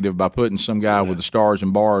provocative by putting some guy with the stars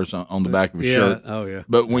and bars on the back of his shirt. Oh, yeah.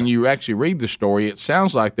 But when you actually read the story, it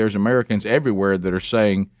sounds like there's Americans everywhere that are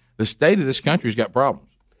saying the state of this country's got problems.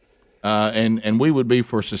 And we would be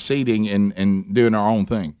for seceding and doing our own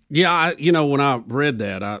thing. Yeah, when I read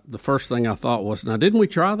that, the first thing I thought was, now, didn't we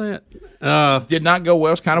try that? Did not go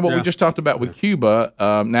well. It's kind of what we just talked about with Cuba.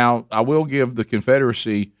 Now, I will give the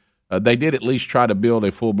Confederacy, they did at least try to build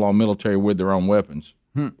a full-blown military with their own weapons.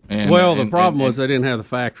 And the problem was they didn't have the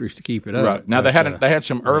factories to keep it up. Right. Now, they had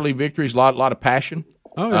some early victories, a lot of passion.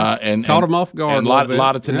 Oh, yeah. And caught them off guard and a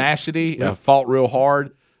lot of tenacity, fought real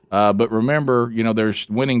hard. But remember, there's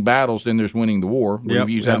winning battles, then there's winning the war. We've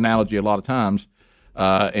used that analogy a lot of times.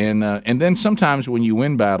 And then sometimes when you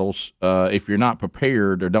win battles, if you're not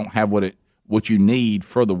prepared or don't have what you need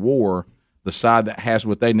for the war, the side that has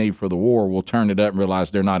what they need for the war will turn it up and realize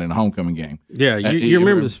they're not in a homecoming game. Yeah, you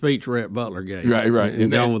remember the speech Rhett Butler gave. Right.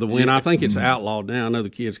 And Gone with the Wind. I think it's outlawed now. I know the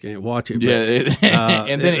kids can't watch it. But,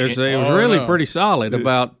 and then it was really pretty solid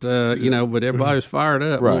about, but everybody was fired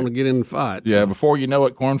up, wanting to get in the fight. Yeah, before you know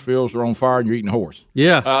it, cornfields are on fire and you're eating a horse.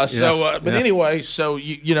 Yeah. But anyway, so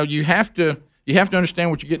you have to understand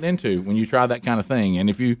what you're getting into when you try that kind of thing. And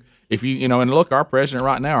if you and look, our president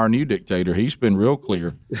right now, our new dictator, he's been real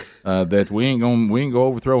clear that we ain't gonna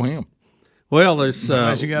overthrow him. Well, there's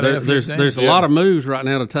a lot of moves right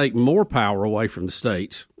now to take more power away from the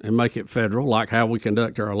states and make it federal, like how we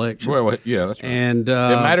conduct our elections. Well, yeah, that's right. And it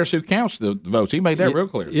matters who counts the votes. He made that real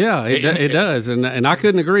clear. Yeah, it does, and I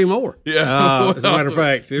couldn't agree more. Yeah, as a matter of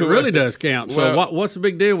fact, it really does count. So what's the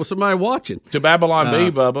big deal with somebody watching? To Babylon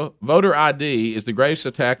B, Bubba, voter ID is the greatest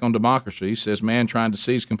attack on democracy, says man trying to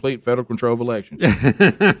seize complete federal control of elections.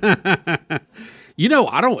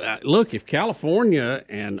 I don't look. If California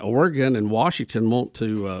and Oregon and Washington want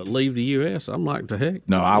to leave the U.S., I'm like, to heck,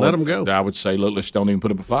 let them go. I would say, look, let's don't even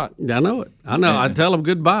put up a fight. I know it. I know. I'd tell them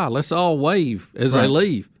goodbye. Let's all wave as they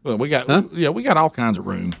leave. Well, we got all kinds of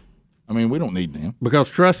room. I mean, we don't need them because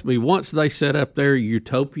trust me, once they set up their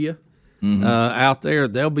utopia out there,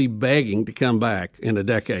 they'll be begging to come back in a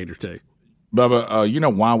decade or two. Bubba, you know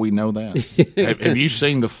why we know that? Have you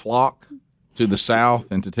seen the flock to the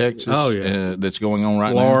south and to Texas that's going on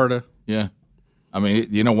right Florida. now? Yeah. I mean,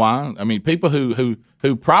 you know why? I mean, people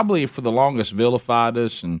who probably for the longest vilified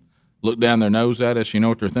us and looked down their nose at us, you know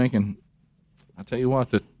what they're thinking? I tell you what,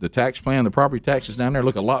 the tax plan, the property taxes down there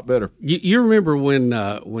look a lot better. You remember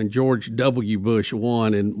when George W. Bush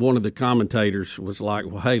won and one of the commentators was like,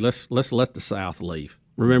 well, hey, let's let the South leave.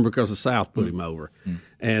 Remember, because the South put him over.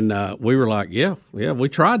 And we were like, yeah, we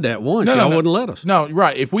tried that once. Y'all wouldn't let us. No,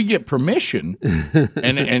 right. If we get permission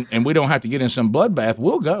and we don't have to get in some bloodbath,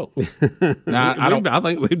 we'll go. Now, I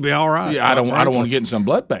think we'd be all right. Yeah, I don't want to get in some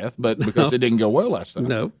bloodbath, because it didn't go well last time.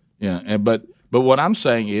 No. Yeah, but what I'm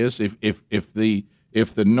saying is if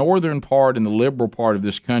if the northern part and the liberal part of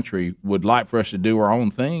this country would like for us to do our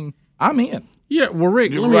own thing, I'm in. Yeah, well,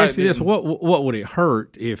 Rick, let me ask you this: what would it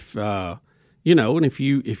hurt if and if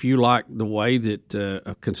you like the way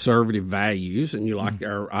that conservative values and you like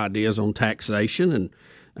our ideas on taxation and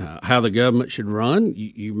how the government should run,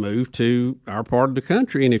 you move to our part of the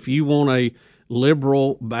country, and if you want a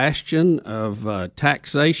liberal bastion of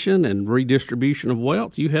taxation and redistribution of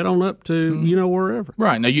wealth, you head on up to wherever.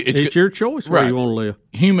 Right now, it's your choice where you want to live.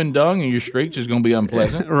 Human dung in your streets is going to be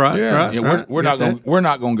unpleasant. Right. We're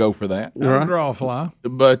not going to go for that. Draw a fly.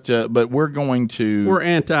 But we're going to. We're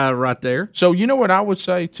anti right there. So you know what I would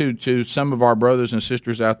say to some of our brothers and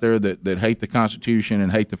sisters out there that hate the Constitution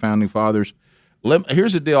and hate the Founding Fathers.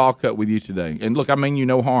 Here's the deal I'll cut with you today. And look, I mean you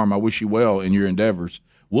no harm. I wish you well in your endeavors.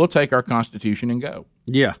 We'll take our Constitution and go.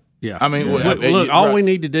 Yeah. I mean, look, all we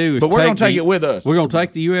need to do is. But we're going to take it with us. We're going to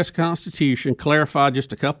take the U.S. Constitution, clarify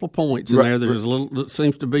just a couple of points in there. There's a little,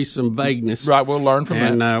 seems to be some vagueness. Right, we'll learn from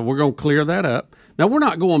that. And we're going to clear that up. Now, we're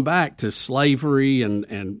not going back to slavery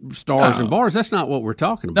and stars and bars. That's not what we're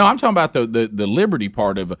talking about. No, I'm talking about the liberty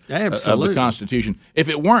part of the Constitution. If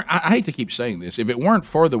it weren't, I hate to keep saying this, if it weren't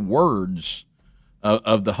for the words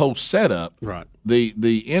of the whole setup, right,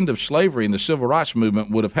 the end of slavery and the civil rights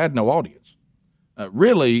movement would have had no audience.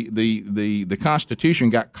 Really, the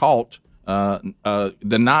Constitution got caught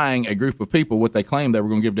denying a group of people what they claimed they were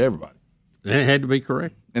going to give to everybody. It had to be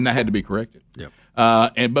correct, and that had to be corrected. Yep.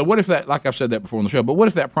 But what if that? Like I've said that before on the show. But what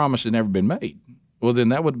if that promise had never been made? Well, then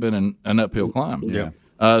that would have been an uphill climb.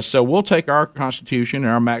 Yeah. So we'll take our Constitution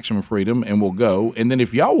and our maximum freedom, and we'll go. And then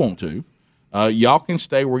if y'all want to. Y'all can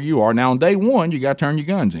stay where you are. Now, on day one, you got to turn your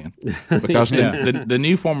guns in because the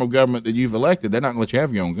new form of government that you've elected, they're not going to let you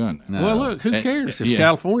have your own gun. No. Well, look, who cares if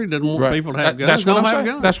California doesn't want people to have guns? That's what I'm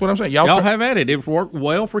saying. That's what I'm saying. Y'all have at it. It worked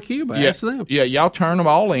well for Cuba. Ask them. Yeah, y'all turn them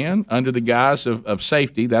all in under the guise of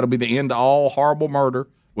safety. That'll be the end to all horrible murder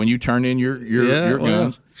when you turn in your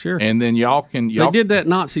guns. Sure. And then they did that in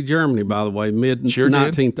Nazi Germany, by the way,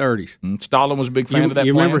 mid-1930s. Stalin was a big fan of that.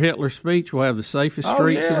 You remember Hitler's speech? We'll have the safest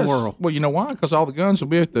streets in the world. Well, you know why? Because all the guns will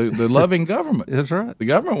be at the loving government. That's right. The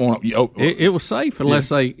government won't. It was safe unless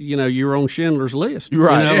you're on Schindler's List.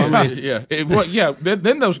 Right.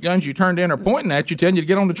 Then those guns you turned in are pointing at you, telling you to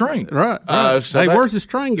get on the train. Right. Where's this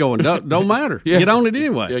train going? Don't matter. Get on it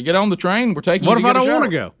anyway. Yeah, get on the train. We're taking. What you if to I get don't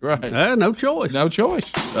want to go? Right. No choice. No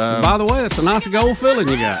choice. By the way, that's a nice gold filling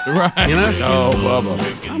you got. Right. Oh,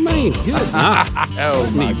 Bubba. I mean, good night. Oh,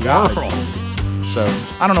 my God. So,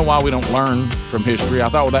 I don't know why we don't learn from history. I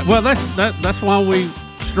thought that was... Well, that's why we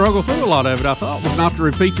struggle through a lot of it, I thought, was not to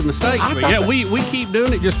repeat the mistakes. But we keep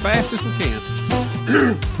doing it just fast as we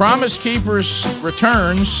can. Promise Keepers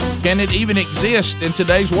returns. Can it even exist in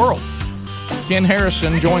today's world? Ken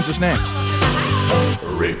Harrison joins us next.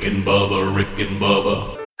 Rick and Bubba, Rick and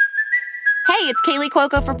Bubba. Hey, it's Kaylee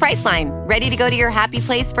Cuoco for Priceline. Ready to go to your happy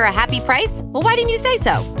place for a happy price? Well, why didn't you say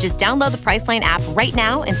so? Just download the Priceline app right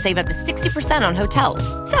now and save up to 60% on hotels.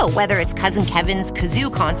 So whether it's Cousin Kevin's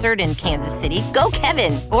Kazoo Concert in Kansas City, go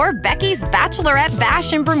Kevin, or Becky's Bachelorette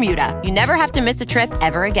Bash in Bermuda, you never have to miss a trip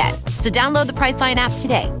ever again. So download the Priceline app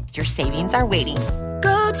today. Your savings are waiting.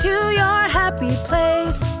 Go to your happy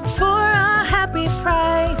place for a happy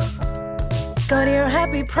price. Go to your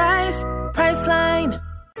happy price, Priceline.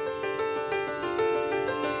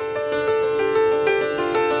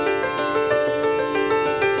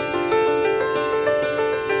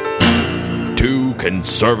 Two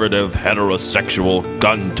conservative, heterosexual,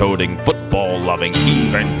 gun-toting, football-loving,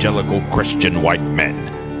 evangelical Christian white men.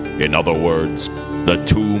 In other words, the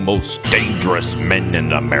two most dangerous men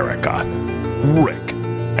in America, Rick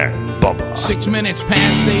and Bubba. 6 minutes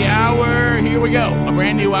past the hour. Here we go. A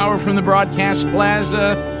brand new hour from the Broadcast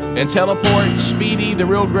Plaza and Teleport. Speedy, the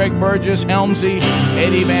real Greg Burgess, Helmsy,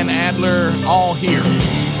 Eddie Van Adler, all here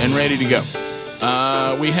and ready to go.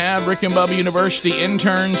 We have Rick and Bubba University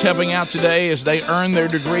interns helping out today as they earn their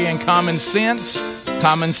degree in common sense.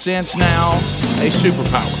 Common sense now, a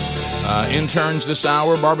superpower. Interns this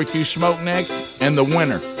hour, Barbecue Smoke Neck, and the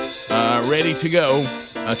winner ready to go.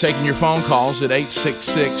 Taking your phone calls at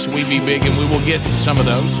 866-WE-BE-BIG, and we will get to some of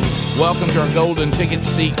those. Welcome to our golden ticket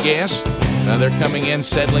seat guests. They're coming in,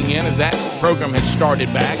 settling in as that program has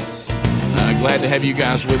started back. Glad to have you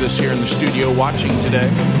guys with us here in the studio watching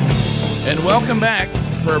today. And welcome back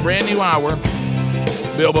for a brand new hour.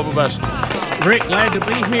 Bill Bubba Bussey. Rick, glad to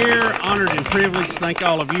be here. Honored and privileged. Thank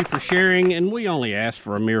all of you for sharing. And we only ask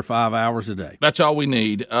for a mere 5 hours a day. That's all we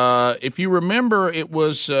need. If you remember, it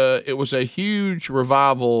was a huge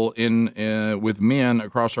revival with men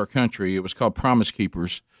across our country. It was called Promise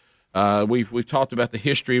Keepers. We've talked about the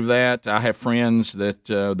history of that. I have friends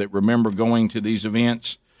that remember going to these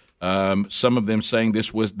events. Some of them saying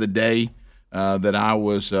this was the day that I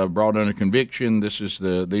was brought under conviction.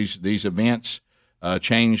 These events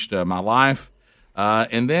changed my life,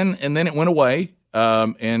 and then it went away.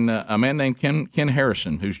 And a man named Ken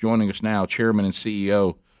Harrison, who's joining us now, chairman and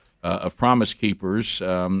CEO of Promise Keepers.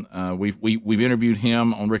 We've interviewed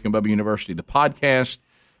him on Rick and Bubba University, the podcast,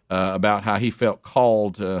 about how he felt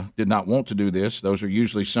called, did not want to do this. Those are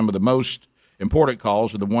usually some of the most important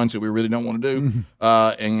calls, are the ones that we really don't want to do.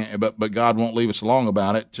 But God won't leave us alone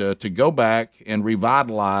about it. To go back and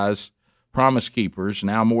revitalize Promise Keepers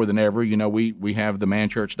now more than ever. You know, we have the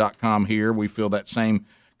manchurch.com here. We feel that same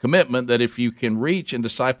commitment that if you can reach and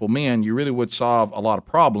disciple men, you really would solve a lot of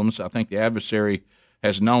problems. I think the adversary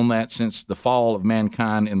has known that since the fall of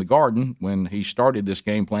mankind in the garden, when he started this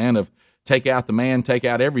game plan of take out the man, take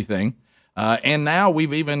out everything. And now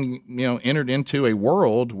we've even entered into a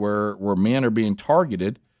world where men are being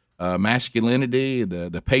targeted. Masculinity,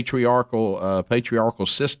 the patriarchal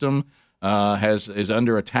system is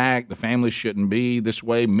under attack. The family shouldn't be this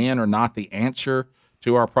way. Men are not the answer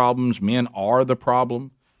to our problems. Men are the problem.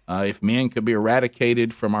 If men could be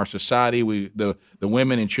eradicated from our society, the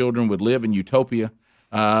women and children would live in utopia.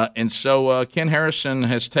 And so Ken Harrison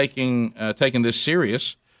has taken this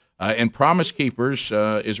serious. And Promise Keepers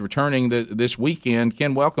is returning this weekend.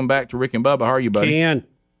 Ken, welcome back to Rick and Bubba. How are you, buddy? Ken.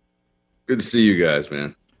 Good to see you guys,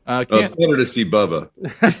 man. It's better to see Bubba.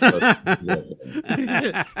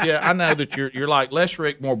 Yeah, I know that you're like, less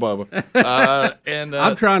Rick, more Bubba. And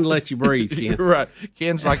I'm trying to let you breathe, Ken. Right.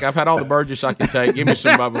 Ken's like, I've had all the Burgess I can take. Give me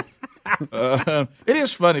some Bubba. It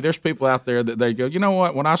is funny. There's people out there that they go, you know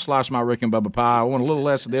what? When I slice my Rick and Bubba pie, I want a little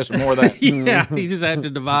less of this and more of that. Yeah, you just have to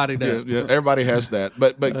divide it up. Yeah, everybody has that.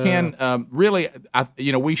 But Ken, really,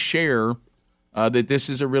 we share that this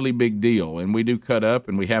is a really big deal, and we do cut up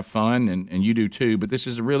and we have fun, and you do too. But this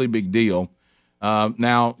is a really big deal.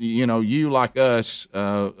 Now, you like us,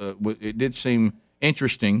 it did seem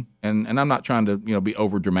interesting, and I'm not trying to be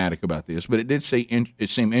over dramatic about this, but it did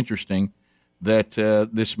seem interesting that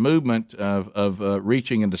this movement of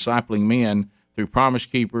reaching and discipling men through Promise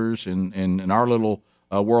Keepers and our little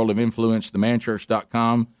world of influence,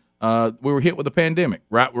 themanchurch.com, we were hit with a pandemic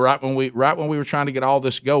right when we were trying to get all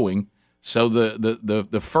this going. So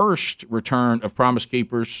the first return of Promise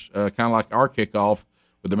Keepers, kind of like our kickoff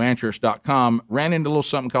with themanchurch.com, ran into a little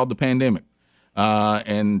something called the pandemic,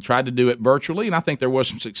 and tried to do it virtually, and I think there was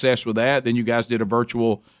some success with that. Then you guys did a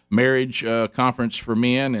virtual marriage conference for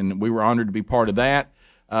men, and we were honored to be part of that.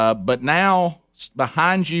 But now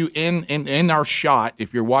behind you in our shot,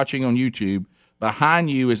 if you're watching on YouTube,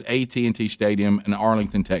 behind you is AT&T Stadium in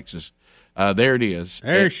Arlington, Texas. There it is.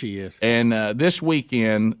 There she is. And this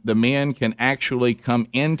weekend, the men can actually come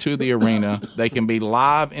into the arena. They can be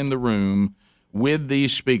live in the room with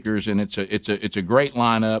these speakers, and it's a great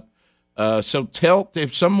lineup. So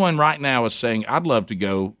if someone right now is saying, I'd love to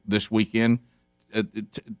go this weekend,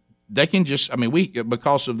 they can just,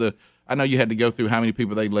 because of I know you had to go through how many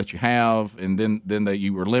people they'd let you have, and then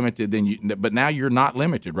you were limited. But now you're not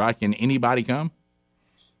limited, right? Can anybody come?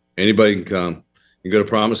 Anybody can come. You go to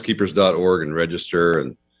promisekeepers.org and register,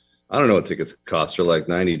 and I don't know what tickets cost. They're like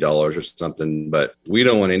 $90 or something, but we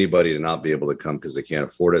don't want anybody to not be able to come because they can't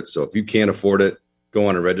afford it. So if you can't afford it, go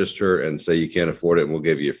on and register and say you can't afford it, and we'll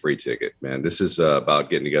give you a free ticket, man. This is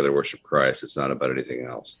about getting together to worship Christ. It's not about anything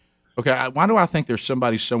else. Okay, why do I think there's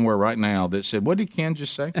somebody somewhere right now that said, what did Ken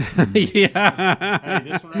just say? Yeah.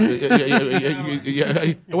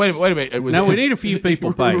 Wait a minute. No, we need a few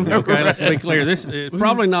people paid. Okay, let's be clear. This is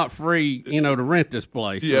probably not free, to rent this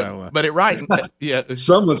place. Yeah, so, but yeah,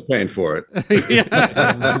 someone's paying for it.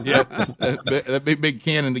 That big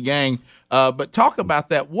Ken and the gang. But talk about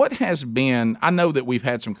that. What has been? I know that we've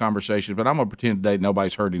had some conversations, but I'm going to pretend today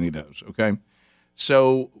nobody's heard any of those. Okay,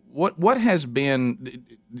 so what has been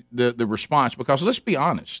the response? Because let's be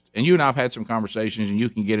honest, and you and I have had some conversations, and you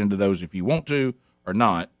can get into those if you want to or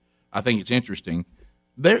not. I think it's interesting.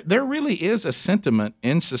 There really is a sentiment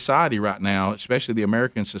in society right now, especially the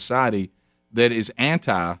American society, that is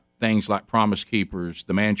anti things like Promise Keepers,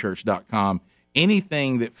 themanchurch.com,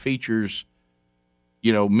 anything that features,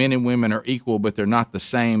 men and women are equal, but they're not the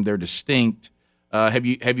same. They're distinct. Have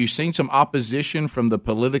you seen some opposition from the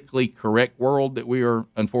politically correct world that we are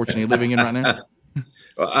unfortunately living in right now?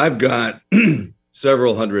 I've got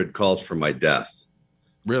several hundred calls for my death.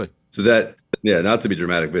 Really? So that, not to be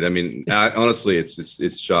dramatic, but honestly,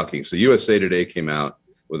 it's shocking. So USA Today came out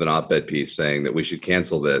with an op-ed piece saying that we should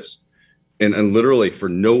cancel this, and literally for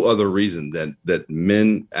no other reason than that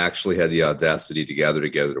men actually had the audacity to gather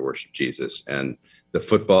together to worship Jesus. And The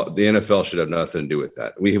NFL should have nothing to do with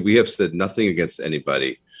that. We have said nothing against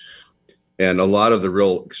anybody. And a lot of the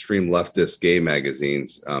real extreme leftist gay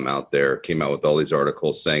magazines out there came out with all these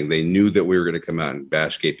articles saying they knew that we were going to come out and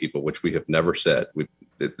bash gay people, which we have never said.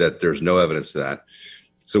 That there's no evidence to that.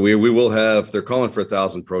 So we will have. They're calling for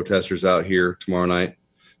 1,000 protesters out here tomorrow night,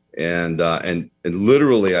 and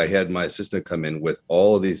literally, I had my assistant come in with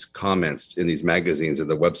all of these comments in these magazines and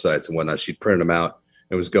the websites and whatnot. She printed them out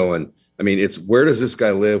and was going. I mean, it's where does this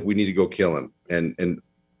guy live? We need to go kill him, and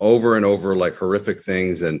over and over, like horrific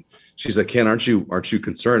things. And she's like, Ken, aren't you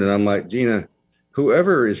concerned? And I'm like, Gina,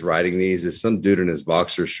 whoever is writing these is some dude in his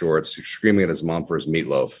boxer shorts screaming at his mom for his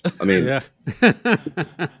meatloaf. I mean,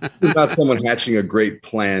 it's not someone hatching a great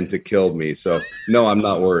plan to kill me. So no, I'm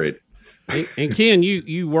not worried. And Ken,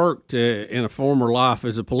 you worked in a former life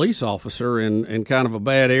as a police officer in kind of a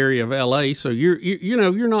bad area of L.A. So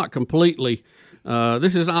you're not completely.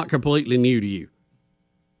 This is not completely new to you.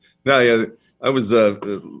 No, yeah. I was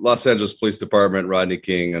Los Angeles Police Department, Rodney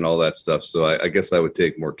King, and all that stuff. So I guess I would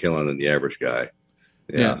take more killing than the average guy.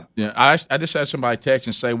 Yeah. I just had somebody text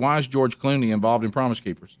and say, "Why is George Clooney involved in Promise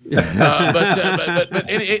Keepers?" But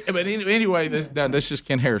anyway, this is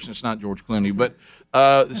Ken Harrison. It's not George Clooney. But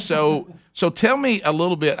so tell me a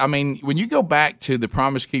little bit. I mean, when you go back to the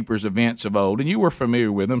Promise Keepers events of old, and you were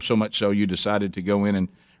familiar with them so much so you decided to go in and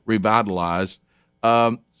revitalize.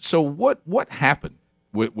 So what happened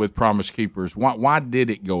with Promise Keepers? Why did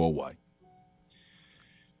it go away?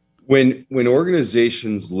 When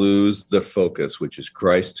organizations lose the focus, which is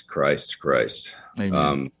Christ,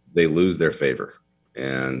 they lose their favor.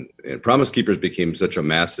 And Promise Keepers became such a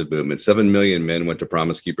massive movement. 7 million men went to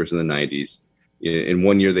Promise Keepers in the 90s. In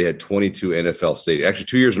 1 year, they had 22 NFL stadiums. Actually,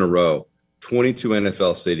 2 years in a row, 22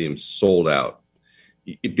 NFL stadiums sold out.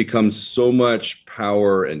 It becomes so much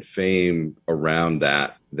power and fame around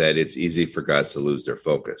that it's easy for guys to lose their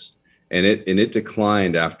focus. And it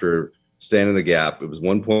declined after Stand in the Gap. It was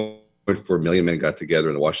 1.4 million men got together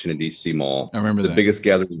in the Washington, D.C. mall. I remember the biggest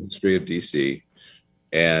gathering in the history of D.C.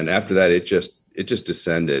 And after that, it just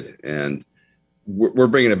descended. And we're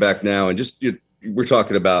bringing it back now. And we're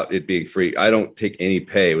talking about it being free. I don't take any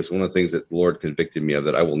pay. It was one of the things that the Lord convicted me of,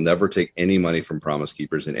 that I will never take any money from Promise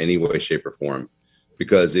Keepers in any way, shape, or form,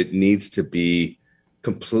 because it needs to be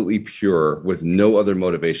completely pure with no other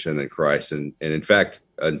motivation than Christ. And in fact,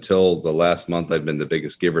 until the last month, I've been the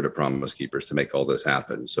biggest giver to Promise Keepers to make all this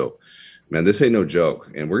happen. So, man, this ain't no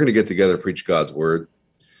joke. And we're going to get together, preach God's word.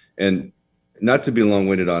 And not to be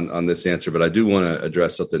long-winded on this answer, but I do want to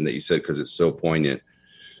address something that you said because it's so poignant.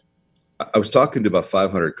 I was talking to about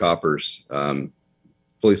 500 coppers,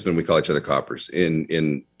 policemen, we call each other coppers,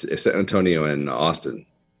 in San Antonio and Austin.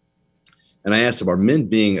 And I asked them, are men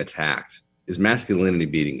being attacked? Is masculinity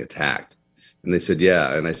being attacked? And they said,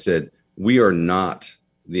 yeah. And I said, we are not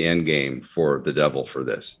the end game for the devil for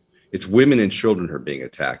this. It's women and children who are being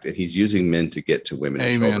attacked, and he's using men to get to women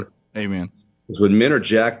and children. Amen. Because when men are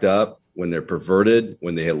jacked up, when they're perverted,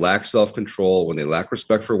 when they lack self-control, when they lack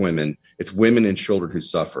respect for women, it's women and children who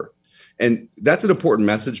suffer. And that's an important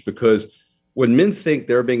message, because when men think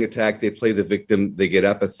they're being attacked, they play the victim, they get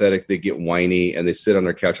apathetic, they get whiny, and they sit on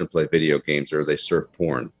their couch and play video games, or they surf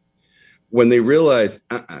porn. When they realize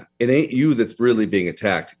it ain't you that's really being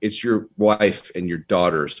attacked, it's your wife and your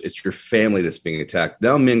daughters, it's your family that's being attacked.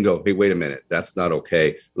 Now men go, hey, wait a minute, that's not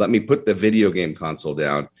okay. Let me put the video game console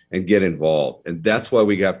down and get involved. And that's why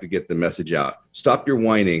we have to get the message out. Stop your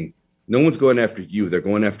whining. No one's going after you. They're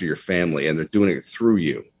going after your family, and they're doing it through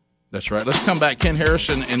you. That's right. Let's come back, Ken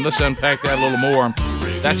Harrison, and let's unpack that a little more.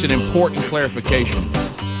 That's an important clarification.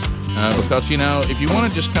 Because, if you want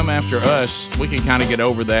to just come after us, we can kind of get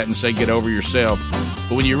over that and say, get over yourself.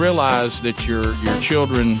 But when you realize that your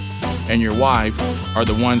children and your wife are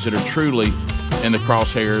the ones that are truly in the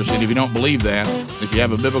crosshairs, and if you don't believe that, if you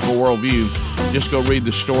have a biblical worldview, just go read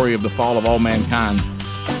the story of the fall of all mankind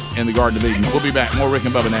in the Garden of Eden. We'll be back. More Rick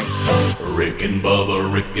and Bubba next. Rick and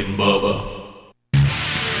Bubba, Rick and Bubba.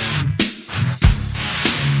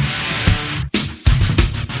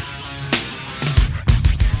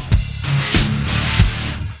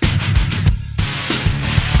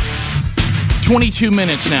 $22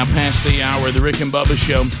 now past the hour of the Rick and Bubba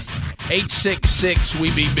Show.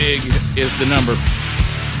 866-WE-BE-BIG is the number.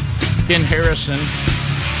 Ken Harrison,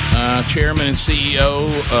 Chairman and CEO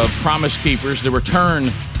of Promise Keepers. The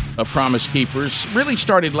return of Promise Keepers really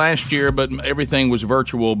started last year, but everything was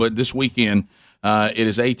virtual. But this weekend, it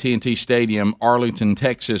is AT&T Stadium, Arlington,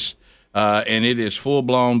 Texas, and it is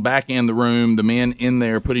full-blown, back in the room, the men in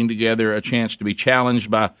there putting together a chance to be challenged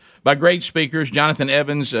by great speakers. Jonathan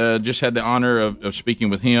Evans, just had the honor of speaking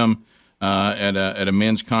with him. at a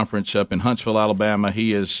men's conference up in Huntsville, Alabama.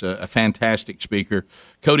 He is a fantastic speaker.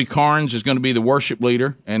 Cody Carnes is going to be the worship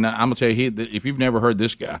leader, and I'm going to tell you, if you've never heard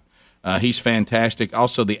this guy, he's fantastic.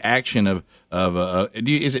 Also, the action of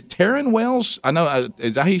is it Taryn Wells? I know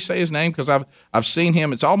is that how you say his name? Because I've seen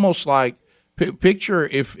him. It's almost like picture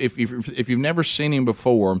if you've never seen him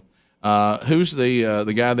before. Who's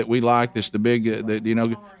the guy that we like? This the big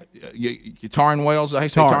Taryn Wells. I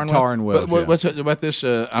say Taryn Wells. What's about this?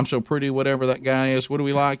 I'm so pretty. Whatever that guy is. What do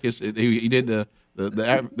we like? He did the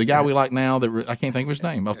guy we like now. That I can't think of his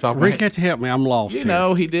name off the top of my head. Rick, have to help me. I'm lost.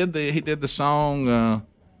 He did the song.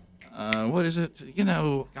 What is it?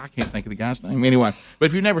 I can't think of the guy's name. Anyway, but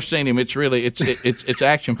if you've never seen him, it's really it's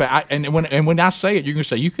action. And when I say it, you're going to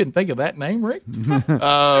say you couldn't think of that name, Rick.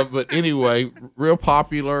 But anyway, real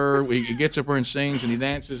popular. He gets up there and sings and he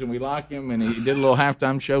dances, and we like him. And he did a little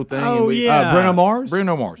halftime show thing. Oh, yeah, Bruno Mars.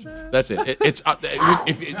 Bruno Mars. That's it. It's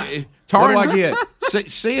Taryn, what do I get?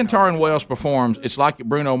 Seeing Taryn Wells performs, it's like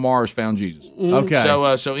Bruno Mars found Jesus.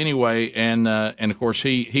 Okay. So anyway, and of course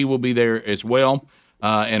he will be there as well.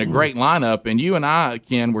 And a great lineup. And you and I,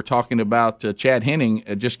 Ken, were talking about Chad Henning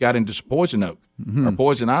just got into Poison Oak or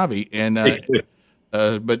Poison Ivy, and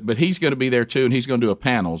but he's going to be there too, and he's going to do a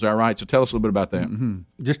panel. Is that right? So tell us a little bit about that. Mm-hmm.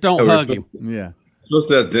 Just don't hug him. Yeah. Supposed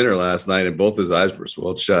to have dinner last night, and both his eyes were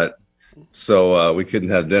swelled shut, so we couldn't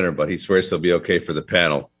have dinner. But he swears he'll be okay for the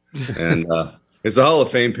panel, and it's a Hall of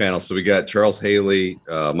Fame panel. So we got Charles Haley,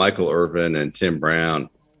 Michael Irvin, and Tim Brown.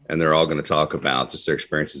 And they're all going to talk about just their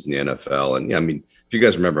experiences in the NFL. And, if you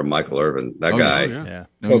guys remember Michael Irvin, that guy,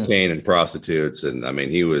 cocaine and prostitutes. And,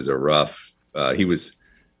 he was a rough he was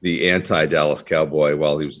the anti-Dallas Cowboy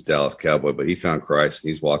while he was a Dallas Cowboy. But he found Christ, and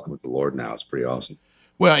he's walking with the Lord now. It's pretty awesome.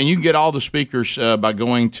 Well, and you can get all the speakers by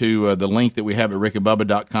going to the link that we have at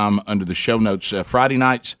rickandbubba.com under the show notes. Friday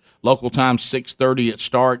nights, local time, 6:30 it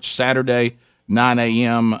starts. Saturday, 9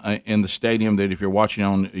 a.m. In the stadium that if you're watching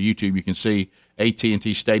on YouTube, you can see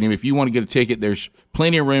AT&T Stadium. If you want to get a ticket, there's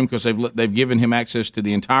plenty of room because they've given him access to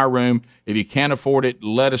the entire room. If you can't afford it,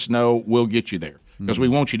 let us know. We'll get you there because we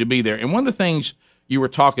want you to be there. And one of the things you were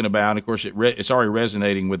talking about, of course, it's already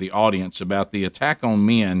resonating with the audience about the attack on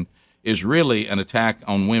men is really an attack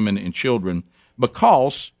on women and children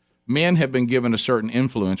because men have been given a certain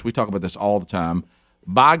influence. We talk about this all the time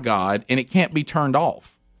by God, and it can't be turned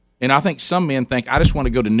off. And I think some men think, I just want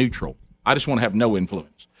to go to neutral. I just want to have no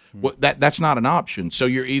influence. Well, that's not an option. So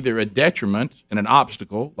you're either a detriment and an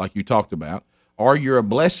obstacle, like you talked about, or you're a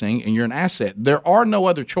blessing and you're an asset. There are no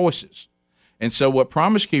other choices. And so what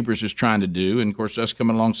Promise Keepers is trying to do, and of course us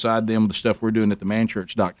coming alongside them with the stuff we're doing at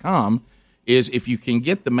themanchurch.com, is if you can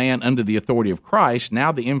get the man under the authority of Christ,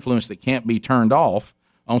 now the influence that can't be turned off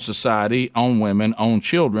on society, on women, on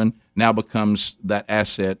children, now becomes that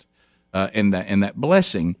asset and that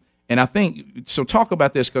blessing. And I think, so talk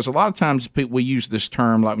about this, because a lot of times we use this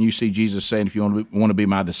term, like when you see Jesus saying, if you want to be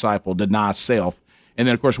my disciple, deny self. And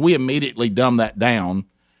then, of course, we immediately dumb that down,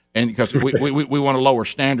 and because we want a lower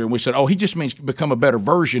standard. And we said, he just means become a better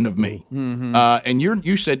version of me. Mm-hmm. And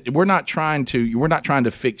you said, we're not trying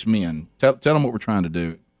to fix men. Tell them what we're trying to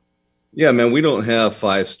do. Yeah, man, we don't have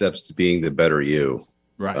 5 steps to being the better you.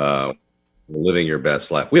 Right. Living your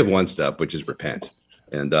best life. We have 1 step, which is repent.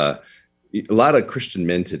 And a lot of Christian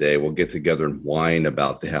men today will get together and whine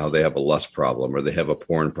about how they have a lust problem or they have a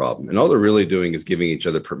porn problem. And all they're really doing is giving each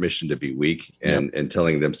other permission to be weak and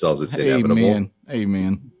telling themselves it's inevitable.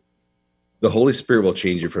 Amen. The Holy Spirit will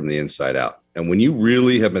change you from the inside out. And when you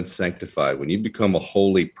really have been sanctified, when you become a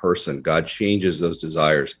holy person, God changes those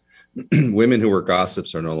desires. Women who are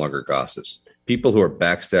gossips are no longer gossips. People who are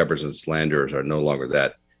backstabbers and slanderers are no longer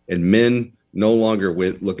that. And men no longer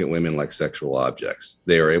look at women like sexual objects.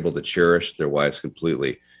 They are able to cherish their wives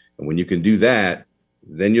completely. And when you can do that,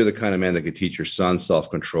 then you're the kind of man that can teach your son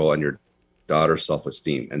self-control and your daughter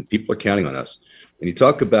self-esteem. And people are counting on us. And you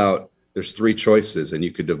talk about there's 3 choices, and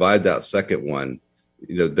you could divide that second one,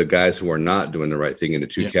 the guys who are not doing the right thing, into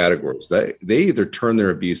 2 categories. They either turn their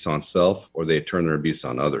abuse on self or they turn their abuse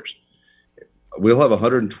on others. We'll have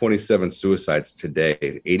 127 suicides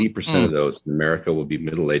today. 80% of those in America will be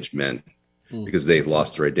middle-aged men. Because they've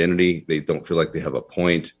lost their identity. They don't feel like they have a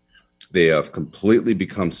point. They have completely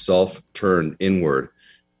become self-turned inward,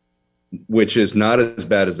 which is not as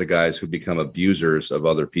bad as the guys who become abusers of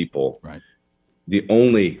other people. Right. The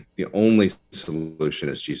only solution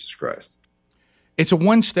is Jesus Christ. It's a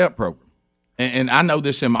 1-step program. And I know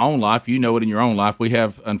this in my own life. You know it in your own life. We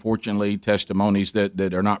have, unfortunately, testimonies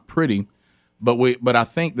that are not pretty. But I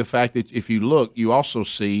think the fact that if you look, you also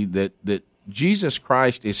see that Jesus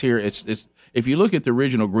Christ is here. It's if you look at the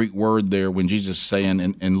original Greek word there, when Jesus is saying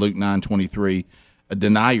in Luke 9:23,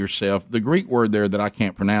 deny yourself. The Greek word there that I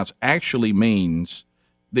can't pronounce actually means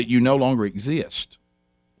that you no longer exist.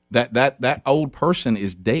 That old person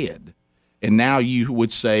is dead. And now you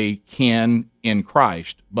would say Ken in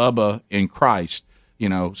Christ, Bubba in Christ,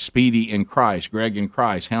 Speedy in Christ, Greg in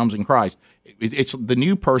Christ, Helms in Christ. It's the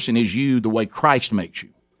new person is you the way Christ makes you.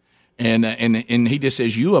 And he just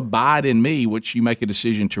says, you abide in me, which you make a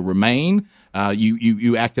decision to remain.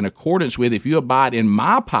 You act in accordance with. If you abide in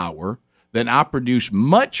my power, then I produce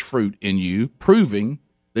much fruit in you, proving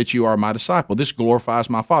that you are my disciple. This glorifies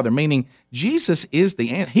my Father, meaning Jesus is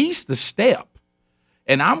he's the step.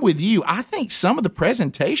 And I'm with you. I think some of the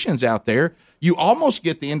presentations out there, you almost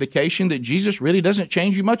get the indication that Jesus really doesn't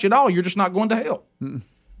change you much at all. You're just not going to hell.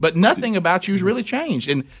 But nothing about you's really changed.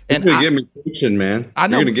 And you're going to get me preaching, man. I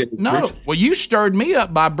know. You're gonna get me preaching. Well, you stirred me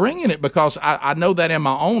up by bringing it because I know that in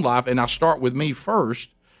my own life, and I start with me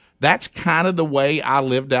first. That's kind of the way I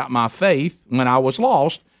lived out my faith when I was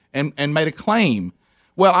lost and made a claim.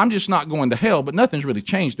 Well, I'm just not going to hell, but nothing's really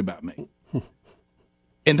changed about me.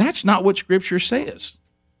 And that's not what Scripture says.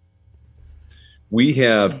 We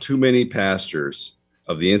have too many pastors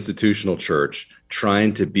of the institutional church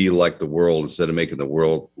trying to be like the world instead of making the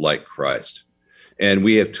world like Christ. And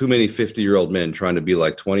we have too many 50-year-old men trying to be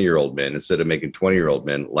like 20-year-old men instead of making 20-year-old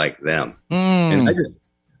men like them. And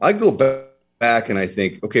I go back and I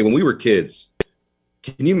think, okay, when we were kids,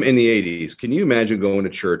 in the 80s, can you imagine going to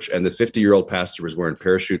church and the 50-year-old pastor was wearing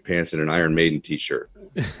parachute pants and an Iron Maiden T-shirt?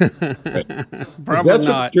 Right? Probably That's not.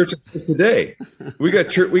 What the church is today. We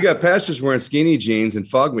got pastors wearing skinny jeans and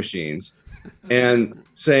fog machines and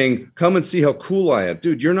saying, come and see how cool I am.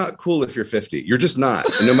 Dude, you're not cool if you're 50. You're just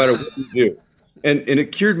not, and no matter what you do. And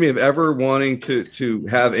it cured me of ever wanting to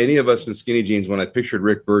have any of us in skinny jeans when I pictured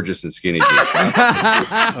Rick Burgess in skinny jeans.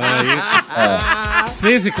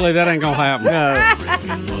 Physically, that ain't going to happen.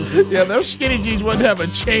 No. Yeah, those skinny jeans wouldn't have a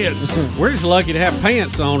chance. We're just lucky to have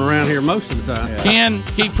pants on around here most of the time. Yeah. Ken,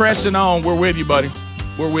 keep pressing on. We're with you, buddy.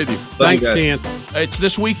 We're with you. Thanks, Ken. It's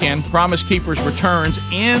this weekend. Promise Keepers returns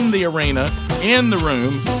in the arena, in the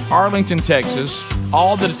room, Arlington, Texas.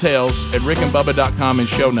 All the details at rickandbubba.com in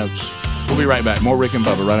show notes. We'll be right back. More Rick and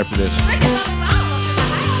Bubba right after this.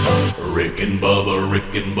 Rick and Bubba,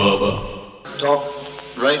 Rick and Bubba. Talk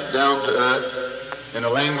right down to earth in a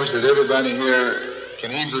language that everybody here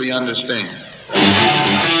can easily understand.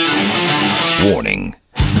 Warning.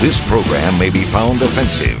 This program may be found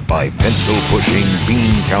offensive by pencil-pushing,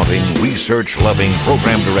 bean-counting, research-loving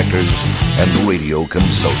program directors and radio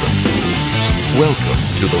consultants. Welcome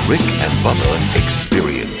to the Rick and Bubba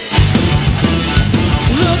Experience.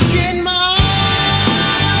 Look in my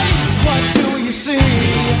eyes, what do you see?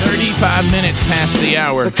 35 minutes past the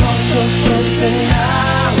hour. The cult of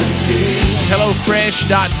personality.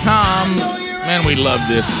 HelloFresh.com. Man, we love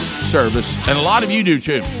this service. And a lot of you do,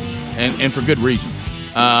 too. And for good reason.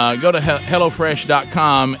 Go to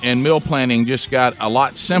HelloFresh.com, and meal planning just got a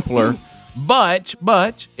lot simpler. But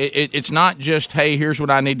it's not just, hey, here's what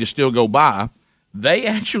I need to still go buy. They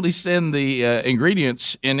actually send the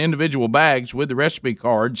ingredients in individual bags with the recipe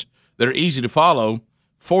cards that are easy to follow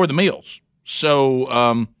for the meals.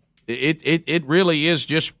 So it really is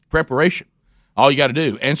just preparation. All you got to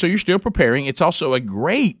do. And so you're still preparing. It's also a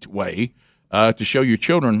great way to show your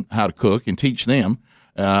children how to cook and teach them.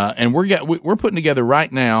 And we're putting together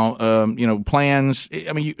right now, plans.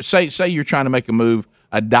 I mean, say you're trying to make a move,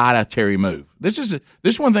 a dietary move. This is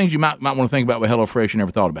one of the things you might want to think about with HelloFresh you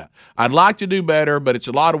never thought about. I'd like to do better, but it's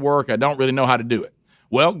a lot of work. I don't really know how to do it.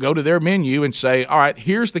 Well, go to their menu and say, all right,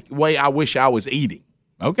 here's the way I wish I was eating.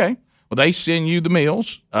 Okay. Well, they send you the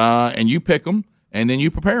meals, and you pick them, and then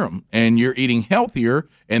you prepare them. And you're eating healthier,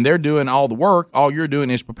 and they're doing all the work. All you're doing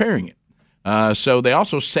is preparing it. So they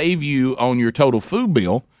also save you on your total food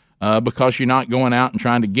bill because you're not going out and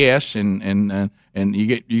trying to guess, and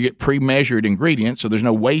you get pre-measured ingredients, so there's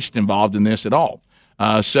no waste involved in this at all.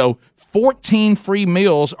 So 14 free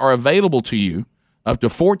meals are available to you, up to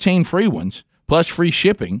 14 free ones, plus free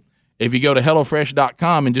shipping if you go to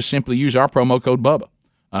HelloFresh.com and just simply use our promo code Bubba.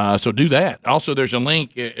 So do that. Also, there's a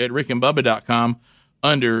link at rickandbubba.com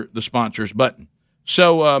under the sponsors button.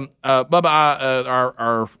 So, Bubba,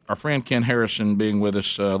 our friend Ken Harrison being with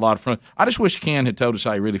us, a lot of fun. I just wish Ken had told us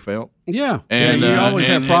how he really felt. Yeah, and you always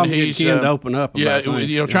have problems getting Ken to open up. About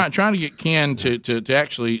things, trying to get Ken to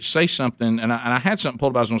actually say something, and I had something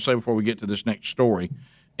pulled up I was going to say before we get to this next story,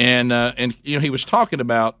 and he was talking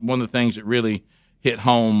about one of the things that really hit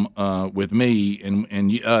home with me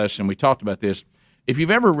and us, and we talked about this. If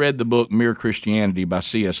you've ever read the book Mere Christianity by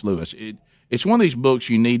C.S. Lewis, it's one of these books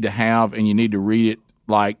you need to have, and you need to read it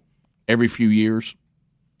like every few years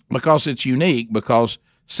because it's unique, because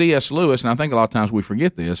C.S. Lewis, and I think a lot of times we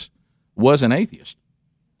forget this, was an atheist,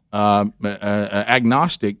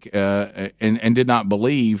 agnostic, and did not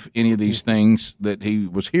believe any of these things that he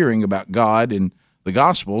was hearing about God and the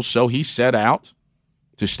Gospels. So he set out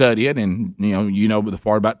to study it, and you know the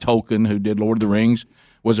part about Tolkien, who did Lord of the Rings,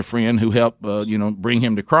 was a friend who helped bring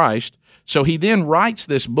him to Christ. So he then writes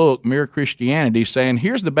this book, Mere Christianity, saying,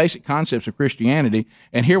 here's the basic concepts of Christianity,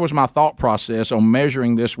 and here was my thought process on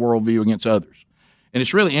measuring this worldview against others. And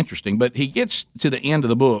it's really interesting. But he gets to the end of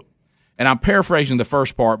the book, and I'm paraphrasing the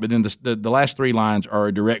first part, but then the last 3 lines are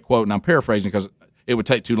a direct quote, and I'm paraphrasing because it would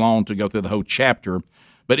take too long to go through the whole chapter.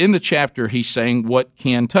 But in the chapter, he's saying what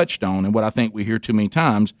Ken touched on, and what I think we hear too many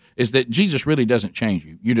times, is that Jesus really doesn't change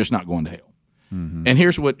you. You're just not going to hell. Mm-hmm. And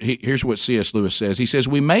here's what C.S. Lewis says. He says,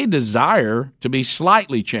 we may desire to be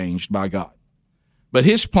slightly changed by God, but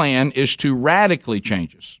his plan is to radically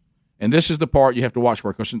change us. And this is the part you have to watch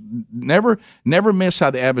for, because never miss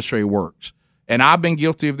how the adversary works. And I've been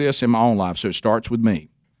guilty of this in my own life, so it starts with me.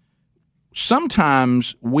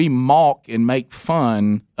 Sometimes we mock and make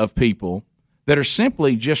fun of people that are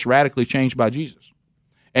simply just radically changed by Jesus.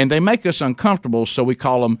 And they make us uncomfortable, so we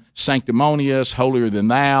call them sanctimonious, holier than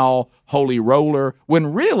thou, holy roller,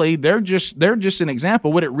 when really they're just an example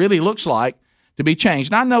of what it really looks like to be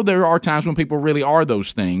changed. Now, I know there are times when people really are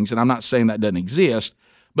those things, and I'm not saying that doesn't exist,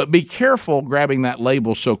 but be careful grabbing that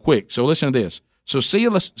label so quick. So listen to this. So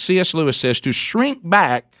C.S. Lewis says to shrink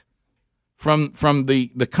back from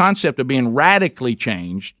the concept of being radically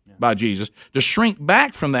changed by Jesus, to shrink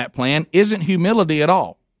back from that plan isn't humility at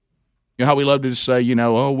all. You know how we love to just say,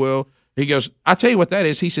 oh, well, he goes, I tell you what that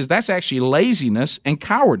is. He says that's actually laziness and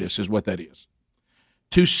cowardice is what that is.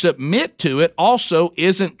 To submit to it also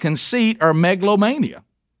isn't conceit or megalomania.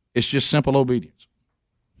 It's just simple obedience.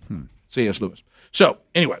 C.S. Lewis. So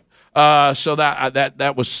anyway, so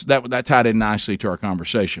that tied in nicely to our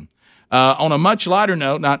conversation. On a much lighter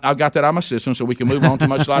note, now I've got that out of my system, so we can move on to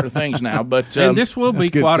much lighter things now. But and this will be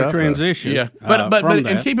quite a transition. Yeah, but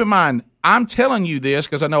and keep in mind, I'm telling you this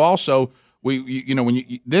because I know also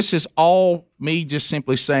this is all me just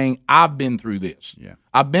simply saying I've been through this. Yeah,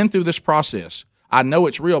 I've been through this process. I know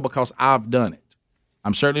it's real because I've done it.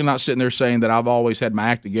 I'm certainly not sitting there saying that I've always had my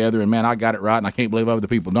act together and man, I got it right, and I can't believe other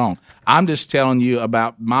people don't. I'm just telling you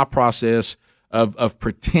about my process of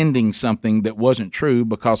pretending something that wasn't true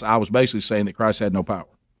because I was basically saying that Christ had no power.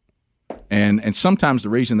 And sometimes the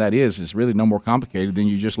reason that is really no more complicated than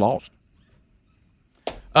you just lost.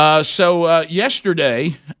 So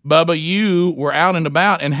yesterday, Bubba, you were out and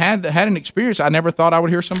about and had an experience I never thought I would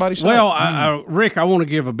hear somebody say. Well, Rick, I want to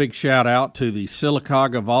give a big shout out to the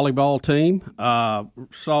Sylacauga volleyball team.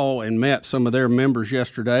 Saw and met some of their members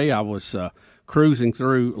yesterday. I was cruising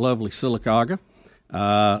through lovely Sylacauga.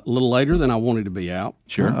 A little later than I wanted to be out.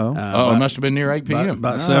 Sure. It must have been near 8 p.m.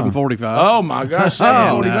 About 7:45. Oh my gosh,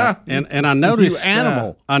 7:45. And I noticed you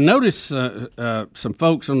animal. I noticed some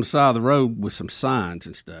folks on the side of the road with some signs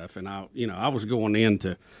and stuff. And I was going in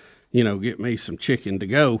to, get me some chicken to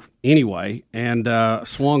go anyway, and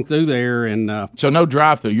swung through there. And so no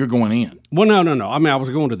drive-through. You're going in. Well, no. I mean, I was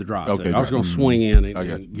going to the drive-through. Okay, I was going to swing in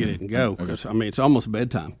and get it and go because it's almost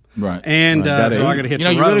bedtime. Right. And so I got to hit the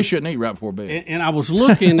road. You really shouldn't eat right before bed. And I was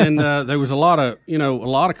looking, and there was a lot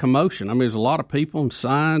of commotion. I mean, there's a lot of people and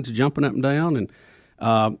signs jumping up and down,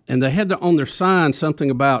 and they had on their sign something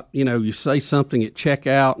about, you say something at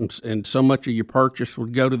checkout, and so much of your purchase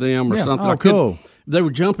would go to them or something. Oh, cool. They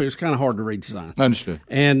were jumping. It was kind of hard to read the sign. Understood.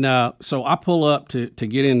 And so I pull up to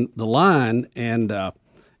get in the line, and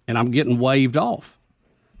I'm getting waved off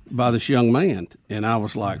by this young man, and I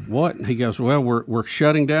was like, "What?" And he goes, "Well, we're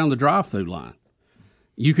shutting down the drive-through line.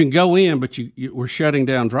 You can go in, but we're shutting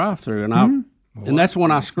down drive-through." And and that's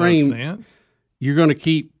when I screamed, "You're going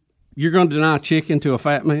to deny chicken to a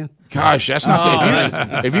fat man?" Gosh, that's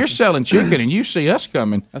not if you're selling chicken and you see us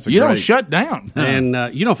coming, don't shut down. And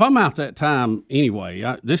if I'm out that time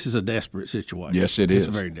anyway, this is a desperate situation. Yes, it is.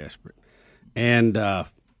 It's very desperate. And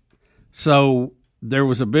so there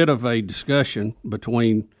was a bit of a discussion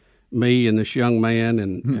between me and this young man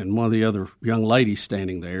and one of the other young ladies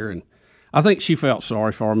standing there. And I think she felt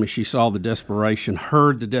sorry for me. She saw the desperation,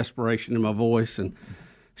 heard the desperation in my voice, and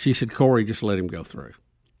she said, "Corey, just let him go through."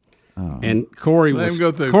 Oh. And Corey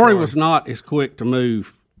was not as quick to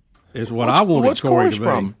move as what I wanted Corey to be.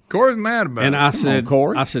 Problem? Corey's mad about it. And I said,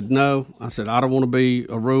 no. I said, I don't want to be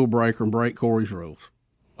a rule breaker and break Corey's rules.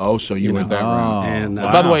 Oh, so you went that route. And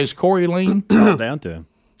by the way, is Corey lean? Down to him.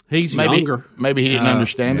 He's younger. Maybe he didn't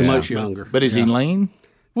understand it. Much younger. But is he lean?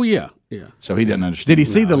 Well, yeah. So he doesn't understand. Did he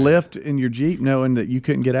see the lift in your Jeep knowing that you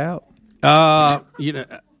couldn't get out?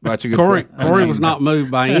 That's a good Corey. point. Corey was not moved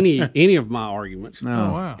by any of my arguments. No.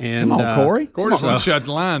 Oh, wow. And, Come on, Corey. Corey just wanted to shut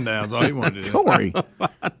the line down. That's all he wanted to do. Corey.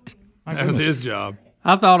 That was his job.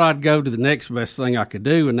 I thought I'd go to the next best thing I could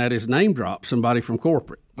do, and that is name drop somebody from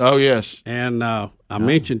corporate. Oh, yes. And I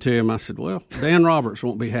mentioned to him, I said, well, Dan Roberts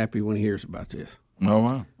won't be happy when he hears about this. Oh,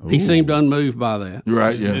 wow. He seemed unmoved by that.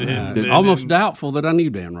 Right, yeah. Almost doubtful that I knew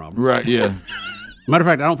Dan Roberts. Right, yeah. Matter of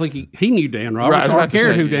fact, I don't think he knew Dan Roberts or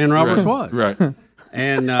cared who Dan Roberts was. Right.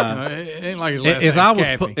 And it ain't like his last as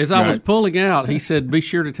name's I was pulling out, he said, be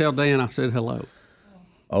sure to tell Dan I said hello.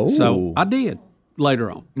 Oh. So I did later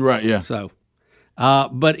on. Right, yeah. So,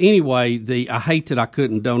 but anyway, I hate that I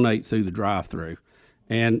couldn't donate through the drive-thru.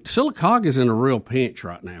 And Sylacauga is in a real pinch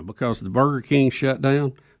right now because the Burger King shut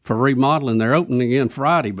down for remodeling. They're opening again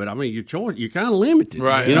Friday, but I mean, you're kind of limited.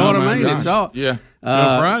 Right. You know what I mean? Gosh. It's all Yeah.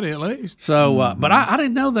 Till Friday at least. So, but I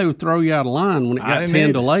didn't know they would throw you out of line when it got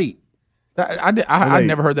 10 to late. I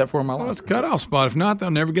never heard that before in my life. Well, it's a cutoff spot. If not,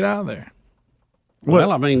 they'll never get out of there.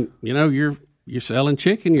 Well, I mean, you're selling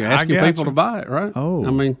chicken. You're asking people to buy it, right? Oh.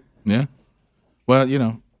 I mean, yeah. Well, you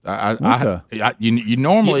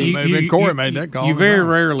normally maybe Corey made that call. You very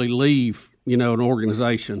rarely leave, an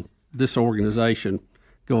organization, this organization,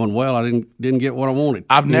 going, well, I didn't get what I wanted.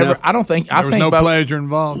 I've never. I don't think. There was no pleasure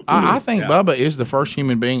involved. I think Bubba is the first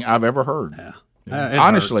human being I've ever heard.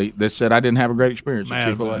 Honestly, that said I didn't have a great experience at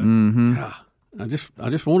Chick-fil-A. Mm-hmm. I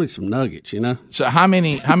just wanted some nuggets, So how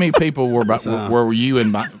many people were you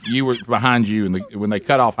and you were behind you, and when they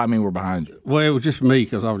cut off, how many were behind you? Well, it was just me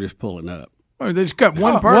because I was just pulling up. Oh, they just cut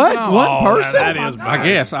one person off? One person? That is I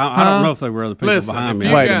guess. I don't know if there were other people behind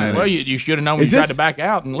me. Wait a minute. Well, you should have known when you tried to back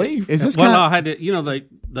out and leave. Is this I had to,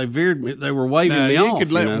 they veared me. They were waving me off. You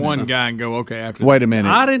could let one guy and go, okay, after Wait a minute.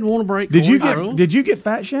 I didn't want to break Did you rules. get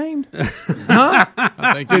fat shamed? Huh?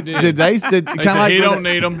 I think you did. Did they said, he don't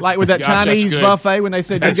need them. Like with that Gosh, that's Chinese good. buffet when they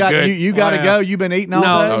said That's you got good. you got to go. You've been eating all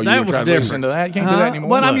No, day. that you was tried to different. listen to that. Can't do that anymore.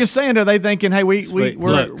 But I'm just saying, are they thinking, hey,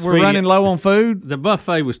 we're running low on food? The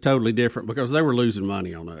buffet was totally different because they were losing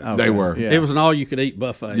money on us. They were. Yeah. It was an all-you-could-eat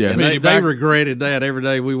buffet. Yeah. And they regretted that every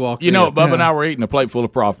day we walked in. You know what? Bubba and I were eating a plate full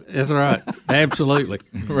of profit. That's right. Absolutely.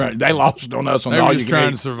 Right. They lost on us on They all were you just can trying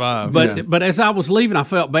eat. to survive. But as I was leaving, I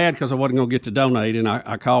felt bad because I wasn't going to get to donate. And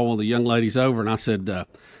I called one of the young ladies over and I said,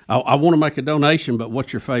 I want to make a donation, but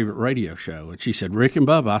what's your favorite radio show? And she said, Rick and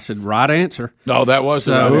Bubba. I said, right answer. Oh, that was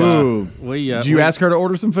the Ooh. Did Did you ask her to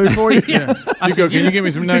order some food for you? Can you give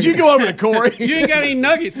me some nuggets? Did you go over to Corey? You ain't got any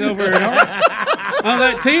nuggets over there, on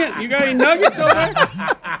that tent. You got any nuggets over there?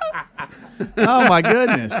 Oh, my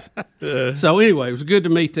goodness. So anyway, it was good to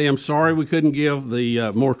meet them. Sorry we couldn't give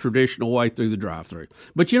the more traditional way through the drive-thru.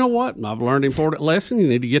 But you know what? I've learned an important lesson. You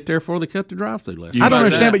need to get there before they cut the drive-thru lesson. I don't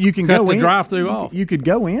understand, but you can cut go the in. drive-thru off. You could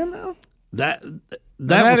go in, though? That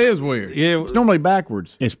is weird. Yeah, It's normally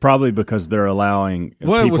backwards. It's probably because they're allowing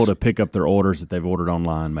Well, it people was- to pick up their orders that they've ordered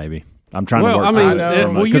online. Maybe I'm trying Well, to work. I mean, because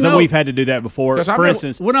well, you know- we've had to do that before. 'Cause I For remember-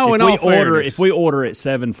 instance, Well, no, in all fairness- if we order at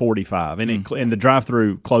 7:45 and and the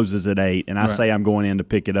drive-through closes at 8, and I say I'm going in to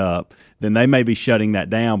pick it up, then they may be shutting that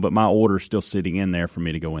down, but my order's still sitting in there for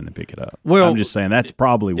me to go in and pick it up. Well, I'm just saying that's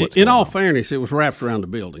probably what's in going all on. fairness, it was wrapped around the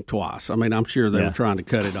building twice. I mean, I'm sure they Yeah. were trying to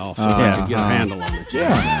cut it off so they could get a handle on it.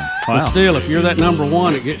 Yeah. But still, if you're that number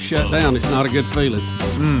one that gets shut down, it's not a good feeling.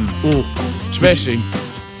 Especially.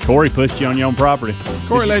 Corey pushed you on your own property.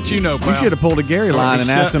 Corey let you know, You pal. should have pulled a Gary line and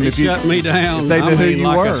asked them if you shut me down. if they knew who you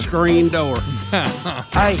like were. a screen door.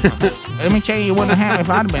 Hey, let me tell you what happened if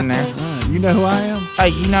I'd have been there. You know who I am? Hey,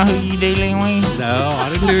 you know who you dealing with? No, I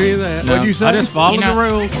didn't do any of that. What'd you say? I just followed You know- the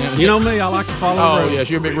rules. You know me, I like to follow the Oh, rules. yes,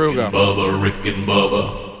 you're a big rule guy. Bubba, Rick and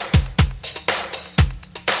Bubba.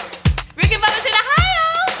 Rick and Bubba's in Ohio.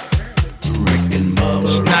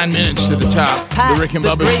 It's 9 minutes to the top. The Rick and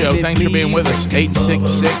Bubba Show. Thanks for being with us.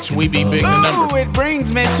 866 We Be Big, the number. Ooh, it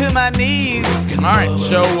brings me to my knees. All right,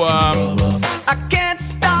 so I can't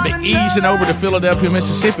stop easing over to Philadelphia,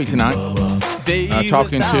 Mississippi tonight.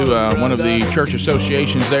 Talking to one of the church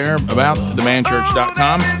associations there about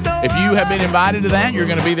themanchurch.com. If you have been invited to that, you're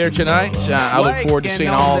going to be there tonight. I look forward to seeing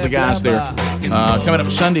all the guys there. Coming up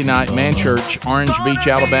Sunday night, Man Church, Orange Beach,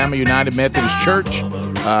 Alabama, United Methodist Church.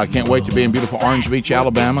 Can't wait to be in beautiful Orange Beach,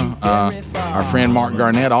 Alabama. Our friend Mark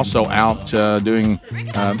Garnett also out doing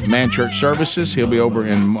Man Church services. He'll be over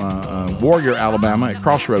in Warrior, Alabama at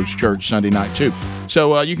Crossroads Church Sunday night too.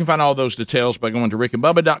 So you can find all those details by going to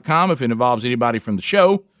rickandbubba.com. If it involves anybody from the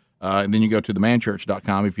show, And then you go to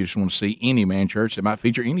themanchurch.com if you just want to see any man church that might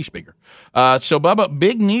feature any speaker. So, Bubba,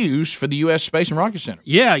 big news for the U.S. Space and Rocket Center.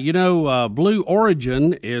 Yeah, Blue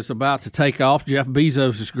Origin is about to take off, Jeff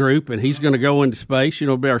Bezos' group, and he's going to go into space.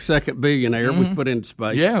 It'll be our second billionaire we've put into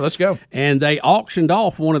space. Yeah, let's go. And they auctioned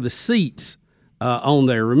off one of the seats on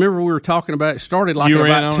there. Remember we were talking about it started like at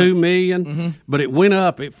about $2 million, but it went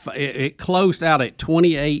up. It closed out at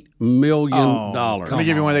 $28 million. Let me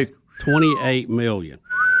give you one of these. $28 million.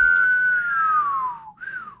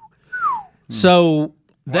 So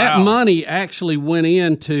that money actually went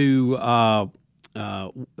into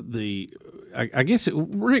the. I guess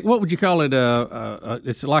Rick, what would you call it?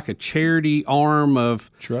 It's like a charity arm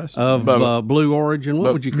of Trust of Blue Origin.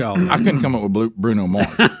 What would you call it? I couldn't come up with Bruno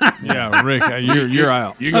Mars. Yeah, Rick, you're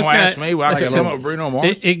out. You're going to ask me? Well, I couldn't come up with Bruno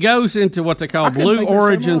Mars. It goes into what they call Blue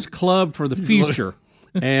Origins Club for the Future,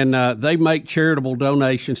 and they make charitable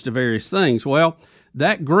donations to various things. Well,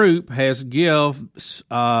 that group has give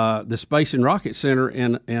the Space and Rocket Center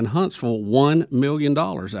in Huntsville $1 million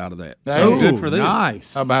out of that. So good for them.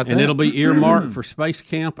 Nice. How about that? And it'll be earmarked for Space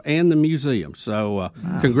Camp and the museum. So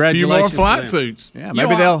congratulations. A few more flight to them. suits. Yeah,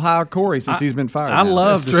 maybe they'll hire Corey since he's been fired. I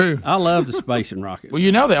love the Space and Rocket. Well,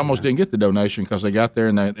 they almost didn't get the donation because they got there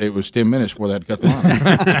and it was 10 minutes before they had to cut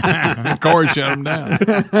the line. Corey shut them down.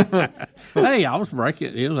 Hey, I was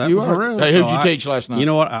breaking. That was for real. Hey, who'd you teach last night? You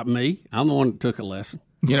know what? Me. I'm the one that took a lesson.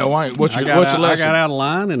 You know why? What's the lesson? I got out of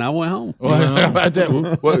line and I went home. How about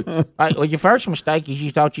that? Well, your first mistake is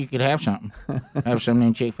you thought you could have something. Have something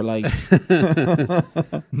in Chick-fil-A. So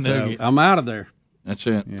I'm out of there. That's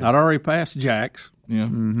it. Yeah. I'd already passed Jack's. Yeah.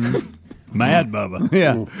 Mm-hmm. Mad Bubba.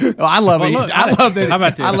 Yeah. Well, I love it. Look, I love that. How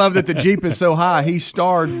about this? I love that the Jeep is so high. He's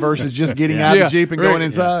starved versus just getting out of the Jeep and going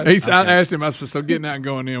inside. I asked him, I said, so getting out and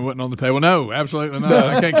going in wasn't on the table. No, absolutely not.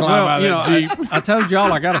 I can't climb out of that Jeep. I told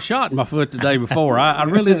y'all I got a shot in my foot the day before. I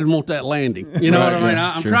really didn't want that landing. You know what I mean?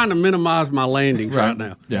 I'm trying to minimize my landings right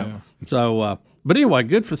now. Yeah. So, but anyway,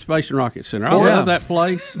 good for Space and Rocket Center. I love that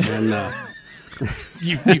place. And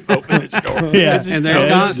you keep opening the store. Yeah, and they're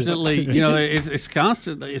constantly, it's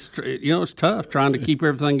constant. It's tough trying to keep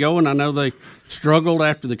everything going. I know they struggled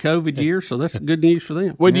after the COVID year, so that's good news for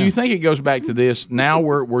them. Well, do you think it goes back to this? Now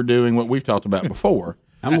we're doing what we've talked about before.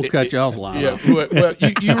 I'm gonna cut y'all's line. Yeah, well,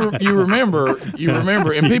 you remember,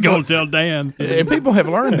 and people gonna tell Dan, and people have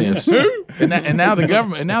learned this, and now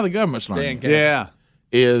the government's learning. Yeah,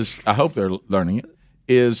 I hope they're learning it.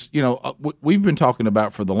 We've been talking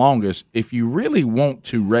about for the longest, if you really want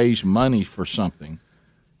to raise money for something,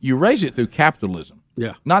 you raise it through capitalism,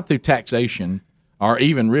 not through taxation or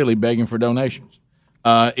even really begging for donations.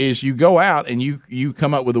 Is you go out and you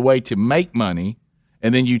come up with a way to make money,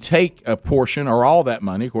 and then you take a portion or all that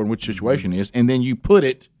money, according to which situation is, and then you put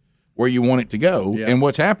it where you want it to go. Yeah. And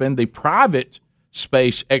what's happened, the private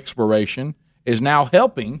space exploration is now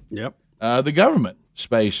helping the government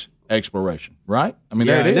space exploration, right? I mean,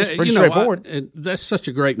 there it is. Pretty straightforward. That's such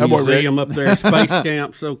a great museum up there. Space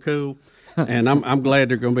Camp, so cool. And I'm glad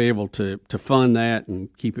they're going to be able to fund that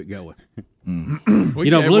and keep it going.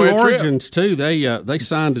 Blue Origins too. They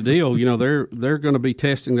signed a deal. They're going to be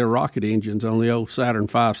testing their rocket engines on the old Saturn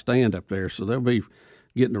V stand up there, so they'll be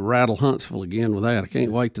getting to rattle Huntsville again with that. I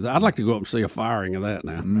can't wait to that. I'd like to go up and see a firing of that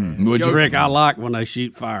now. Would you, Rick? I like when they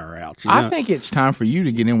shoot fire out. I think it's time for you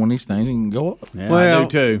to get in one of these things and go up. Yeah, I do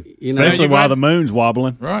too. Especially while the moon's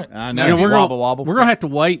wobbling. Right. I know. We're going to have to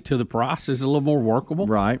wait till the price is a little more workable.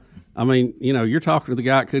 Right. I mean, you're talking to the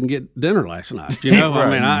guy that couldn't get dinner last night. Right.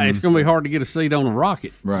 I mean, it's going to be hard to get a seat on a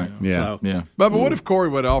rocket. Right. Yeah. Yeah. But what if Corey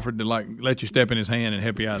would have offered to let you step in his hand and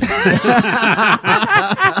help you out?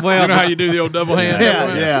 Well, you know how you do the old double hand.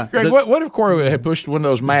 Yeah. Greg, what if Corey had pushed one of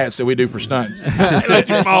those mats that we do for stunts? Let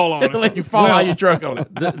you fall on it. Let you fall out your truck on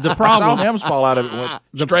it. The problem. I saw him fall out of it once,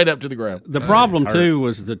 straight up to the ground. The problem too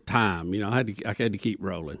was the time. I had to keep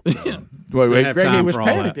rolling. So. Wait, Greg, he was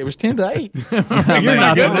panicked. It was 10 to 8. You're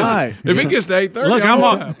not lying. If it gets to 8:30, look,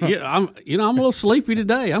 I'm a little sleepy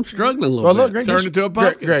today. I'm struggling a little bit. Greg, turned into a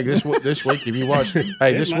pumpkin. Greg, this week, if you watch,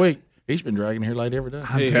 this week he's been dragging here late every day.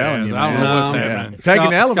 I'm telling you, I don't know what's happening.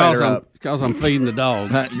 Taking the elevator up because I'm feeding the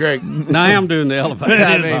dogs. Greg, now I am doing the elevator.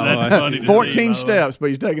 That's funny. 14 steps, but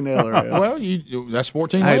he's taking the elevator. Well, that's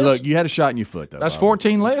 14. Hey, less. look, you had a shot in your foot though. That's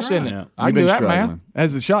 14 less, isn't it? Yeah. I can do that, man.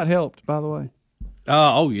 Has the shot helped? By the way.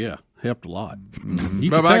 Oh yeah. Helped a lot. You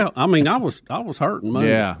can tell. I mean, I was hurting. Money.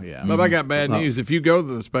 Yeah. But I got bad news. If you go to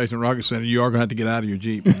the Space and Rocket Center, you are going to have to get out of your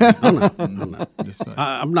Jeep. I'm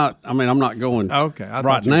not. I'm not going. Okay,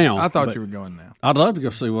 right now. I thought you were going now. I'd love to go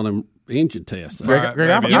see one of them engine test. Greg,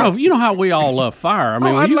 you know how we all love fire. I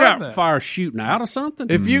mean, when I'd you love got that. fire shooting out of something,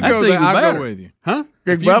 If you that's go there, even I'll better. go with you. Huh?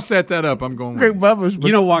 If you set that up, I'm going with you. Bubba's.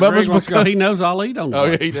 You know what Bubba's Greg wants to go? He knows I'll eat on. Oh,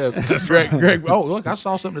 yeah, he does. That's right. Greg, oh, look, I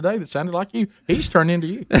saw something today that sounded like you. He's turned into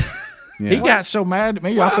you. He got so mad at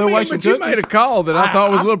me. I threw away some but you cookies. made a call that I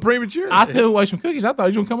thought was a little premature. I threw away some cookies. I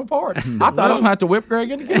thought he was going to come apart. I thought I was going to have to whip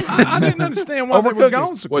Greg into cookies. I didn't understand why they were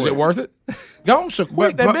gone so quick. Was it worth it? Gone so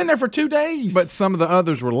quick. They've been there for 2 days. But some of the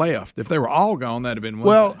others were left. If they were all gone, that'd have been one.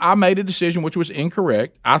 Well, I made a decision which was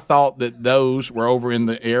incorrect. I thought that those were over in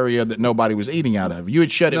the area that nobody was eating out of. You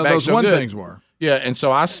had shut it back those so one good. things were. Yeah, and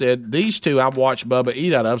so I said, these two I've watched Bubba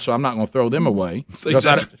eat out of, so I'm not going to throw them away. Because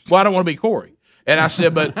I don't want to be Corey. And I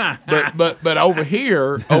said, but over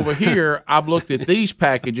here, I've looked at these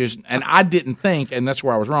packages, and I didn't think, and that's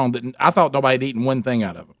where I was wrong. That I thought nobody had eaten one thing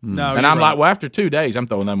out of them. No, and I'm like, well, after 2 days, I'm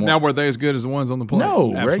throwing them away. Now, were they as good as the ones on the plate?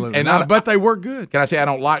 No, absolutely. Rick. And not. But they were good. Can I say I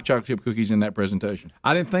don't like chocolate chip cookies in that presentation?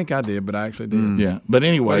 I didn't think I did, but I actually did. Yeah, but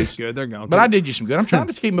anyways, it's good. They're gone. But I did you some good. I'm trying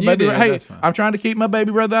to keep my You baby. did, Hey, that's fine. I'm trying to keep my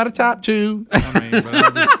baby brother out of top 2.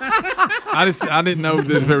 I didn't know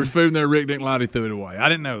that if there was food in there, Rick didn't lie, he threw it away. I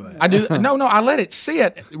didn't know that. I do. No, I let it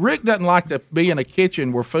sit. Rick doesn't like to be in a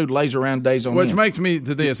kitchen where food lays around days on Which end. makes me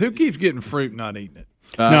to this: who keeps getting fruit and not eating it?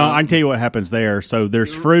 No, I can tell you what happens there. So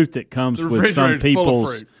there's fruit that comes The with some refrigerator's full of people's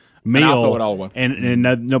fruit. And I'll meal, throw it all away. and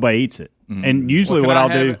nobody eats it. And usually, Well, what can I I'll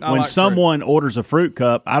have do it? I when like someone orders a fruit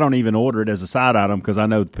cup, I don't even order it as a side item because I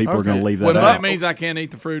know people are going to leave that Well, out. that means I can't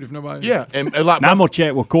eat the fruit if nobody. Yeah, and like Now I'm going to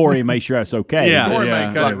check with Corey and make sure that's okay. Corey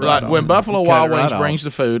may cut it right when off. Buffalo Cut Wild it right Wings off. brings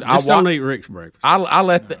the food, Just don't eat Rick's breakfast. I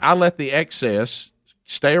let the excess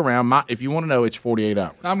stay around. If you want to know, it's 48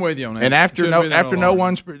 hours. I'm with you on that. And after Shouldn't be there no long.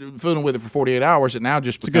 one's fooling with it for 48 hours, it now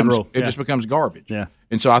just a good becomes rule. just becomes garbage. Yeah.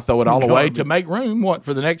 And so I throw it all away to make room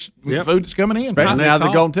for the next food that's coming in. Especially now the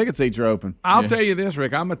golden ticket seats are open. I'll tell you this,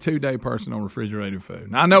 Rick. I'm a 2-day person on refrigerated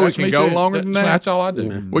food. Now, I know That's it me can go too. longer than that. That's all I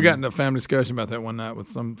do. We got in a family discussion about that one night with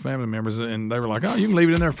some family members, and they were like, "Oh, you can leave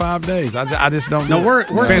it in there 5 days." I just don't. No, do it.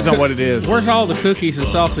 Depends on what it is. Where's all the cookies and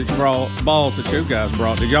sausage balls that you guys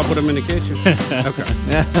brought? Did y'all put them in the kitchen? Okay.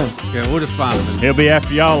 Yeah, we'll just find them. He'll be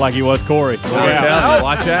after y'all like he was Corey.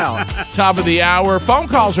 Watch out. Top of the hour. Phone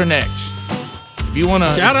calls are next. If you want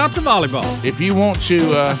to Shout out to volleyball. If you want to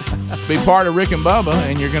be part of Rick and Bubba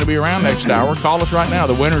and you're going to be around next hour, call us right now.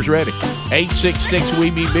 The winner's ready. 866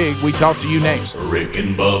 We Be Big. We talk to you next. Rick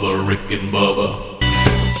and Bubba, Rick and Bubba.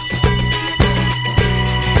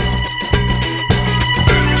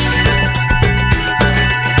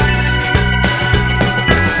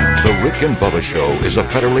 The Rick and Bubba Show is a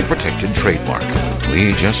federally protected trademark.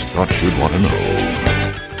 We just thought you'd want to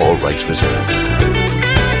know. All rights reserved.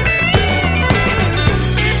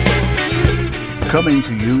 Coming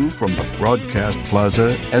to you from the Broadcast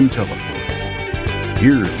Plaza and Telephone.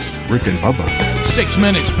 Here's Rick and Bubba. 6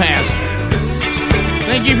 minutes past.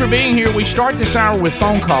 Thank you for being here. We start this hour with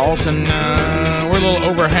phone calls, and we're a little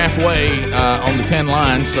over halfway on the 10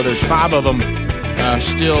 lines, so there's 5 of them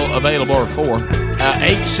still available, or 4.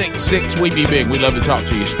 866 We Be Big. We'd love to talk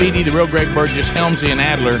to you. Speedy, the real Greg Burgess, Helmsy, and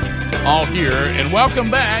Adler, all here. And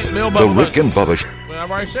welcome back, Bill Bubba. The Rick and Bubba Show. Well,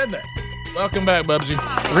 I've already said that. Welcome back, Bubsy.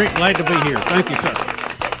 Rick, glad to be here. Thank you, sir.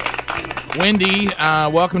 Wendy,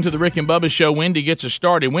 welcome to the Rick and Bubba Show. Wendy gets us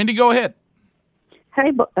started. Wendy, go ahead.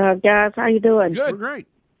 Hey, guys, how you doing? Good. We're great.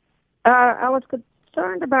 I was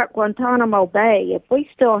concerned about Guantanamo Bay. If we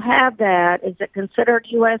still have that, is it considered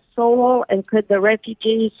U.S. soil, and could the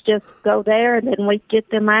refugees just go there and then we get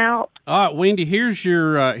them out? All right, Wendy, here's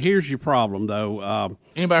your problem, though.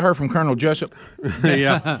 Anybody heard from Colonel Jessup?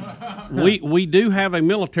 Yeah. We do have a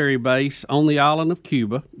military base on the island of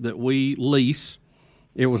Cuba that we lease.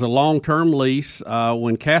 It was a long-term lease.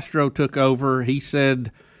 When Castro took over, he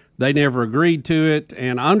said they never agreed to it.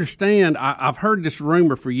 And I understand, I've heard this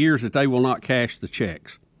rumor for years that they will not cash the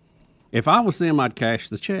checks. If I was them, I'd cash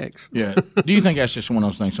the checks. Yeah. Do you think that's just one of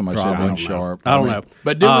those things somebody said being sharp? I don't know.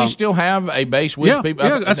 But do we still have a base with people?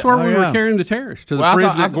 Yeah, that's where we were carrying the terrorists, to the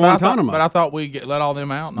prison at Guantanamo. But I thought we let all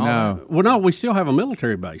them out and all that. Well, no, we still have a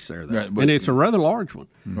military base there, though, Right, but- and it's a rather large one.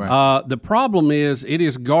 Right. The problem is it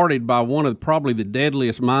is guarded by one of probably the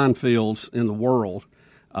deadliest minefields in the world.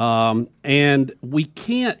 And we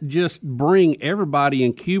can't just bring everybody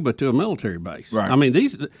in Cuba to a military base. Right. I mean,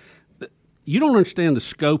 you don't understand the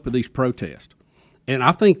scope of these protests. And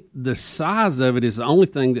I think the size of it is the only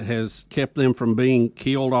thing that has kept them from being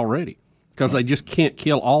killed already, because they just can't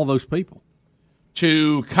kill all those people.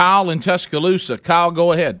 To Kyle in Tuscaloosa. Kyle,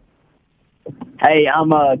 go ahead. Hey, I'm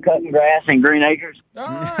cutting grass in Green Acres. All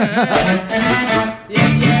right.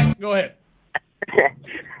 Yeah. Go ahead.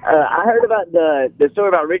 I heard about the story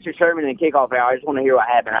about Richard Sherman and kickoff hour. I just want to hear what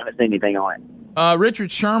happened. I haven't seen anything on it.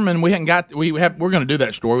 Richard Sherman, we're going to do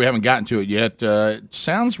that story. We haven't gotten to it yet. It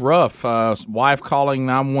sounds rough. Wife calling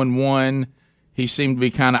 911. He seemed to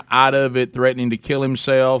be kind of out of it, threatening to kill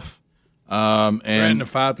himself. Threatening to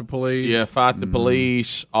fight the police. Yeah, fight the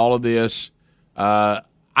police. All of this.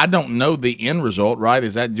 I don't know the end result. Right?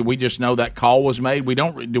 Do we just know that call was made?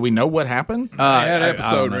 Do we know what happened? That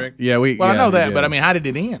episode, Rick. Yeah, I know that, but I mean, how did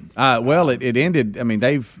it end? Well, it ended. I mean,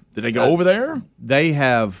 did they go over there? They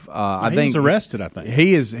have. I think he was arrested. I think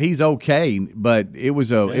he's okay, but it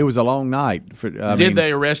was a long night. Did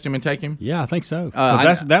they arrest him and take him? Yeah, I think so.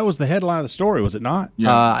 That was the headline of the story, was it not?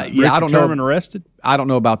 Yeah, I don't know. Sherman arrested. I don't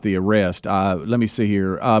know about the arrest. Let me see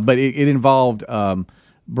here. But it involved a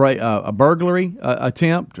burglary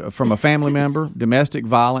attempt from a family member, domestic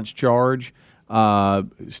violence charge,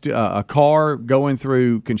 a car going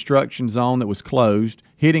through construction zone that was closed,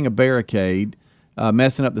 hitting a barricade,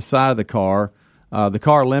 messing up the side of the car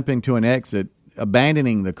limping to an exit,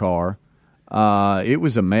 abandoning the car. It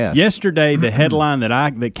was a mess. Yesterday, the headline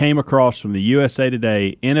that came across from the USA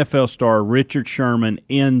Today: NFL star Richard Sherman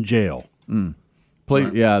in jail.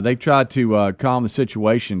 Please, yeah, they tried to calm the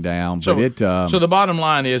situation down, but so the bottom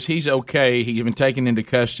line is he's okay. He's been taken into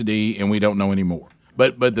custody, and we don't know anymore.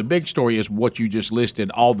 But the big story is what you just listed,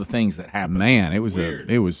 all the things that happened. Man, it was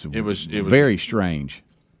very strange.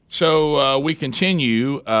 So we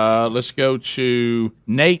continue. Let's go to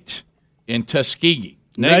Nate in Tuskegee.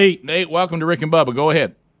 Nate, welcome to Rick and Bubba. Go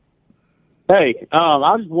ahead. Hey, I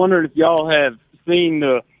was wondering if y'all have seen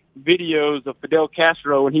the videos of Fidel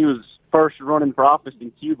Castro when he was first running for office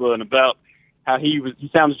in Cuba, and about how he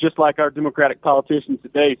sounds just like our Democratic politicians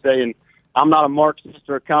today, saying, "I'm not a Marxist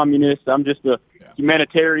or a communist. I'm just a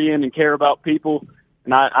humanitarian and care about people."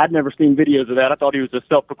 And I'd never seen videos of that. I thought he was a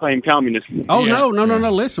self-proclaimed communist. Oh, no.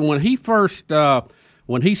 Listen, when he first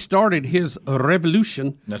when he started his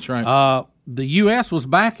revolution, that's right. The U.S. was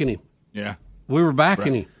backing him. Yeah, we were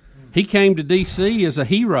backing him. He came to D.C. as a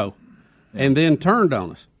hero, and then turned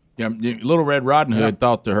on us. Yeah, Little Red Riding Hood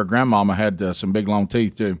thought that her grandmama had some big long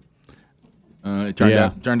teeth too. It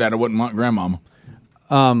turned out it wasn't my grandmama.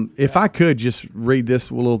 If I could just read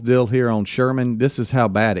this little deal here on Sherman, this is how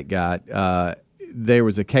bad it got. There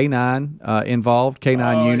was a K-9 involved,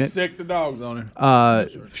 K-9 unit. He sicked the dogs on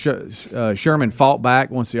him. Sherman fought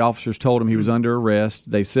back once the officers told him he was under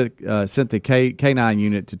arrest. They sent the K-9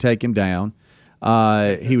 unit to take him down.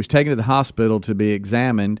 He was taken to the hospital to be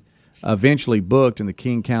examined, eventually booked in the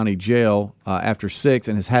King County Jail after 6,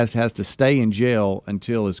 and has to stay in jail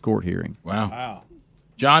until his court hearing. Wow.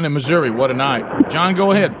 John in Missouri, what a night. John,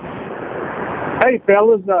 go ahead. Hey,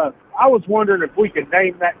 fellas, I was wondering if we could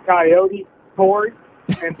name that coyote Corey,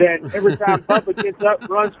 and then every time Bubba gets up and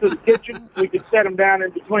runs to the kitchen, we could set him down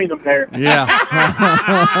in between them there. Yeah.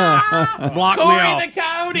 Block Corey me off. the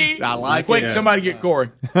coyote. I like Quick, it. somebody get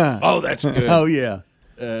Corey. Oh, that's good. Oh, yeah.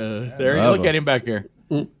 There you look at him back here.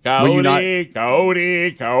 Coyote,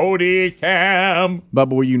 Coyote, Cam.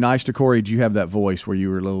 Bubba, were you nice to Corey? Did you have that voice where you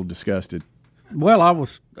were a little disgusted? Well, I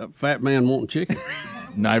was a fat man wanting chicken.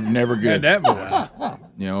 No, never good. Had that voice.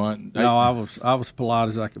 You know what? No, I was polite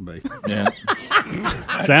as I could be. Yeah.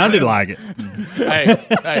 Sounded like it.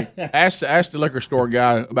 Hey, ask the liquor store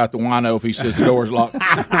guy about the wino if he says the door's locked.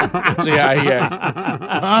 See how he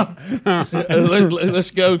acts.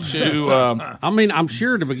 Let's go to. I mean, I'm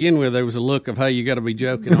sure to begin with there was a look of, hey, you got to be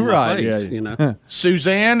joking on my face, yeah. you know.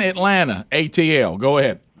 Suzanne, Atlanta, ATL. Go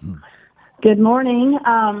ahead. Good morning.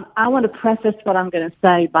 I want to preface what I'm going to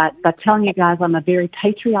say by telling you guys I'm a very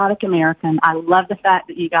patriotic American. I love the fact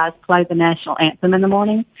that you guys play the national anthem in the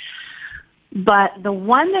morning. But the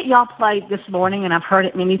one that y'all played this morning, and I've heard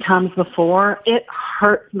it many times before, it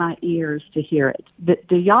hurts my ears to hear it.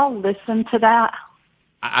 Do y'all listen to that?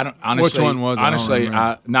 I don't honestly. Which one was it? Honestly,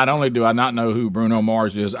 not only do I not know who Bruno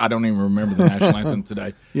Mars is, I don't even remember the national anthem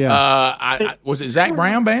today. Yeah. Was it Zach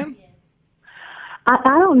Brown Band? I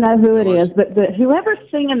don't know who it is, but whoever's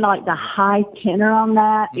singing like the high tenor on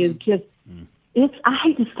that is just, I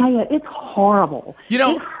hate to say it, it's horrible. You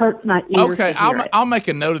know, it hurts my ears. Okay, I'll make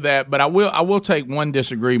a note of that, but I will take one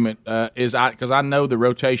disagreement because I know the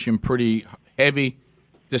rotation pretty heavy.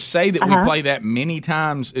 To say that we play that many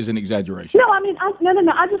times is an exaggeration. No, I mean,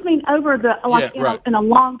 no. I just mean over in a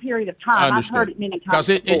long period of time. I've heard it many times. Because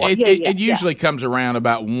it usually comes around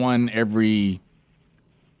about one every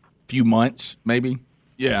few months, maybe.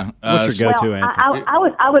 Yeah. What's your go-to anthem?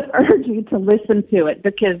 I would urge you to listen to it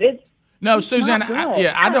because it's. No, Suzanne.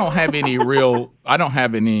 I don't have any real. I don't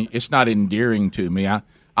have any. It's not endearing to me. I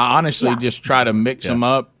honestly just try to mix them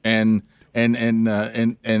up and.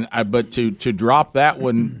 But to drop that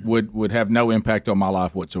one would have no impact on my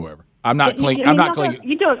life whatsoever. I'm not clean. I'm not clean.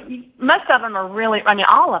 Most of them are really. I mean,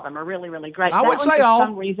 all of them are really, really great. I would say for all.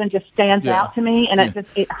 some reason just stands out to me, and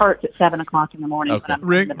it hurts at 7:00 in the morning when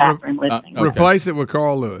I'm in the bathroom listening. Replace it with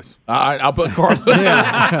Carl Lewis. I'll put Carl Lewis.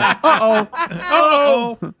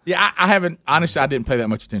 Uh-oh. Yeah, I haven't. Honestly, I didn't pay that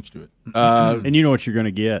much attention to it. And you know what you're going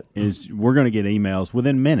to get is we're going to get emails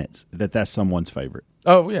within minutes that's someone's favorite.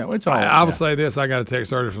 Oh yeah, it's all. I will say this: I got a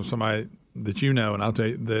text earlier from somebody that you know, and I'll tell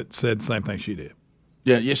you that said the same thing she did.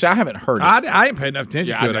 Yeah, yes, I haven't heard it. I didn't pay enough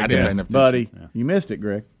attention to it. I didn't pay enough attention. Buddy, you missed it,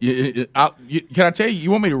 Greg. Can I tell you? You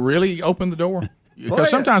want me to really open the door?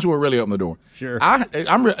 Because sometimes we'll really open the door. Sure. I'm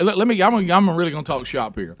really going to talk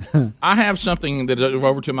shop here. I have something that is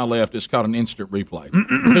over to my left. It's called an instant replay.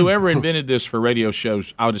 Whoever invented this for radio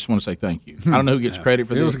shows, I just want to say thank you. I don't know who gets credit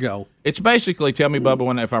for this. It was a go. It's basically, tell me,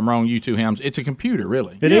 Bubba, if I'm wrong, you two hams. It's a computer,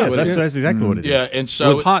 really. It is. That's exactly what it is. Yeah, and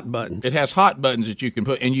so with hot buttons. It has hot buttons that you can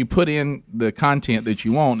put, and you put in the content that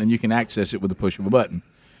you want, and you can access it with the push of a button.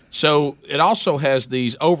 So it also has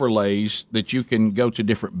these overlays that you can go to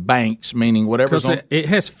different banks, meaning whatever's on. It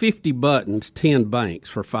has 50 buttons, 10 banks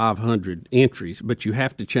for 500 entries, but you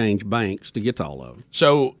have to change banks to get to all of them.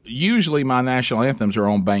 So usually my national anthems are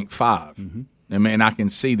on bank 5, and I can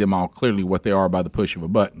see them all clearly what they are by the push of a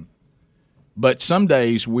button. But some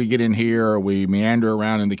days we get in here or we meander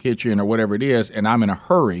around in the kitchen or whatever it is, and I'm in a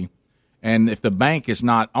hurry. And if the bank is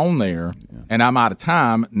not on there and I'm out of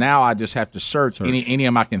time, now I just have to search. Any of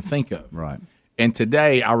them I can think of. Right. And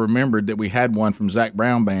today I remembered that we had one from Zach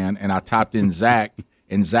Brown Band, and I typed in Zach,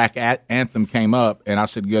 and Zach Anthem came up, and I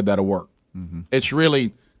said, good, that'll work. Mm-hmm. It's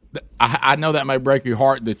really – I know that may break your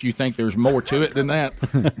heart that you think there's more to it than that.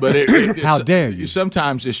 But how dare you?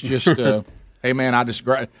 Sometimes it's just hey, man, I just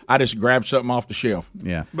grabbed something off the shelf.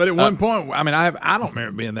 Yeah. But at one point, I mean, I don't remember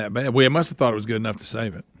it being that bad. We must have thought it was good enough to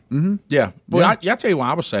save it. Mm-hmm. Yeah. Well, I tell you why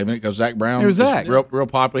I was saving it, because Zach Brown was real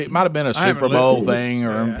popular. It might have been a Super Bowl thing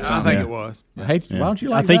or something. I think it was. Why don't you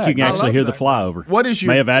like I think that? you can actually hear the flyover. What is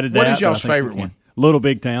your, May have added what that, is y'all's favorite one? Little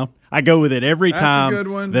Big Town. I go with it every That's a time good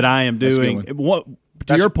one. that I am doing.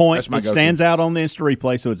 To your point, it stands out on the instant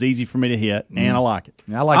replay, so it's easy for me to hit, and I like it.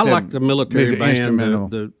 I like the military band,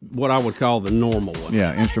 the what I would call the normal one.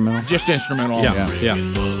 Yeah, instrumental. Just instrumental. Yeah.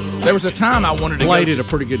 There was a time I wanted to played it a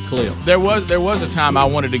pretty good clip. There was a time I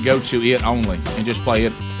wanted to go to it only and just play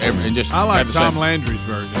it and just. I like Tom Landry's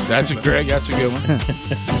version. That's a good one.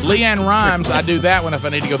 Leanne Rhymes, I do that one if I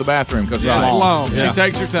need to go to the bathroom because it's long. Yeah. She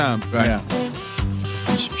takes her time. Right. Yeah.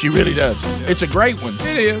 She really does. It's a great one.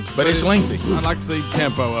 It is. But it's lengthy. I'd like to see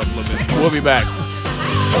tempo up a little bit. We'll be back.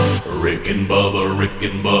 Rick and Bubba, Rick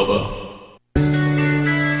and Bubba.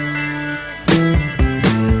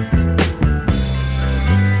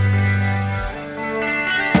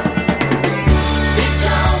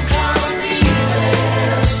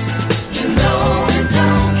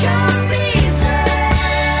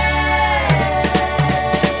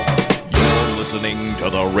 To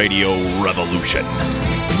the Radio Revolution.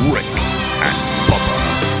 Rick and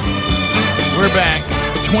Bubba. We're back.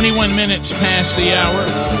 21 minutes past the hour.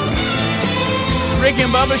 Rick and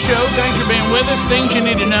Bubba Show. Thanks for being with us. Things you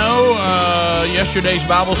need to know. Yesterday's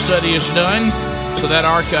Bible study is done, so that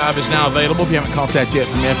archive is now available if you haven't caught that yet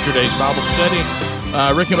from yesterday's Bible study.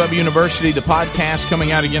 Rick and Bubba University, the podcast,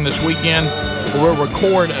 coming out again this weekend. We'll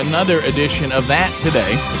record another edition of that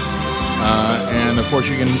today. And, of course,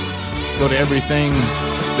 you can go to everything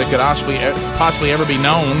that could possibly ever be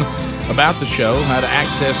known about the show, how to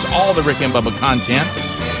access all the Rick and Bubba content,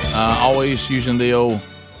 always using the old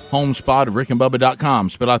home spot of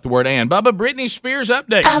rickandbubba.com. Spell out the word and. Bubba, Britney Spears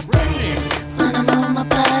update. Outrageous when I move my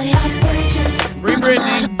body. Outrageous. Free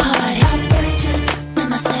Britney. Outrageous in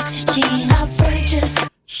my sexy jeans. Outrageous.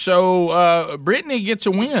 So Britney gets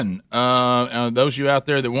a win. Those of you out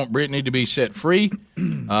there that want Britney to be set free,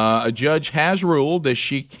 a judge has ruled that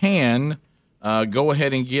she can go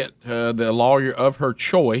ahead and get the lawyer of her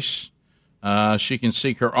choice. She can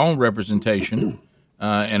seek her own representation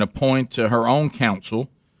and appoint her own counsel.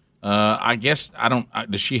 I guess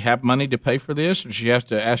does she have money to pay for this, or does she have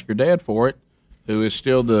to ask her dad for it, who is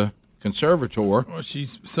still the conservator? Well,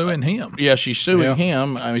 she's suing him. Yeah, she's suing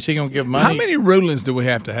him. I mean, is he going to give money? How many rulings do we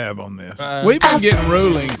have to have on this? We've been getting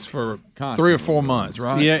rulings for 3 or 4 months,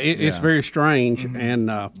 right? Yeah, it's very strange. And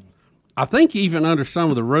I think even under some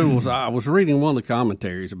of the rules, I was reading one of the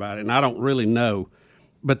commentaries about it, and I don't really know,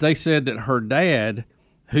 but they said that her dad,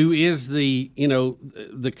 who is the,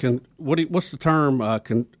 what's the term?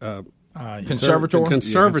 Conservator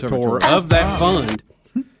of that fund,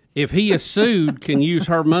 if he is sued, can use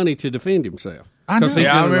her money to defend himself. because he's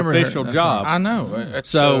in I an remember official her. job. I know.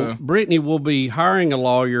 So Brittany will be hiring a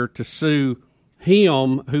lawyer to sue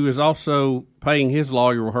him, who is also paying his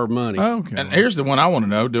lawyer with her money. Okay. And here's the one I want to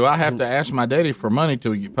know: do I have to ask my daddy for money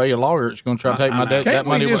to pay a lawyer that's going to try to take my dad that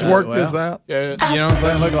money? Can't we just work this out? Yeah. You know what I'm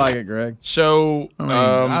saying? Look like it, Greg. So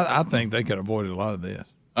I think they could have avoided a lot of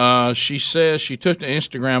this. She says she took to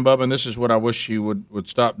Instagram, Bubba, and this is what I wish she would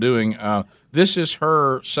stop doing. This is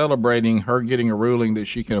her celebrating her getting a ruling that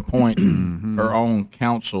she can appoint her own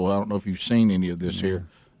counsel. I don't know if you've seen any of this here.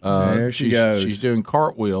 There she goes. She's doing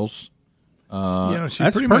cartwils. She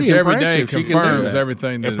pretty much every day confirms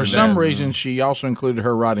everything. And for some reason, she also included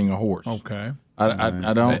her riding a horse. Okay.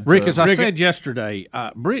 I don't. Rick, as I said yesterday,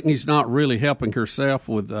 Brittany's not really helping herself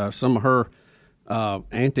with some of her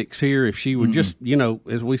antics here. If she would just,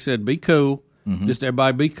 as we said, be cool. Just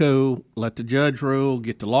everybody be cool. Let the judge rule.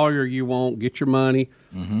 Get the lawyer you want. Get your money.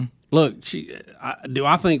 Look, do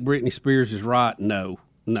I think Britney Spears is right? No.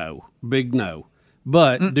 Big no.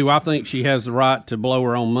 But do I think she has the right to blow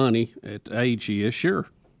her own money at the age she is? Sure.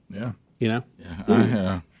 Yeah.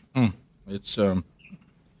 It's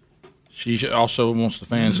she also wants the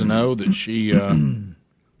fans to know that she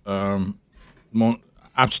I'm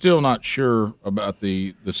still not sure about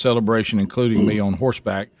the celebration, including me on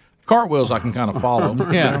horseback. Cartwheels I can kind of follow.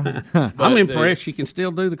 I'm impressed she can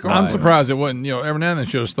still do the cartwheel. I'm surprised it wasn't. Every now and then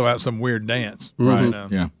she'll just throw out some weird dance. Right.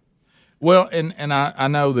 Yeah. Well, and I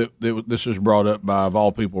know that this was brought up by, of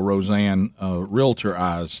all people, Roseanne, Realtor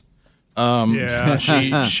Eyes.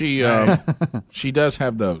 She does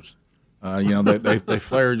have those. They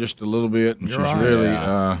flare just a little bit, and she's really.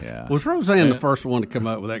 Was Roseanne the first one to come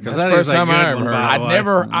up with that? Because that's that the is first time I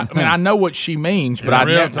ever heard. I know what she means, but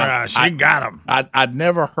she got them. I'd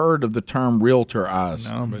never heard of the term Realtor Eyes.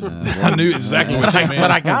 No, but I knew exactly what you meant.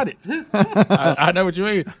 But I got it. I know what you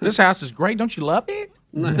mean. This house is great. Don't you love it?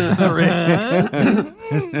 Stop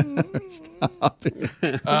it.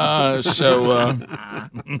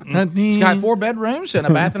 It's got 4 bedrooms and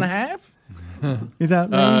a bath and a half. Is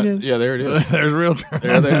that yeah, there it is. There's Realtor.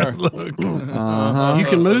 There they are. Look. You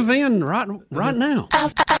can move in right now.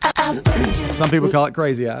 Some people call it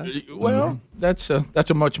crazy eyes. Well, that's a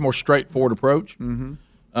much more straightforward approach.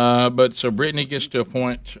 But so Brittany gets to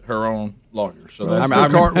appoint her own lawyer. So that's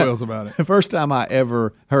cartwheels about it. The first time I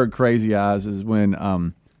ever heard Crazy Eyes is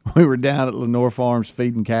when we were down at Lenore Farms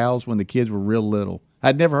feeding cows when the kids were real little.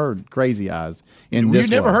 I'd never heard Crazy Eyes in this.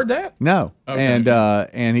 You never way. heard that? No. Okay.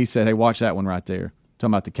 And he said, "Hey, watch that one right there."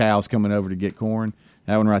 Talking about the cows coming over to get corn.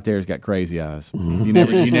 That one right there has got crazy eyes. You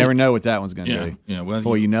never know what that one's going to do. Yeah. Well,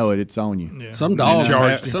 before you know it, it's on you. Yeah. Some dogs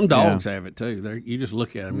have it too. You just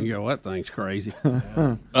look at them and you go, "That thing's crazy."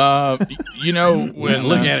 When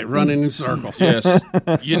look at it running in circles. Yes.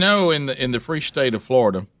 In the free state of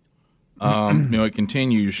Florida, it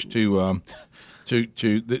continues to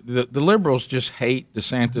the liberals just hate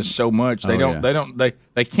DeSantis so much they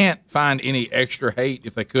can't find any extra hate.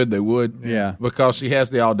 If they could, they would. Yeah. Because he has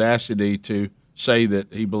the audacity to say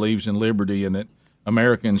that he believes in liberty and that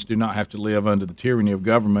Americans do not have to live under the tyranny of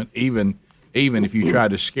government, even if you try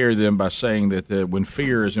to scare them by saying that when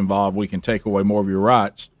fear is involved, we can take away more of your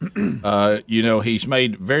rights. He's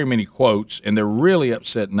made very many quotes, and they're really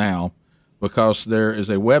upset now because there is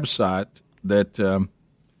a website that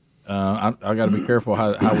I got to be careful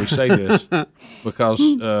how we say this because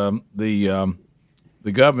the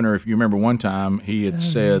governor, if you remember one time, he had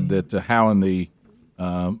said that how in the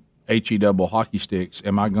HE double hockey sticks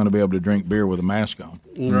am I going to be able to drink beer with a mask on?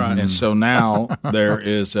 Right. And so now there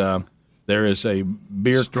is a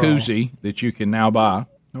beer koozie that you can now buy.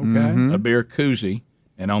 Okay. A beer koozie.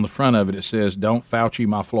 And on the front of it says, "Don't Fauci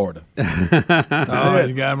my Florida." You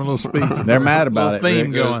got him a little speech. They're mad about it.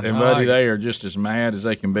 Theme going. And buddy, they are just as mad as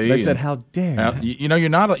they can be. They said, "How dare!" You're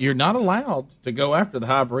not allowed to go after the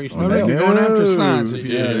high priest. Well, you're going after science if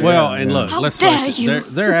you do. Well, and look, let's face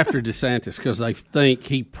it, they're after DeSantis because they think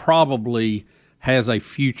he probably has a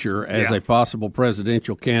future as a possible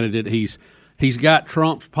presidential candidate. He's got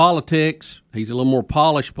Trump's politics. He's a little more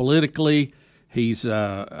polished politically. He's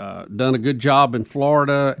done a good job in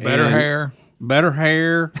Florida. Better hair.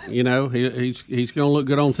 He's going to look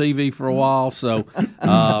good on TV for a while. So,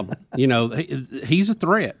 he's a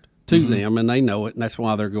threat to them, and they know it, and that's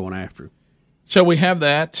why they're going after him. So we have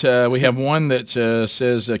that. We have one that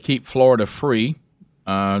says keep Florida free.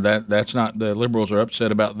 That's not the liberals are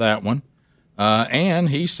upset about that one. And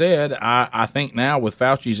he said, I think now with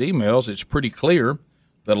Fauci's emails, it's pretty clear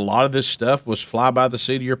that a lot of this stuff was fly by the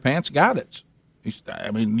seat of your pants guidance.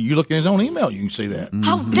 You look in his own email, you can see that.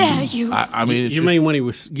 How dare you? You mean when he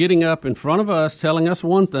was getting up in front of us, telling us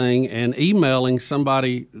one thing, and emailing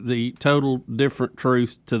somebody the total different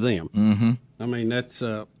truth to them? Mm-hmm. I mean, that's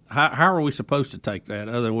how are we supposed to take that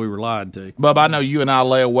other than we were lied to? Bub, I know you and I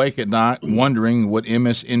lay awake at night wondering what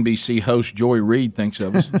MSNBC host Joy Reid thinks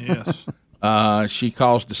of us. Yes. She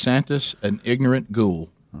calls DeSantis an ignorant ghoul.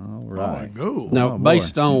 All right. Ghoul. Now,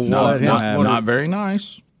 based on not very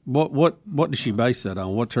nice. What does she base that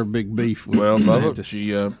on? What's her big beef with Bubba,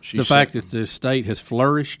 DeSantis? she the fact that the state has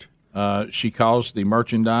flourished. She calls the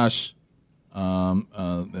merchandise. Who's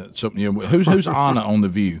Anna on The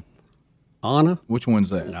View? Anna? Which one's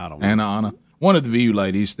that? I don't know. Anna. One of the View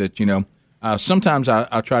ladies that, sometimes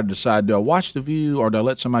I try to decide, do I watch The View or do I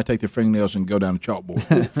let somebody take their fingernails and go down the chalkboard?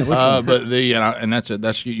 And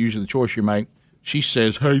that's usually the choice you make. She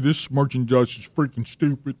says, hey, this merchandise is freaking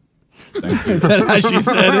stupid. Thank you. Is that how she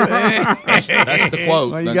said it? That's the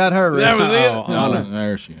quote. Well, you got her. That was it. Anna.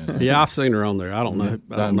 There she is. Yeah, I've seen her on there. I don't know.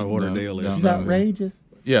 I don't know what her deal is. She's outrageous.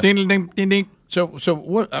 Yeah. Ding, ding, ding, ding. So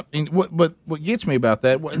what? I mean, what gets me about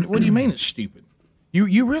that? What do you mean it's stupid?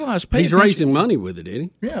 You realize he's raising money with it,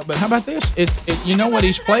 isn't he? Yeah, but how about this? You know what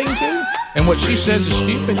he's playing to, and what she says is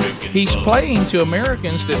stupid. He's playing to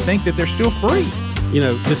Americans that think that they're still free.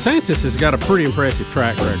 DeSantis has got a pretty impressive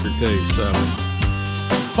track record too. So,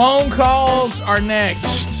 phone calls are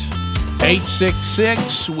next.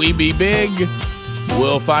 866-WE-BE-BIG.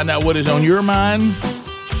 We'll find out what is on your mind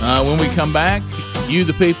when we come back. You,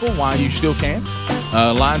 the people, why you still can.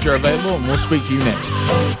 Lines are available, and we'll speak to you next.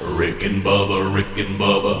 Rick and Bubba, Rick and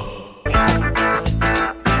Bubba.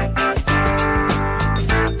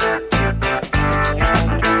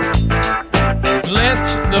 Let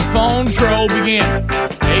the phone troll begin.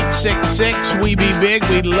 866-WE-BE-BIG.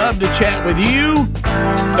 We'd love to chat with you.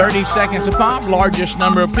 30 seconds a pop. Largest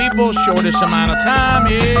number of people. Shortest amount of time.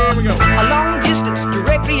 Here we go. A long distance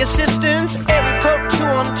directory assistance. Every quote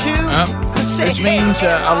 212. This means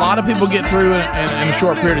a lot of people get through in a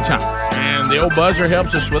short period of time. And the old buzzer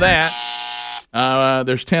helps us with that.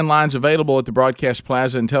 There's 10 lines available at the Broadcast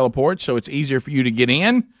Plaza and Teleport, so it's easier for you to get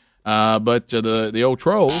in. But the old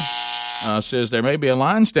troll says there may be a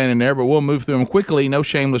line standing there, but we'll move through them quickly. No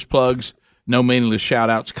shameless plugs, no meaningless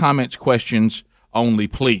shout-outs, comments, questions only,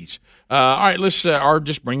 please. All right, let's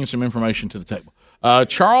just bringing some information to the table.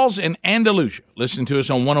 Charles in Andalusia, listen to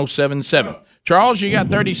us on 107.7. Charles, you got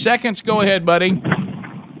 30 seconds. Go ahead, buddy.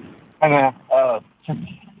 Hey, man. I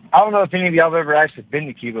don't know if any of y'all have ever actually been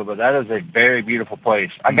to Cuba, but that is a very beautiful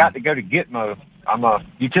place. I got to go to Gitmo. I'm a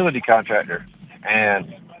utility contractor.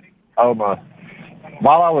 And,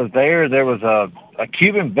 while I was there was a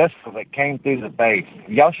Cuban vessel that came through the base.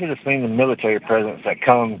 Y'all should have seen the military presence that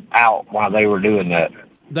come out while they were doing that.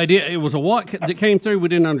 They did. It was a what that came through? We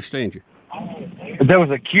didn't understand you. There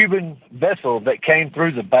was a Cuban vessel that came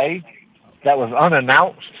through the bay that was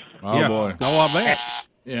unannounced. Oh, yeah. Boy. Oh, I bet.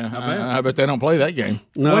 Yeah, I bet they don't play that game.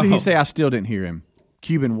 No. What did he say? I still didn't hear him.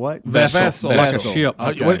 Cuban what? Vessel. Like a ship.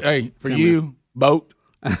 Okay. For you, boat.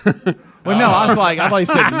 Well, no, I thought he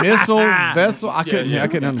said missile, vessel. I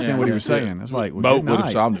couldn't understand what he was saying. I was like, well, boat would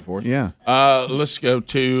have solved it for us. Yeah. Let's go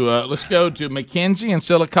to Mackenzie in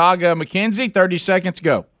Sylacauga. Mackenzie, 30 seconds,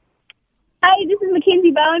 go. Hey, this is Mackenzie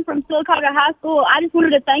Bowen from Sylacauga High School. I just wanted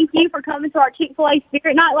to thank you for coming to our Chick-fil-A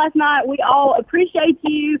Spirit Night last night. We all appreciate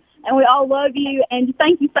you, and we all love you, and just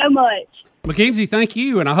thank you so much. Mackenzie, thank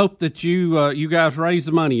you, and I hope that you guys raise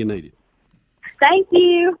the money you needed. Thank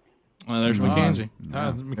you. Well, there's Mackenzie.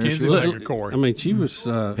 Mackenzie like her Corey. I mean, she was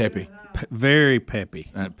peppy. Very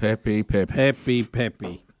peppy. Peppy.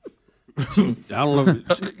 I don't know.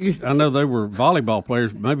 I know they were volleyball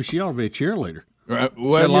players. But maybe she ought to be a cheerleader.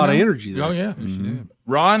 Well, had a lot of energy there. Oh, yeah. She did.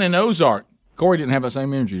 Ron in Ozark. Corey didn't have that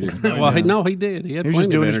same energy, did he? Well, he did. He was just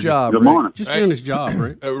doing his job. Good morning. Just doing his job,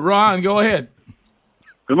 Rick. Ron, go ahead.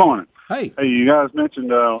 Good morning. Hey, you guys mentioned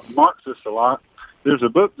Marxists a lot. There's a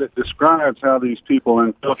book that describes how these people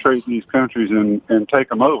infiltrate these countries and take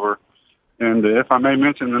them over. And if I may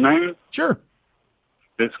mention the name? Sure.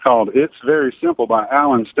 It's called It's Very Simple by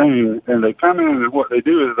Alan Stain. And they come in and what they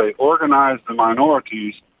do is they organize the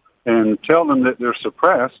minorities and tell them that they're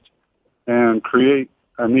suppressed and create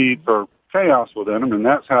a need for chaos within them. And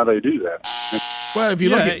that's how they do that. Well, if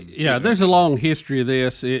you look at... there's a long history of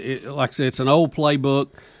this. Like I said, it's an old playbook.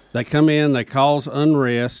 They come in, they cause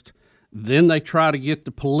unrest. Then they try to get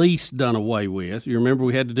the police done away with. You remember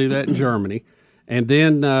we had to do that in Germany. And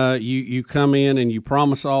then you come in and you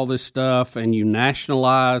promise all this stuff and you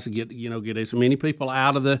nationalize, get as many people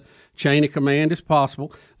out of the chain of command as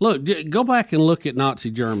possible. Look, go back and look at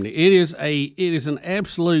Nazi Germany. It is an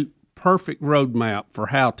absolute perfect roadmap for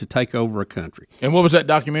how to take over a country. And what was that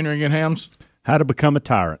documentary again, Hams? How to Become a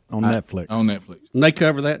Tyrant on Netflix. On Netflix. And they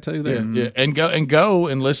cover that too there. Yeah. And go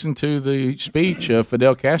and listen to the speech of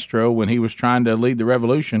Fidel Castro when he was trying to lead the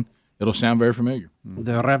revolution It'll sound very familiar.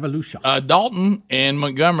 The revolution. Dalton and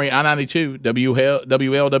Montgomery, I-92,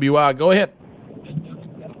 WLWI. Go ahead.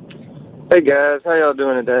 Hey, guys. How y'all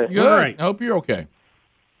doing today? Good. Right. Hope you're okay.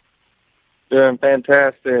 Doing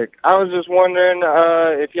fantastic. I was just wondering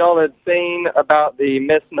if y'all had seen about the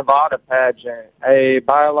Miss Nevada pageant. A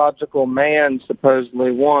biological man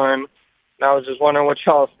supposedly won. And I was just wondering what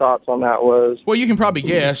y'all's thoughts on that was. Well, you can probably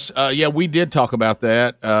guess. Yeah, we did talk about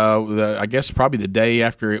that. I guess probably the day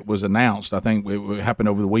after it was announced. I think it happened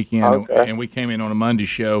over the weekend, Okay. and we came in on a Monday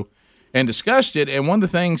show and discussed it. And one of the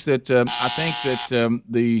things that I think that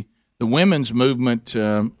the women's movement,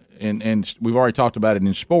 and we've already talked about it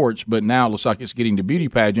in sports, but now it looks like it's getting to beauty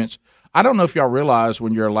pageants. I don't know if y'all realize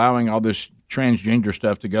when you're allowing all this transgender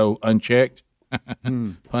stuff to go unchecked,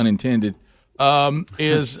 pun intended,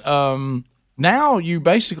 now you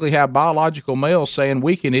basically have biological males saying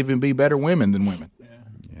we can even be better women than women.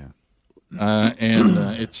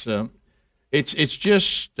 It's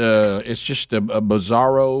just a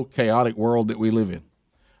bizarro, chaotic world that we live in.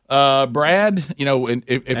 Brad,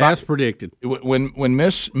 if as predicted, when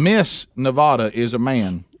Miss Nevada is a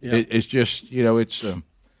man, it's just it's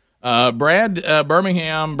Brad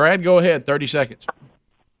Birmingham. Brad, go ahead, 30 seconds.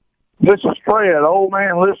 This is Fred, old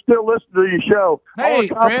man. Let's still listen to your show. Hey,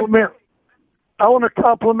 I want to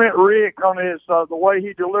compliment Rick on his the way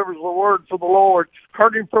he delivers the word for the Lord.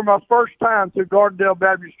 Heard him for my first time through Gardendale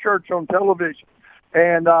Baptist Church on television,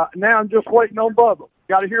 and now I'm just waiting on Bubba.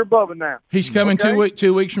 Got to hear Bubba now. He's coming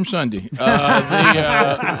 2 weeks from Sunday. Now,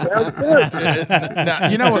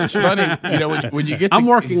 you know what's funny? When you get, I'm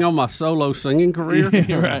working on my solo singing career,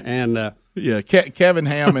 right? And Kevin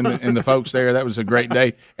Ham and the folks there. That was a great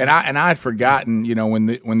day. And I had forgotten.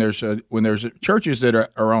 When there's churches that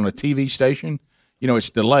are on a TV station, it's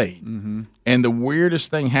delayed. Mm-hmm. And the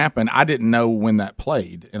weirdest thing happened. I didn't know when that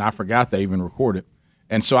played, and I forgot they even recorded.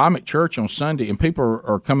 And so I'm at church on Sunday, and people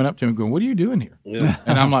are coming up to me going, "What are you doing here?" Yeah.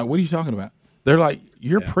 And I'm like, "What are you talking about?" They're like,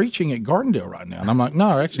 "You're preaching at Gardendale right now." And I'm like,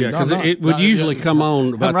 "No, actually, because it would usually come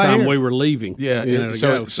on by the time we were leaving. Yeah,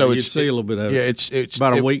 so you'd see a little bit of it. Yeah, it's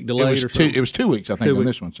about a week delayed or something. It was 2 weeks, I think, on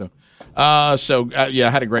this one. So, I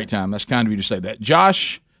had a great time. That's kind of you to say that.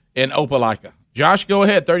 Josh in Opelika. Josh, go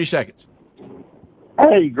ahead. 30 seconds.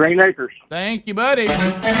 Hey, Green Acres. Thank you, buddy.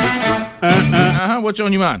 What's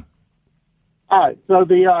on your mind? All right, so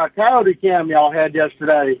the coyote cam y'all had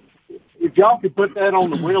yesterday, if y'all could put that on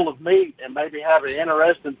the wheel of meat and maybe have an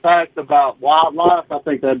interesting fact about wildlife, I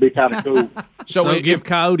think that'd be kind of cool. So give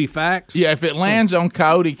coyote facts? Yeah, if it lands on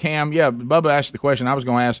coyote cam, Bubba asked the question I was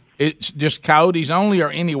going to ask. It's just coyotes only or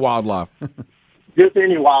any wildlife? Just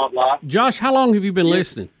any wildlife. Josh, how long have you been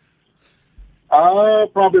listening?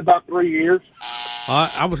 Probably about 3 years.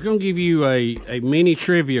 I was going to give you a mini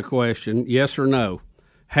trivia question, yes or no.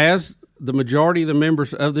 Has the majority of the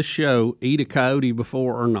members of the show eat a coyote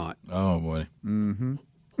before or not? Oh, boy. Mm-hmm.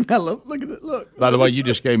 Look at it. Look. By the way, you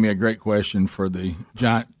just gave me a great question for the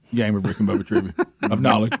giant game of Rick and Bubba Trivia of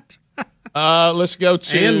knowledge. Let's go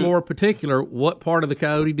to... And more particular, what part of the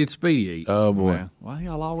coyote did Speedy eat? Oh, boy. Well,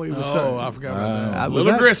 y'all always was Oh, I forgot about that.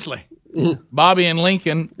 Little Grizzly. Bobby and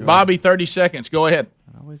Lincoln. Bobby, 30 seconds. Go ahead.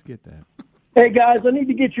 I always get that. Hey, guys, I need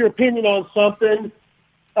to get your opinion on something.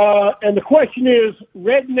 And the question is,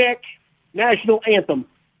 redneck national anthem.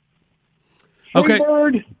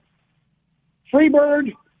 Freebird,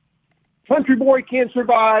 Country Boy Can't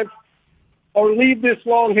Survive, or leave this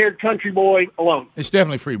long-haired country boy alone. It's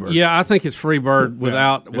definitely Freebird. Yeah, I think it's Freebird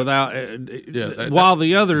without. While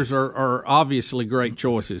the others are obviously great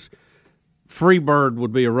choices, Freebird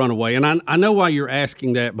would be a runaway. And I know why you're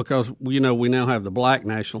asking that, because we now have the black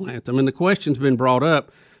national anthem, and the question's been brought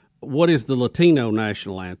up. What is the Latino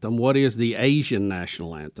national anthem? What is the Asian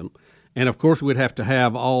national anthem? And, of course, we'd have to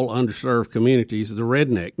have all underserved communities, the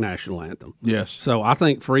redneck national anthem. Yes. So I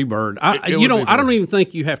think Freebird. I don't even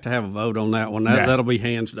think you have to have a vote on that one. That'll be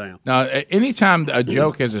hands down. Now, anytime a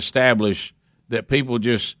joke has established that people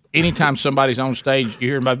just, anytime somebody's on stage, you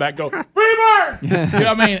hear them by the back go,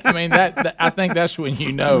 Freebird! I mean that I think that's when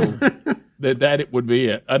you know that it would be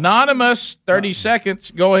it. Anonymous, 30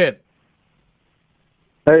 seconds. Go ahead.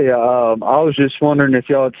 Hey, I was just wondering if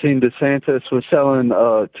y'all had seen DeSantis was selling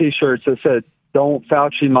T-shirts that said, "Don't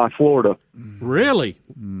Fauci my Florida." Really?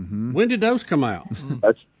 Mm-hmm. When did those come out?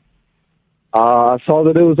 I saw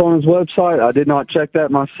that it was on his website. I did not check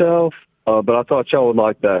that myself, but I thought y'all would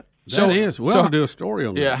like that. We'll do a story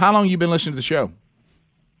on that. Yeah, how long you been listening to the show?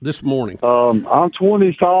 This morning. I'm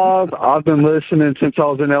 25. I've been listening since I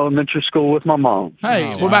was in elementary school with my mom. Hey,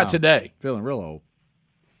 what about today? Feeling real old.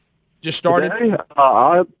 Just started? Today,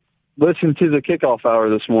 listened to the kickoff hour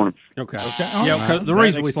this morning. Okay. Yeah, 'cause the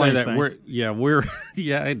reason we say that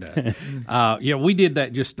it does. We did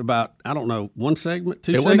that just about, I don't know, one segment,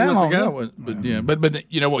 two segments ago. But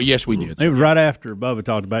you know what? Yes, we did. It was right after Bubba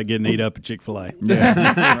talked about getting eat up at Chick-fil-A.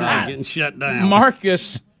 Right, getting shut down.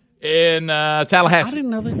 Marcus in Tallahassee. I didn't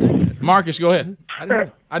know they did that. Marcus, go ahead. I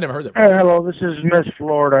never heard that. Hey, hello, this is Miss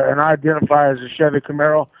Florida, and I identify as a Chevy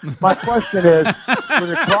Camaro. My question is, with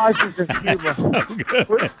the crisis in Cuba,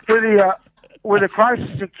 with the crisis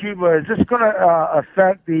in Cuba, is this going to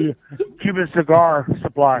affect the Cuban cigar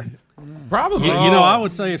supply? Probably. I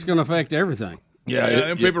would say it's going to affect everything.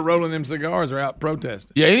 Yeah, people rolling them cigars are out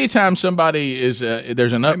protesting. Yeah, anytime somebody is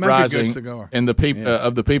there's an uprising in the people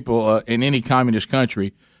of the people in any communist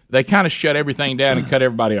country, they kind of shut everything down and cut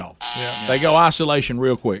everybody off. Yeah. They go isolation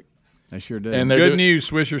real quick. They sure do. And good news,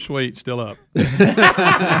 Swisher Sweet still up.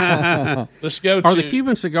 Let's go. Are the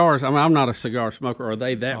Cuban cigars? I mean, I'm not a cigar smoker. Are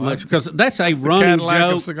they that much? Because that's a running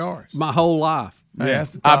joke. Of cigars. My whole life. Yeah,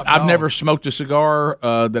 I've never smoked a cigar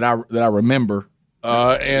that I remember.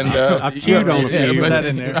 I've chewed on a few.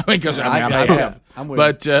 I mean, because I have.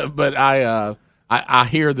 But I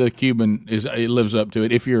hear the Cuban it lives up to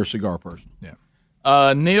it if you're a cigar person. Yeah.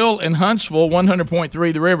 Neil in Huntsville,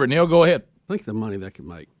 100.3 The River. Neil, go ahead. Think the money that could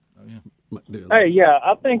make. Hey, yeah,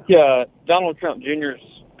 I think Donald Trump Jr. is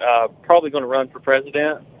probably going to run for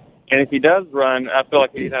president. And if he does run, I feel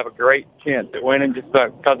like he'd have a great chance at winning just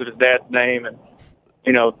because of his dad's name and,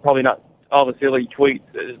 probably not all the silly tweets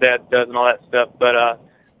that his dad does and all that stuff. But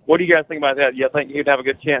what do you guys think about that? Do you think he'd have a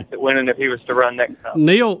good chance at winning if he was to run next time?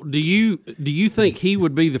 Neil, do you think he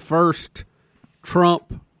would be the first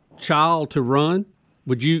Trump child to run?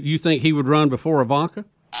 Would you think he would run before Ivanka?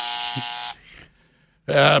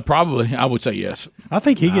 Probably. I would say yes. I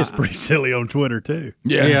think he gets pretty silly on Twitter, too.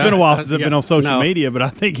 Yeah. It's been a while since I've been on social media, but I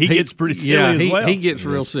think he gets pretty silly as well. He gets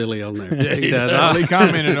real silly on there. Yeah, he does. He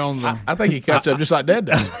commented on the... I think he cuts up just like Dad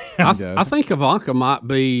does. I think Ivanka might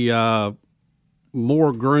be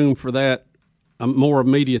more groomed for that, more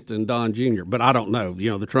immediate than Don Jr., but I don't know.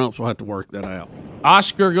 The Trumps will have to work that out.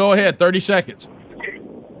 Oscar, go ahead. 30 seconds.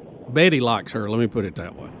 Betty likes her. Let me put it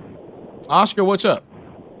that way. Oscar, what's up?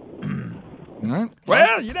 All right.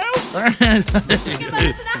 Well,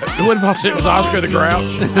 What if I said it was Oscar the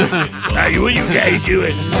Grouch? Hey, what you guys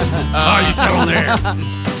doing? Are you still there?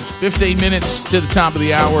 15 minutes to the top of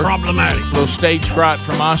the hour. Problematic. A little stage fright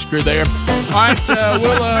from Oscar there. All right,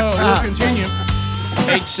 we'll continue.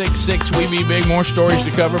 866 We Be Big. More stories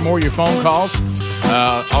to cover. More of your phone calls.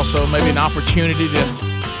 Also, maybe an opportunity to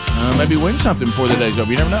maybe win something before the day's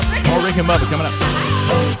over. You never know. More Rick and Bubba coming up.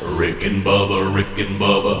 Rick and Bubba, Rick and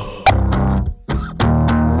Bubba.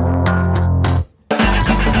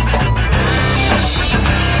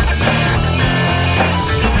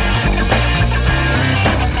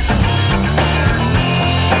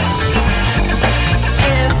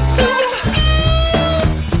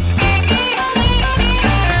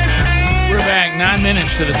 We're back 9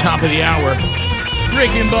 minutes to the top of the hour.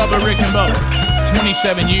 Rick and Bubba, Rick and Bubba.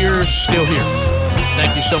 27 years, still here.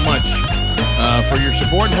 Thank you so much for your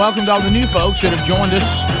support, and welcome to all the new folks that have joined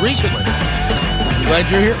us recently.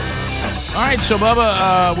 Glad you're here. All right, so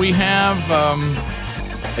Bubba, we have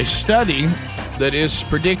a study that is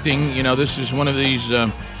predicting, this is one of these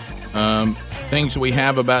things that we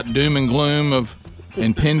have about doom and gloom of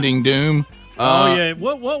impending doom.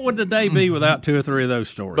 What would the day be without two or three of those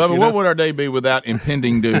stories? Bubba, what would our day be without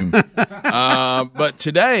impending doom? But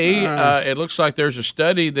today, it looks like there's a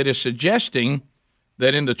study that is suggesting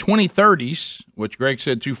that in the 2030s, which Greg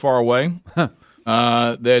said too far away,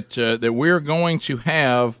 that we're going to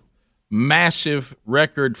have massive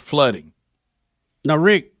record flooding. Now,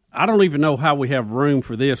 Rick, I don't even know how we have room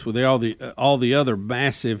for this with all the other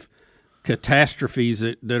massive catastrophes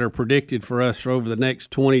that are predicted for us for over the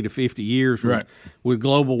next 20 to 50 years with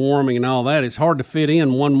global warming and all that. It's hard to fit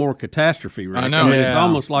in one more catastrophe, right? I know. It's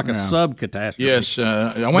almost like a sub-catastrophe. Yes.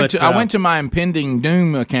 I went to my impending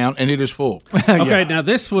doom account, and it is full. Okay, now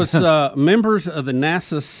this was members of the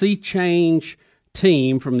NASA Sea Change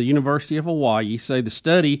team from the University of Hawaii say the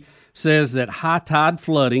study says that high tide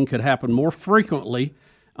flooding could happen more frequently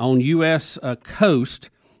on U.S.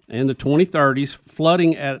 Coast in the 2030s.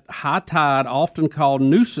 Flooding at high tide, often called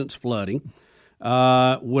nuisance flooding,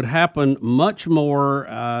 would happen much more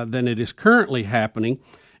than it is currently happening.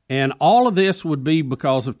 And all of this would be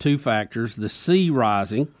because of two factors: the sea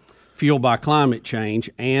rising, fueled by climate change,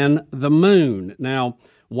 and the moon. Now,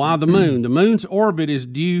 why the moon? The moon's orbit is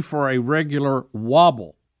due for a regular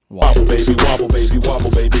wobble. Wobble, baby, wobble, baby,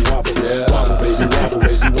 wobble, baby, wobble, yeah. Wobble, baby, wobble,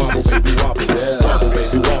 baby, wobble, baby, wobble, yeah. Wobble,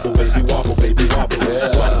 baby, wobble, baby, wobble, baby, wobble,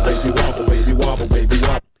 yeah. Wobble, baby, wobble, baby, wobble, baby,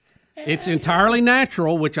 wobble. It's entirely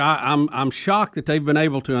natural, which I'm shocked that they've been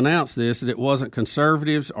able to announce this, that it wasn't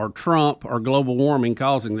conservatives or Trump or global warming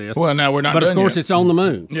causing this. Well, now we're not. But of done course, yet. it's on the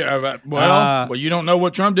moon. Yeah. Well, you don't know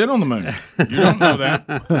what Trump did on the moon. You don't know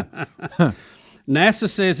that. NASA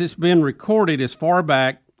says it's been recorded as far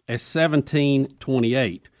back as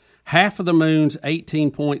 1728. Half of the moon's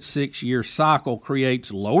 18.6-year cycle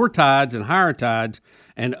creates lower tides and higher tides,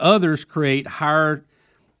 and others create high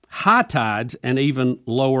tides and even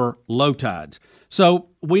lower low tides. So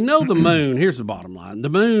we know the moon, here's the bottom line, the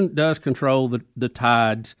moon does control the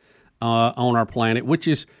tides on our planet, which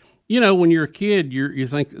is, when you're a kid, you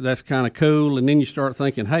think that's kind of cool, and then you start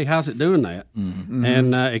thinking, hey, how's it doing that? Mm-hmm.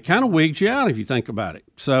 And it kind of wigs you out if you think about it.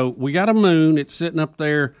 So we got a moon, it's sitting up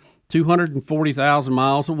there 240,000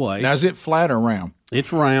 miles away. Now, is it flat or round?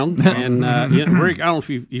 It's round, and Rick, I don't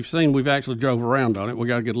know if you've seen. We've actually drove around on it. We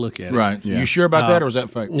got a good look at it. Right? Yeah. You sure about that, or is that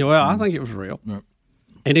fake? Well, I think it was real. Right.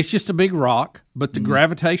 And it's just a big rock, but the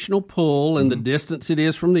gravitational pull and the distance it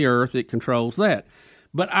is from the Earth, it controls that.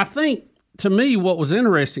 But I think, to me, what was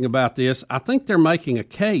interesting about this, I think they're making a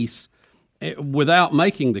case without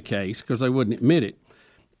making the case because they wouldn't admit it.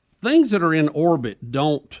 Things that are in orbit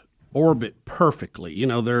don't orbit perfectly.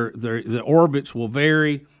 The orbits will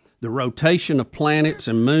vary. The rotation of planets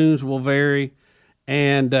and moons will vary.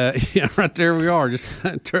 And right there we are, just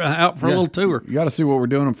out for a little tour. You got to see what we're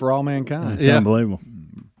doing for all mankind. It's unbelievable.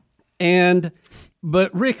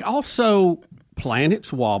 But Rick, also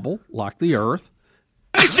planets wobble like the Earth.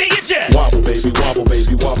 Wobble, baby, wobble,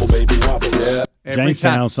 baby, wobble, baby, wobble, yeah. Every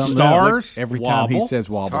time stars every wobble. time he says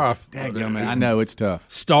wobble. Tough. Daggum, I know it's tough.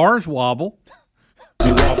 Stars wobble.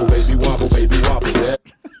 Wobble, baby, wobble, baby, wobble,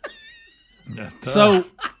 yeah.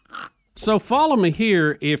 So follow me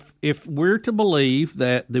here. If we're to believe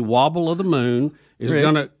that the wobble of the moon is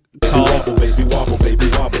going to cause, wobble, baby, wobble, baby,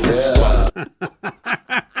 wobble, yeah.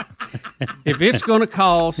 if it's going to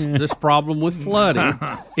cause this problem with flooding,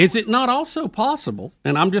 is it not also possible?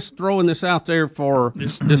 And I'm just throwing this out there for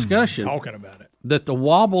discussion. Talking about it. That the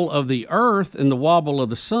wobble of the Earth and the wobble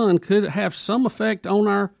of the sun could have some effect on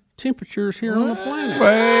our temperatures here on the planet.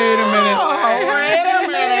 Wait a minute.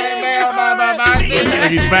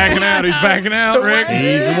 He's backing out. He's backing out, Rick.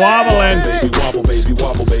 He's wobbling. Baby, wobble, baby,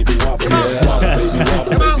 wobble, baby, wobble, yeah.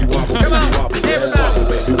 Come on, everybody.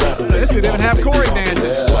 This didn't even have Corey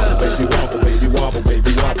dancing.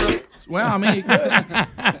 Well, I mean,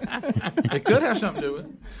 it could have something to do with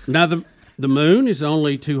it. Now, the moon is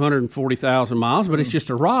only 240,000 miles, but it's just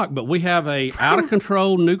a rock. But we have a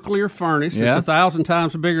out-of-control nuclear furnace. It's 1,000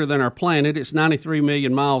 times bigger than our planet. It's 93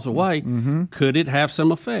 million miles away. Mm-hmm. Could it have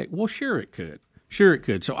some effect? Well, sure it could. Sure it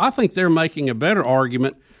could. So I think they're making a better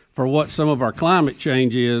argument for what some of our climate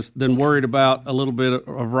change is than worried about a little bit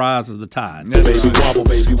of rise of the tide. Baby, wobble,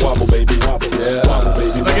 baby, wobble, baby, wobble, yeah. Wobble,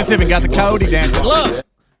 baby, Look, it's even got the coyote dancing. Look.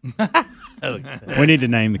 We need to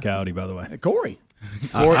name the coyote, by the way. Corey.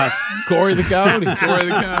 Corey the Coyote. Corey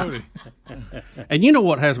the Coyote. And you know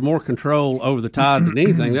what has more control over the tide than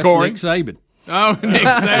anything? That's Corey. Nick Saban. Oh, Nick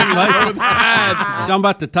Saban over the tide. Talking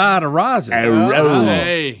about the tide of rising.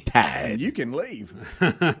 Hey. Tide. You can leave.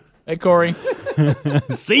 Hey, Corey.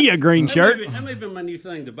 See ya, green shirt. That may have been my new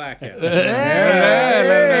thing to back out.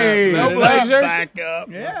 Hey. No blazers. Back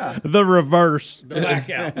up. Yeah. The reverse. The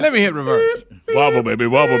back out. Let me hit reverse. Wobble, baby,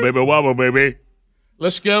 wobble, baby, wobble, baby.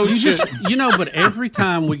 Let's go. But every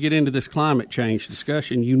time we get into this climate change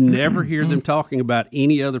discussion, you never hear them talking about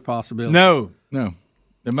any other possibility. No.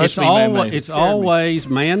 It must be man-made. It's always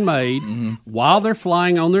man-made while they're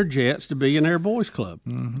flying on their jets to Billionaire Boys Club.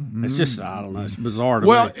 Mm-hmm. It's just, I don't know, it's bizarre to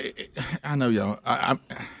me. I know y'all,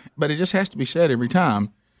 but it just has to be said every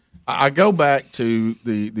time. I go back to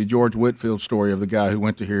the George Whitefield story of the guy who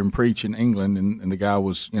went to hear him preach in England, and the guy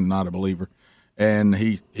was not a believer. And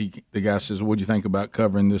the guy says, "What'd you think about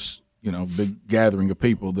covering this, big gathering of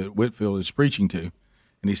people that Whitefield is preaching to?"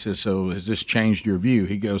 And he says, "So has this changed your view?"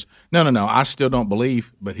 He goes, "No. I still don't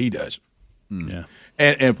believe, but he does." Yeah.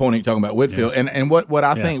 And talking about Whitefield, and what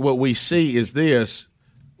I think what we see is this: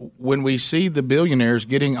 when we see the billionaires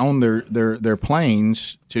getting on their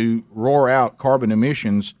planes to roar out carbon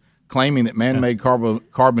emissions, claiming that man-made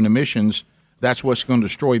carbon emissions, that's what's going to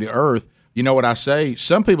destroy the earth. You know what I say?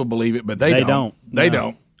 Some people believe it, but they don't. They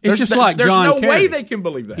don't. It's just like John Kerry. There's no way they can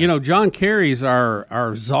believe that. John Kerry's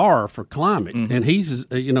our czar for climate, and he's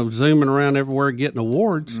zooming around everywhere getting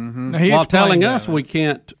awards while telling us we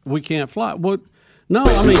can't fly. Well, no,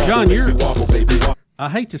 I mean, John, I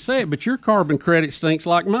hate to say it, but your carbon credit stinks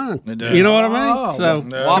like mine. It does. You know what I mean? So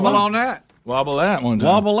wobble on that. Wobble that one time.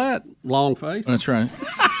 Wobble that, long face. That's right.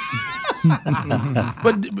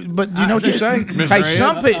 But you know what you say? Hey,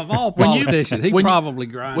 some people of all politicians, he probably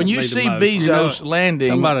grinds. When you see Bezos landing,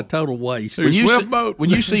 talking about a total waste. When you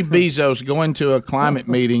see Bezos going to a climate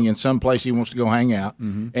meeting in some place he wants to go hang out,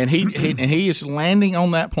 and he is landing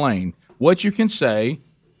on that plane, what you can say,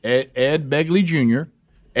 Ed Begley Jr.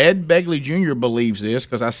 Ed Begley Jr. believes this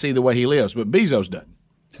because I see the way he lives, but Bezos doesn't.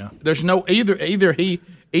 Yeah. There's no either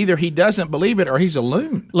he doesn't believe it or he's a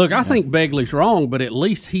loon. Look, I think Begley's wrong, but at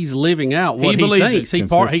least he's living out what he thinks.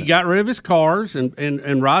 He got rid of his cars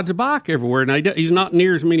and rides a bike everywhere. Now he's not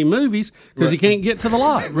near as many movies because he can't get to the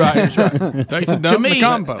lot. Right, that's right. Takes a dump in the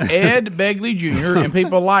compost. Ed Begley Jr. and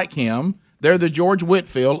people like him, they're the George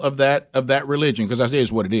Whitfield of that religion because that is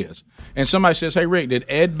what it is. And somebody says, "Hey Rick, did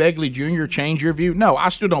Ed Begley Jr. change your view?" No, I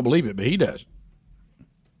still don't believe it, but he does.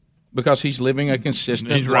 Because he's living a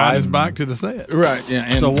consistent He's riding his bike to the set. Right. Yeah.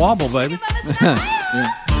 It's a wobble, baby.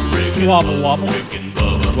 Wobble, wobble.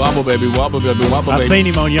 Wobble, baby, wobble, baby, wobble, baby. I've seen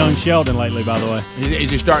him on Young Sheldon lately, by the way. Is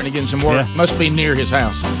he starting to get some more? Yeah. Must be near his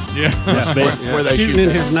house. Yeah. Where they shooting in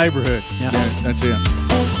his neighborhood. Yeah, that's it.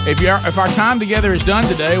 If our time together is done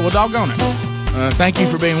today, well, doggone it. Thank you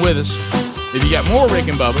for being with us. If you got more Rick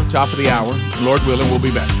and Bubba, top of the hour, Lord willing, we'll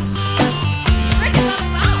be back.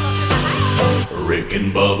 Rick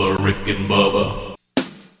and Bubba, Rick and Bubba.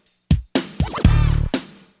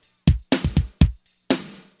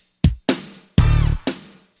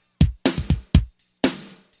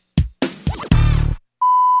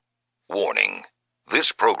 Warning.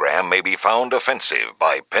 This program may be found offensive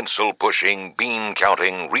by pencil-pushing,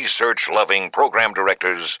 bean-counting, research-loving program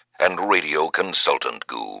directors and radio consultant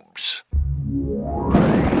goobs.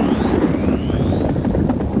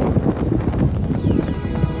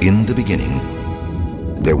 In the beginning,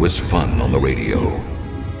 there was fun on the radio.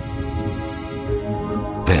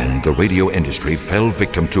 Then the radio industry fell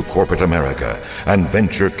victim to corporate America and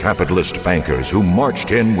venture capitalist bankers who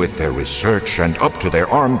marched in with their research and up to their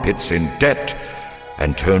armpits in debt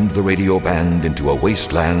and turned the radio band into a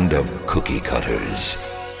wasteland of cookie cutters.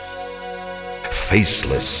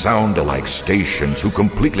 Faceless, sound-alike stations who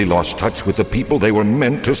completely lost touch with the people they were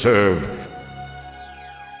meant to serve.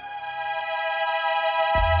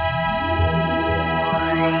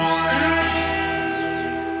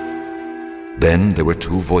 Then there were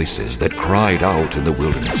two voices that cried out in the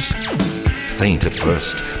wilderness. Faint at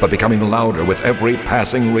first, but becoming louder with every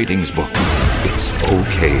passing ratings book. It's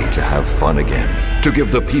okay to have fun again, to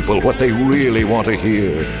give the people what they really want to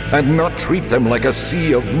hear, and not treat them like a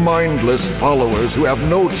sea of mindless followers who have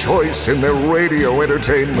no choice in their radio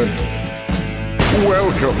entertainment.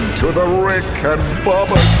 Welcome to the Rick and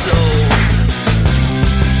Bubba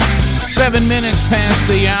Show. 7 minutes past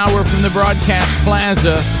the hour from the broadcast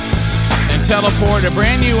plaza. And teleport a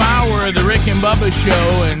brand new hour of the Rick and Bubba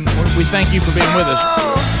Show, and we thank you for being with us.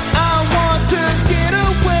 I want to get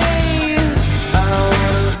away. I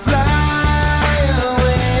want to fly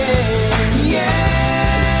away.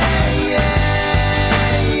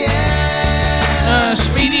 Yeah.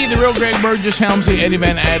 Speedy, the real Greg Burgess, Helmsley, Eddie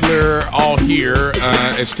Van Adler, all here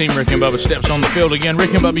as Team Rick and Bubba steps on the field again.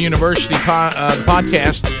 Rick and Bubba University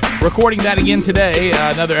podcast. Recording that again today.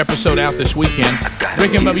 Another episode out this weekend.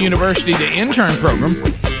 Rick and Bubba University, the intern program.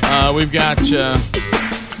 We've got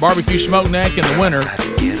Barbecue Smoke Neck in the winter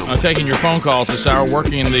taking your phone calls this hour,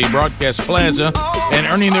 working in the broadcast plaza and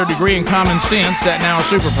earning their degree in common sense, that now a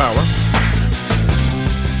superpower.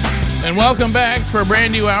 And welcome back for a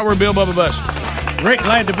brand new hour of Bill Bubba Bus. Rick,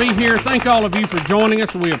 glad to be here. Thank all of you for joining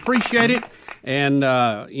us. We appreciate it. And,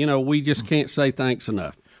 we just can't say thanks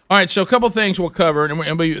enough. All right, so a couple things we'll cover, and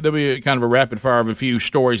there'll be kind of a rapid fire of a few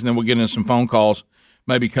stories, and then we'll get into some phone calls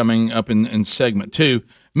maybe coming up in segment 2.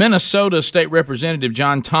 Minnesota State Representative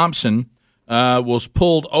John Thompson was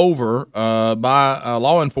pulled over by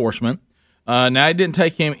law enforcement. Now, it didn't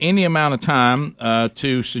take him any amount of time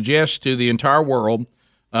to suggest to the entire world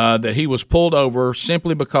that he was pulled over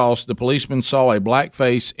simply because the policeman saw a black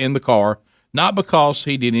face in the car, not because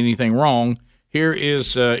he did anything wrong. Here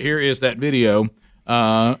is that video.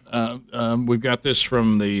 We've got this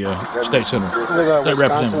from the state senator. State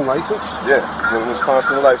Wisconsin license? Yeah, the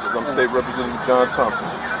Wisconsin license. I'm State Representative John Thompson.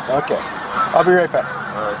 Okay. I'll be right back.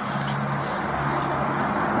 All right.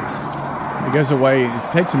 He goes away.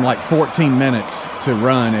 It takes him like 14 minutes to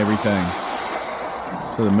run everything.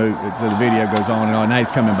 So the video goes on and on. Now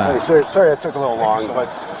he's coming back. Hey, sorry I took a little long, but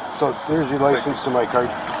so there's your license to my card.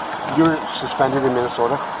 You're suspended in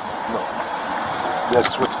Minnesota? No.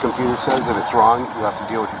 That's what the computer says. If it's wrong, you have to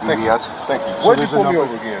deal with the DVS. Thank you. Why'd you pull me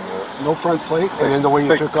over again, man? No front plate, and then the way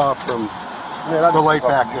you took off from the light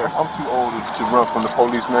back there. I'm too old to run from the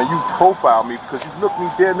police, man. You profiled me because you looked me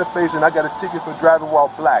dead in the face, and I got a ticket for driving while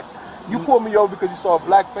black. You pulled me over because you saw a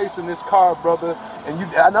black face in this car, brother, and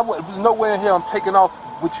there's no way in hell I'm taking off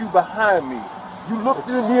with you behind me. You looked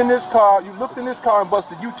at me in this car. You looked in this car and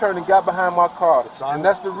busted U-turn and got behind my car, and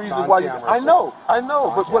that's the reason why. I know.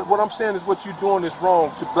 But what I'm saying is, what you're doing is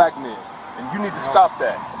wrong to black men, and you need to stop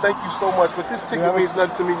that. Thank you so much. But this ticket means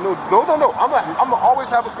nothing to me. No. I'm gonna always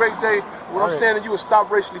have a great day. What I'm saying to you is, stop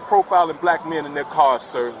racially profiling black men in their cars,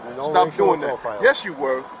 sir. Stop doing that. Yes, you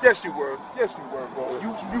were. Bro.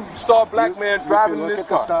 You saw a black man driving in this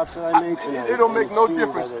car. It don't make no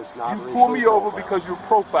difference. You pulled me over because you're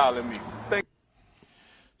profiling me.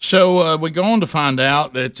 So we go on to find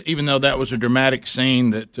out that even though that was a dramatic scene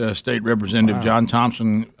that State Representative John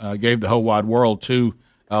Thompson gave the whole wide world to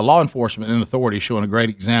law enforcement and authorities, showing a great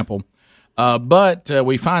example, but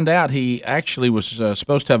we find out he actually was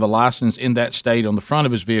supposed to have a license in that state on the front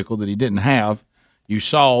of his vehicle that he didn't have. You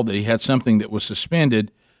saw that he had something that was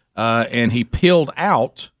suspended, and he peeled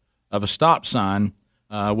out of a stop sign,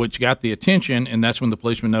 which got the attention, and that's when the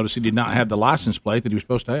policeman noticed he did not have the license plate that he was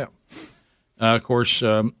supposed to have. Of course,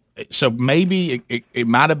 so maybe it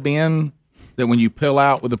might have been that when you peel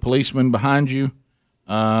out with a policeman behind you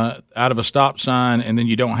out of a stop sign and then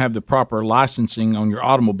you don't have the proper licensing on your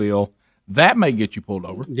automobile, that may get you pulled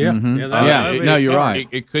over. Yeah. No, you're right.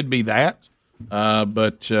 It could be that.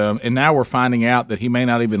 But now we're finding out that he may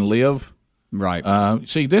not even live. Right.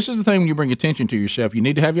 See, this is the thing when you bring attention to yourself, you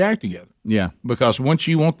need to have your act together. Yeah. Because when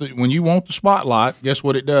you want the spotlight, guess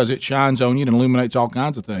what it does? It shines on you and illuminates all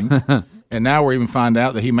kinds of things. And now we're even finding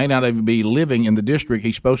out that he may not even be living in the district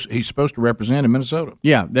he's supposed to represent in Minnesota.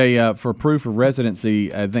 Yeah, they for proof of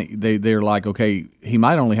residency, I think they're like, okay, he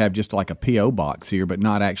might only have just like a P.O. box here, but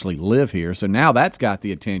not actually live here. So now that's got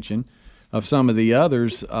the attention of some of the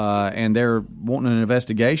others, and they're wanting an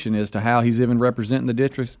investigation as to how he's even representing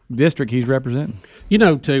the district he's representing. You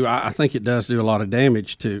know, too, I think it does do a lot of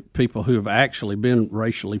damage to people who have actually been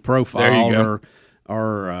racially profiled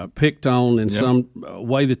or picked on in some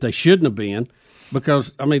way that they shouldn't have been,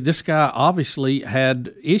 because, I mean, this guy obviously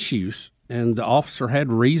had issues, and the officer had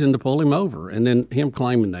reason to pull him over, and then him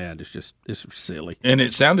claiming that is just silly. And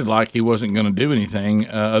it sounded like he wasn't going to do anything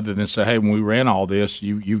other than say, hey, when we ran all this,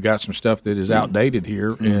 you've got some stuff that is outdated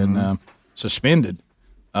here and suspended.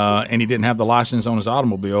 And he didn't have the license on his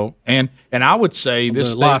automobile. And I would say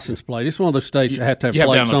this license plate. It's one of those states that have to have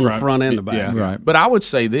plates on the front and the back. Yeah. Right. But I would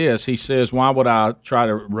say this. He says, why would I try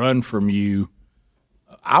to run from you?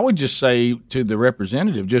 I would just say to the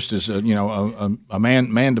representative, just as a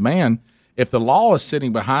man to man, if the law is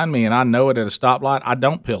sitting behind me and I know it at a stoplight, I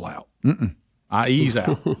don't peel out. I ease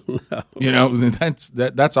out. No.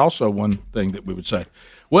 That's also one thing that we would say.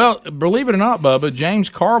 Well, believe it or not, Bubba, James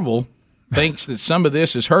Carville thinks that some of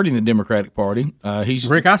this is hurting the Democratic Party.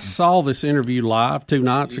 Rick, I saw this interview live 2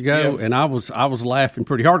 nights ago, and I was laughing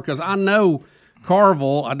pretty hard because I know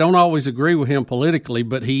Carville. I don't always agree with him politically,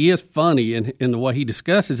 but he is funny in the way he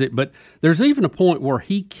discusses it. But there's even a point where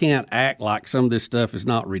he can't act like some of this stuff is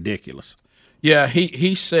not ridiculous. Yeah,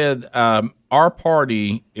 he said our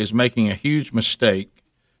party is making a huge mistake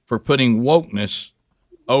for putting wokeness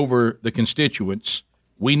over the constituents.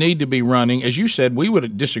 We need to be running, as you said, we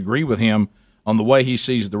would disagree with him on the way he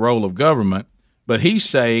sees the role of government, but he's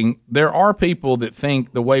saying there are people that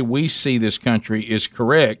think the way we see this country is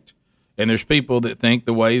correct, and there's people that think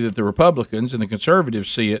the way that the Republicans and the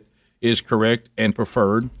conservatives see it is correct and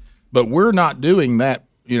preferred, but we're not doing that.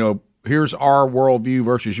 Here's our worldview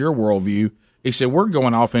versus your worldview. He said we're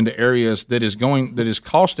going off into areas that is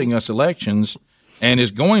costing us elections and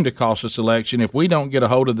is going to cost us election if we don't get a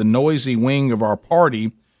hold of the noisy wing of our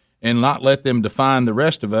party and not let them define the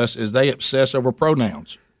rest of us as they obsess over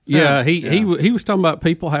pronouns. Yeah, he was talking about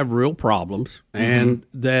people have real problems, and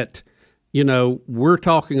that we're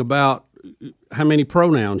talking about how many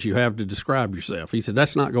pronouns you have to describe yourself. He said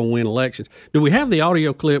that's not going to win elections. Do we have the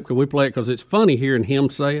audio clip? Can we play it? Because it's funny hearing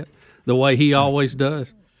him say it the way he always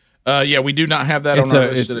does. Yeah, we do not have that on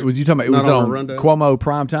our list. Was you talking about? It was on Cuomo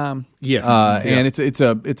Primetime. Yes, and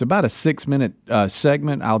it's about a 6-minute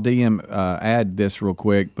segment. I'll DM add this real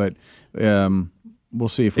quick, but we'll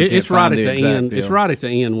see if we can find the exact end. deal. It's right at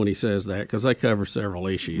the end when he says that because they cover several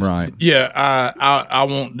issues. Right. Yeah, I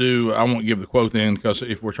won't give the quote then because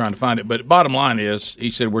if we're trying to find it. But bottom line is,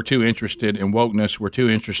 he said we're too interested in wokeness. We're too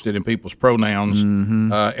interested in people's pronouns,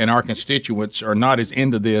 and our constituents are not as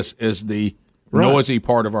into this as the noisy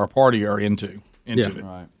part of our party are into it.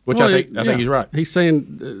 Right. Which I think he's right. He's saying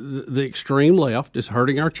the extreme left is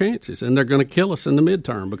hurting our chances, and they're going to kill us in the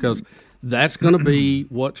midterm because that's going to be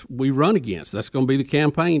what we run against. That's going to be the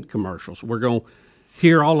campaign commercials. We're going to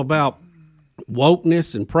hear all about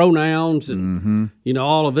wokeness and pronouns and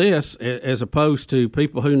all of this, as opposed to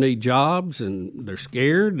people who need jobs and they're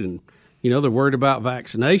scared and they're worried about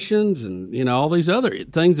vaccinations and all these other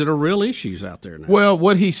things that are real issues out there now. Well,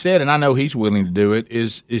 what he said, and I know he's willing to do it,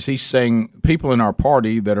 is he's saying people in our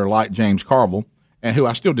party that are like James Carville, and who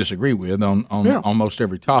I still disagree with on almost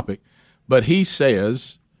every topic, but he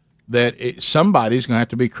says that somebody's going to have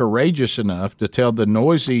to be courageous enough to tell the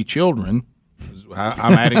noisy children.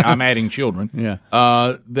 I'm adding children.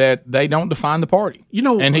 That they don't define the party.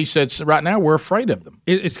 And he said right now we're afraid of them.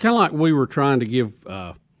 It's kind of like we were trying to give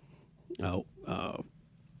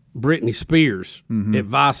Britney Spears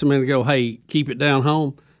advice a minute ago. Hey, keep it down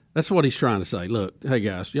home. That's what he's trying to say. Look, hey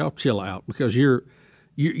guys, y'all chill out because you're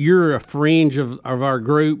a fringe of our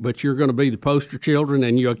group, but you're going to be the poster children,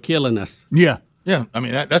 and you're killing us. Yeah. I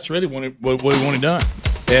mean that's really what we want it done.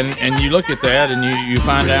 And you look at that and you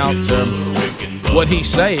find out what he's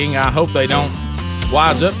saying. I hope they don't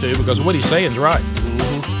wise up to, because what he's saying is right.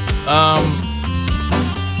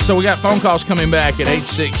 So we got phone calls coming back at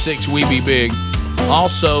 866-WE-BE-BIG.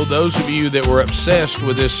 Also, those of you that were obsessed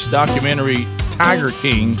with this documentary Tiger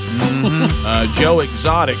King, Joe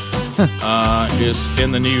Exotic is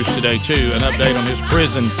in the news today, too. An update on his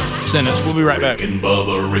prison sentence. We'll be right back. Rick and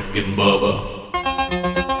Bubba.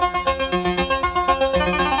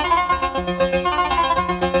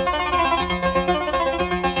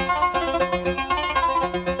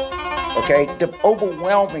 Okay, the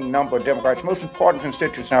overwhelming number of Democrats, most important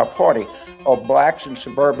constituents in our party, are blacks and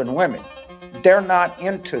suburban women. They're not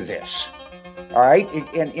into this, all right?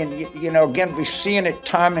 And again, we're seeing it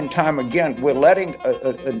time and time again. We're letting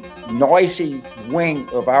a noisy wing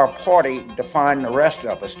of our party define the rest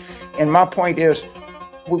of us. And my point is,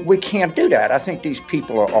 we can't do that. I think these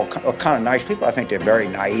people are kind of nice people. I think they're very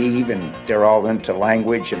naive, and they're all into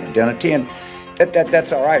language and identity, and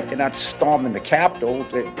that's all right. They're not storming the Capitol,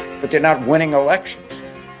 but they're not winning elections.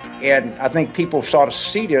 And I think people sort of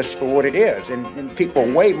see this for what it is. And people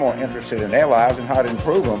are way more interested in their lives and how to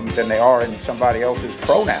improve them than they are in somebody else's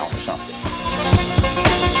pronoun or something.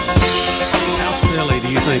 How silly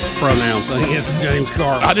do you think the pronoun thing is, James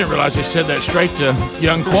Carville? I didn't realize he said that straight to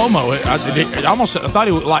young Cuomo. I thought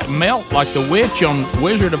he would like melt like the witch on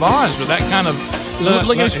Wizard of Oz with that kind of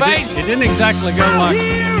look at his face. It didn't exactly go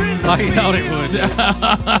like he thought it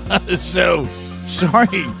would. So,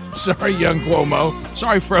 sorry, young Cuomo.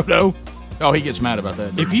 Sorry, Frodo. Oh, he gets mad about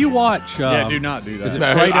that. If you watch... do not do that. Is it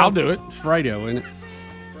Fredo? I'll do it. It's Fredo, isn't it?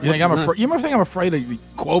 You ever think I'm afraid of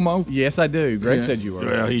Cuomo? Yes, I do. Greg said you were.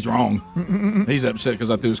 Well, he's wrong. He's upset because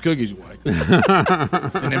I threw his cookies away.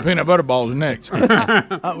 And then peanut butter balls are next. No,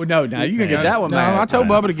 you can get that one back. No, I told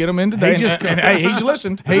Bubba to get them in today. Hey, he's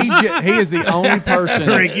listened. He is the only person.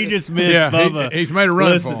 Rick, you just missed Bubba. He's made a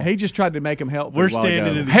run for him. He just tried to make him help. We're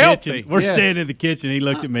standing in the kitchen. We're standing in the kitchen. He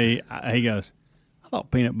looked at me. He goes, I thought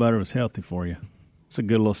peanut butter was healthy for you. It's a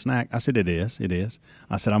good little snack. I said, it is.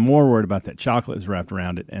 I said, I'm more worried about that chocolate that's wrapped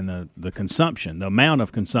around it and the consumption, the amount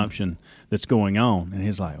of consumption that's going on. And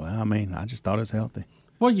he's like, well, I mean, I just thought it was healthy.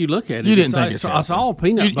 Well, you look at it. You didn't think it's all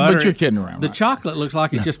peanut butter. But you're kidding around. The chocolate looks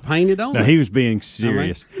like it's just painted on. No, he was being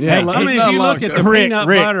serious. If you look at the peanut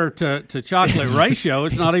butter to chocolate ratio,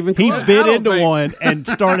 it's not even close. He bit into one and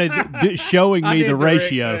started showing me the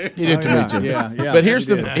ratio. He did to me, too. Yeah. But here's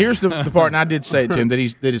the part, and I did say it to him, that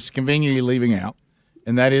is conveniently leaving out.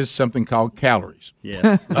 And that is something called calories.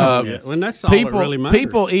 Yes. When that's all that really matters.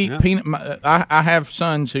 People eat peanut. I have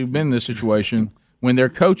sons who've been in this situation. When their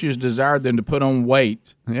coaches desired them to put on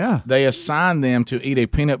weight, they assigned them to eat a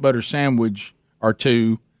peanut butter sandwich or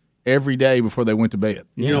two every day before they went to bed.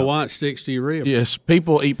 You know why it sticks to your ribs? Yes,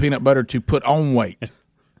 people eat peanut butter to put on weight,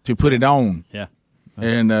 to put it on. Yeah.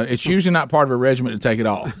 And it's usually not part of a regimen to take it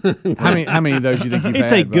off. How many of those you think you've It's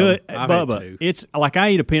had, a good, Bubba. It's like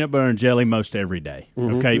I eat a peanut butter and jelly most every day,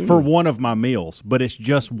 okay, for one of my meals, but it's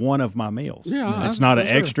just one of my meals. Yeah, it's not an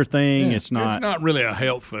extra thing. Yeah. It's not. It's not really a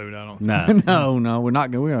health food, I don't think. No, we're not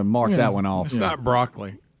going to mark that one off. It's not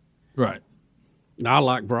broccoli. Right. I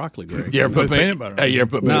like broccoli, Greg. You ever put peanut butter on it? Hey, you ever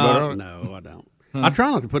put peanut butter on it? No, I don't. I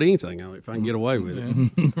try not to put anything on it if I can get away with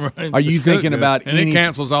it. Right. Are you thinking about and it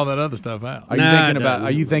cancels all that other stuff out.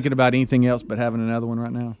 Are you thinking about anything else but having another one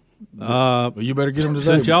right now? Well, you better get them today.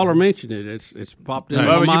 Since y'all are mentioning it, it's popped in my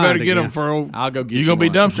mind. You better get again. them for old. I'll go get You're going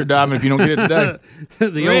to be dumpster diving if you don't get it today.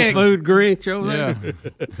 The old food Grinch over there.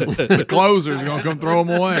 The closer's going to come throw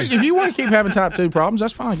them away. If you want to keep having type 2 problems,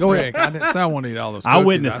 that's fine. Go ahead. I didn't say I want to eat all those I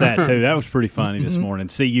witnessed that, too. That was pretty funny this morning.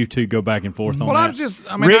 See you two go back and forth on that. I was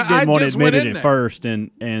just, I mean, Rick didn't want to just admit went it in at there. first,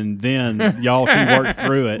 and then y'all two worked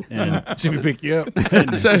through it. And See me pick you up.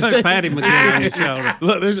 Patty McKay on your shoulder.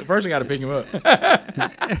 Look, first I got to pick him up.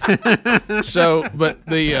 So, but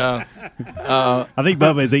the I think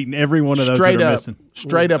Bubba has eaten every one of those that are missing.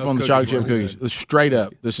 Straight up on the chocolate chip cookies. Straight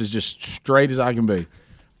up. This is just straight as I can be.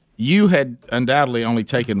 You had undoubtedly only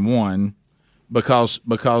taken one because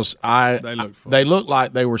they looked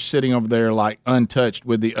like they were sitting over there like untouched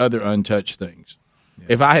with the other untouched things. Yeah.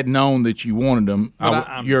 If I had known that you wanted them,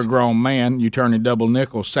 you're a grown man. You turn in double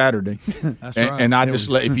nickel Saturday, that's right. And I just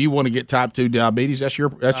if you want to get type 2 diabetes, that's your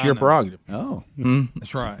prerogative. Oh,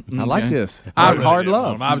 that's right. I like this. Hard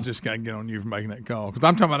love. I was just going to get on you for making that call because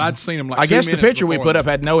I'm talking about I'd seen them like. I guess the picture we put up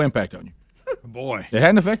had no impact on you. Boy, it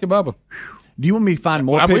hadn't affected Bubba. Do you want me to find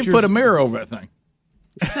more pictures? We put a mirror over that thing.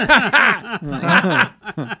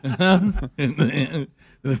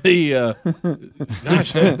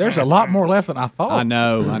 Gosh, there's a lot more left than I thought. I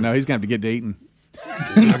know. He's going to have to get to eating.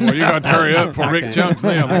 Well, you're going to hurry up before Rick chunks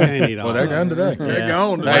them. Well, they're done today. They're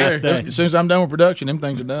gone today. Hey, as soon as I'm done with production, them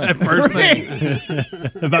things are done. First thing.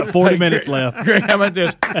 About 40 minutes left. Greg, how about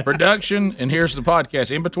this? Production, and here's the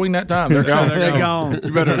podcast. In between that time, they're gone. They're gone.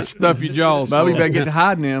 You better stuff your jaws. Bubba, you better get to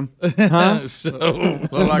hiding them. Huh?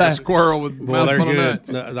 Look like a squirrel with mouthful of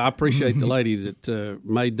nuts. I appreciate the lady that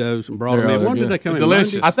made those and brought them in. When did they come in?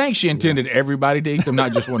 Delicious. I think she intended everybody to eat them,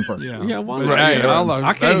 not just one person. Yeah,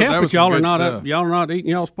 I can't help it. Y'all are not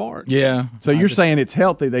eating y'all's part. Yeah. So you're saying it's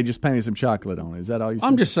healthy? They just painted some chocolate on it. Is that all you're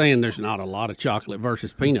saying? I'm just saying there's not a lot of chocolate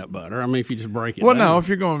versus peanut butter. I mean, if you just break it. Well, down. no, if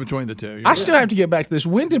you're going between the two. I still have to get back to this.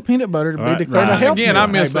 When did peanut butter be declared a health? Again, I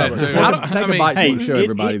missed that too. Take a bite to show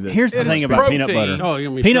everybody this. Here's the thing about peanut butter.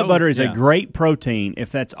 Peanut butter is a great protein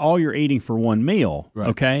if that's all you're eating for one meal. Right.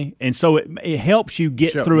 Okay, and so it helps you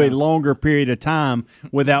get through a longer period of time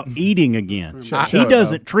without eating again. He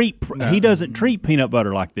doesn't treat peanut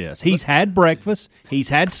butter like this. He's had breakfast. He's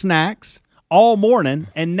had snacks all morning,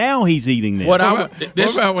 and now he's eating this. What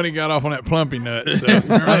about when he got off on that plumpy nut stuff?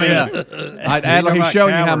 He's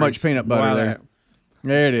showing you how much peanut butter there.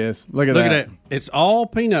 There it is. Look at that. It's all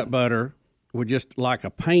peanut butter with just like a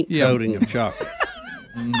paint coating of chocolate.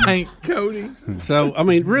 Paint coating. So, I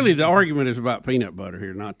mean, really, the argument is about peanut butter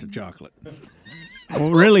here, not the chocolate.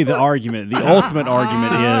 Well, really, the ultimate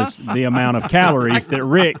argument is the amount of calories that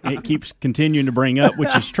Rick keeps continuing to bring up,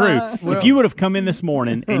 which is true. If you would have come in this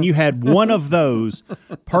morning and you had one of those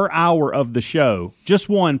per hour of the show, just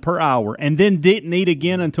one per hour, and then didn't eat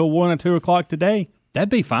again until 1 or 2 o'clock today, that'd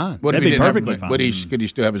be fine. That'd be perfectly fine. Could he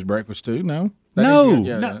still have his breakfast too? No. No.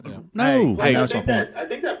 Hey, I think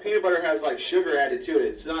that peanut butter has like sugar added to it.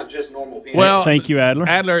 It's not just normal peanut butter. Well, thank you, Adler.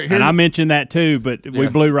 And I mentioned that too, but we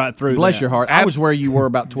blew right through. Bless your heart. I was where you were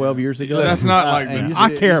about 12 years ago. That's not like me.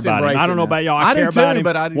 I care about him. I don't know about y'all. I care about him,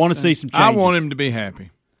 but I want to see some changes. I want him to be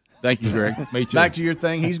happy. Thank you, Greg. Me too. Back to your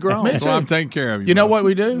thing. He's grown. That's why I'm taking care of you. You know what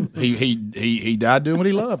we do? He died doing what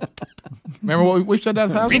he loved. Remember what we've said that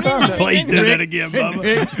 1,000 times? Please do that again,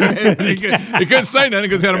 Bubba. He couldn't say nothing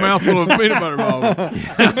because he had a mouthful of peanut butter balls.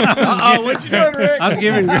 What you doing, Rick? I was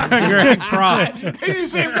giving Greg props. Did you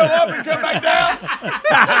see him go up and come back down?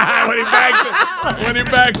 when he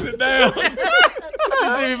backs it down. Did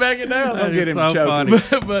you see me back it down? I'll get him so funny.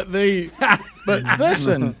 But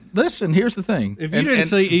listen. Here's the thing. If you didn't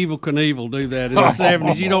see Evel Knievel do that in the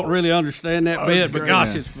 '70s, you don't really understand that bit. But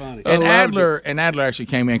gosh, it's funny. And Adler actually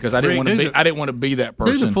came in because I didn't want to be that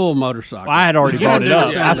person. Do the full motorcycle. Well, I had already brought it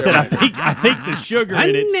up. I said I think the sugar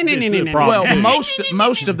in it's the problem. Well,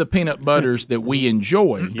 most of the peanut butters that we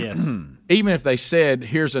enjoy, yes, even if they said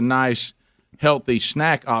here's a nice healthy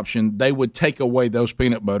snack option, they would take away those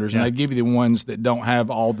peanut butters and they'd give you the ones that don't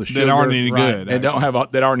have all the sugar that aren't any good and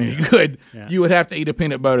that aren't any good. Yeah. You would have to eat a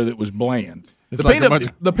peanut butter that was bland.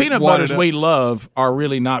 The peanut butters we love are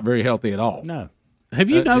really not very healthy at all. No.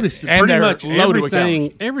 Have you noticed pretty much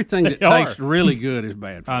everything that tastes really good is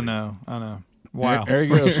bad for you? I know. Wow. There he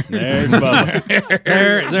goes. There's Bubba.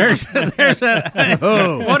 There's that.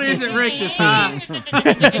 Oh. What is it, Rick, that's high?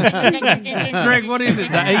 Greg, what is it?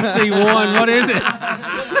 The AC1? What is it?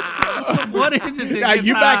 What is it?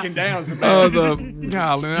 You backing down.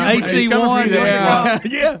 AC1?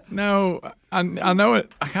 Yeah. No, I know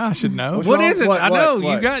it. I should know. What is it? I know.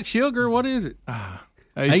 You got sugar. What is it?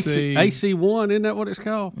 AC1. Isn't that what it's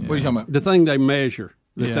called? Yeah. What are you talking about? The thing they measure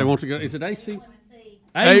that they want to go. Is it AC?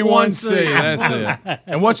 A1C, that's it.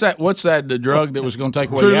 And what's that? The drug that was going to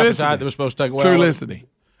take away the appetite that was supposed to take away Trulicity.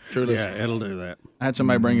 Yeah, it'll do that. I had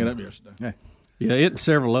somebody bring it up yesterday. Yeah, it and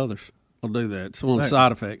several others will do that. It's one of the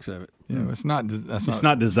side effects of it. Yeah, it's not. That's It's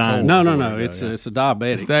not designed. No. It's a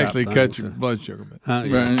diabetic. It's to actually type cut thing, your so. blood sugar. Right.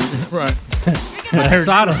 The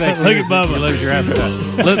side effect. Look at Bubba. You lose your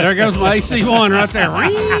appetite. Look, there goes my AC1 right there.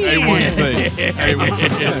 A1C.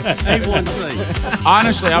 A1C.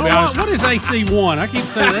 Honestly, I'll be honest. What is AC1? I keep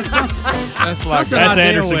saying that's like That's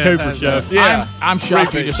Anderson Cooper's show. Yeah, I'm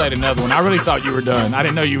shocked you just ate another one. I really thought you were done. I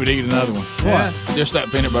didn't know you would eat another one. What? Just that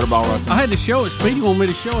peanut butter ball right there. I had to show it. Speedy wanted me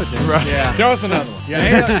to show it there. Right. Yeah. Show us another one.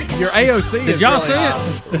 Yeah, your AOC. Did is y'all really see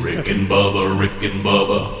high. it? Rick and Bubba, Rick and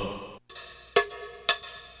Bubba.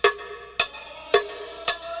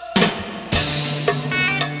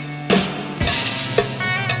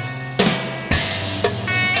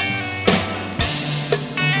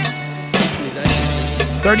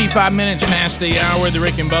 $35 minutes past the hour of the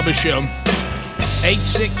Rick and Bubba Show.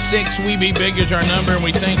 866 We Be Big is our number, and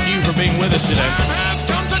we thank you for being with us today. Has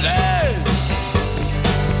come today.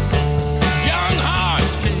 Young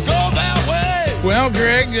hearts can go their way. Well,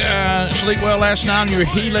 Greg, sleep well last night on your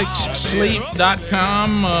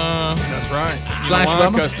HelixSleep.com. That's right.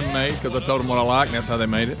 /Bubba. Custom made because I told them what I like, and that's how they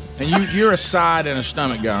made it. And you're a side and a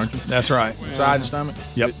stomach guy, aren't you? That's right. Side and stomach?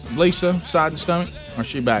 Yep. Lisa, side and stomach? Or is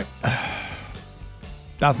she back?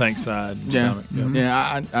 I think side. Yeah. Stomach. Yep.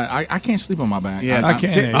 Yeah, I can't sleep on my back. Yeah, I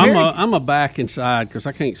can't. I'm a back and side because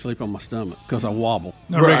I can't sleep on my stomach because I wobble.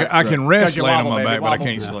 No, Rick, I can rest you laying on wobble, my baby, back, but I wobble.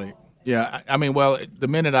 can't Yeah. sleep. Yeah, I mean, well, the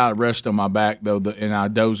minute I rest on my back, though, and I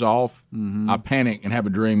doze off, I panic and have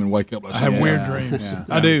a dream and wake up like I have something. weird dreams. Yeah.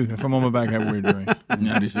 I do. If I'm on my back, I have a weird dream.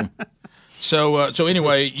 Yeah, I do too. So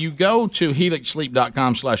anyway, you go to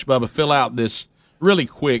HelixSleep.com/Bubba, fill out this really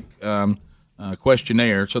quick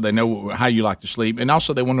questionnaire so they know how you like to sleep, and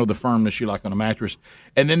also they want to know the firmness you like on a mattress,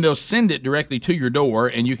 and then they'll send it directly to your door,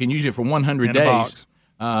 and you can use it for 100 In a days. box.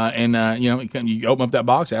 You open up that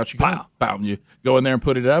box, out you come, pow, and you go in there and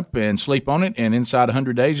put it up and sleep on it, and inside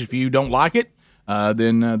 100 days, if you don't like it,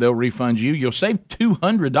 then they'll refund you. You'll save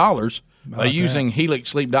 $200 by using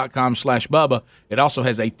HelixSleep.com/Bubba. It also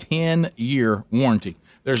has a 10-year warranty.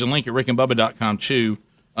 There's a link at rickandbubba.com too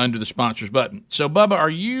under the sponsors button. So, Bubba, are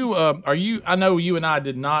you? I know you and I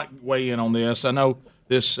did not weigh in on this. I know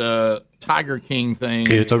this Tiger King thing.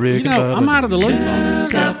 It's a Rick and Bubba I'm out of the loop.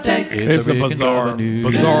 It's a bizarre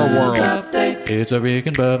world. It's a Rick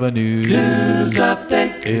and Bubba news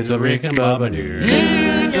update. It's a Rick and Bubba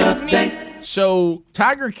news update. So,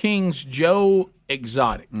 Tiger King's Joe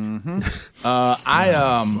Exotic.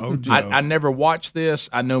 I never watched this.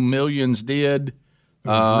 I know millions did. It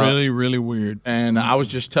was really, really weird. And I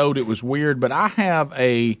was just told it was weird, but I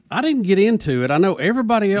didn't get into it. I know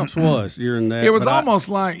everybody else was during that. It was but almost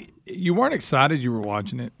like you weren't excited you were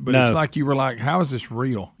watching it, but No. it's like you were like, how is this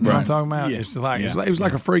real? You know what I'm talking about? Yeah. It's just like, Yeah. it was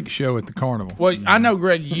like a freak show at the carnival. Well, I know,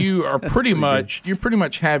 Greg, you are pretty much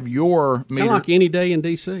have your kind meter. of like any day in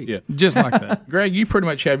D.C. Yeah, just like that. Greg, you pretty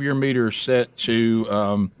much have your meter set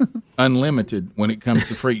to unlimited when it comes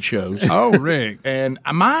to freak shows. Oh, Rick. And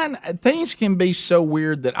mine, things can be so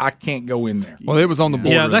weird that I can't go in there. Well, it was on the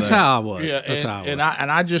border. Yeah, that's of that. how I was. Yeah, That's how I was. and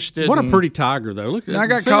I just didn't. What a pretty tiger, though. Look at I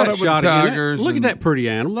got see caught that up with shot the again. tigers Look at and- that pretty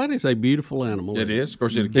animal. That is a beautiful animal. It is, of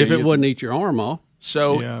course. It'll If kill it you. wouldn't eat your arm off.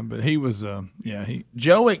 So Yeah, but he was,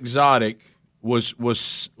 Joe Exotic was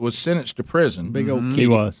sentenced to prison. Big old He kitty.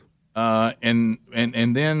 was. And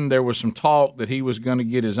then there was some talk that he was going to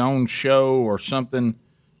get his own show or something.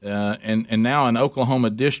 And now an Oklahoma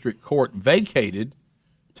district court vacated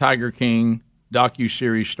Tiger King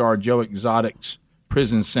docuseries star Joe Exotic's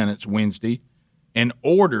prison sentence Wednesday and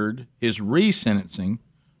ordered his resentencing.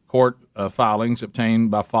 Court filings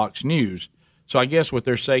obtained by Fox News. So I guess what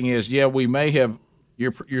they're saying is, yeah, we may have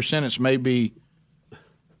your sentence may be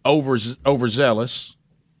overzealous,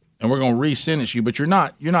 and we're going to re-sentence you, but you're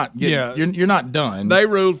not done. They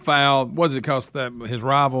ruled foul. What does it cost that his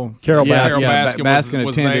rival Carol Baskin, Baskin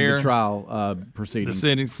was attended there, the trial the proceedings.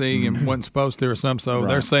 sentencing, and wasn't supposed to or something. So Right.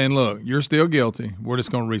 they're saying, look, you're still guilty. We're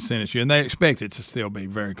just going to re-sentence you, and they expect it to still be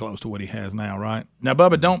very close to what he has now, right? Now,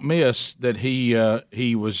 Bubba, don't miss that he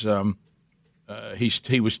was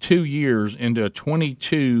 2 years into a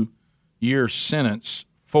 22-year sentence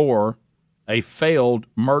for a failed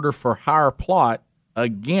murder for hire plot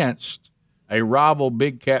against a rival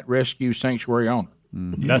big cat rescue sanctuary owner.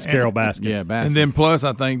 That's Carol Baskin. Yeah, Baskin. And then plus,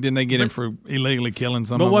 I think, didn't they get him for illegally killing But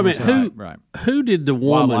someone? wait a minute, who did the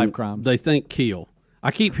woman Wildlife crimes. they think kill? I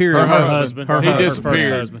keep hearing Her husband. Her He husband.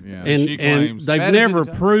 disappeared. Husband. Yeah. And, She and claims- they've That never is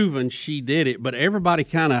the time. proven she did it, but everybody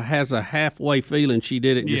kind of has a halfway feeling she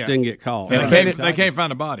did it and just Yes. didn't get caught. And They can't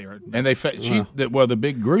find a body. Right? And they the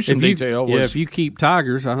big gruesome If you, detail was if you keep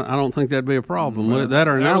tigers, I don't think that'd be a problem. With it. That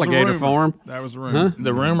or an That was a alligator rumor. farm. That was a rumor.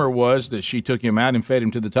 the rumor was that she took him out and fed him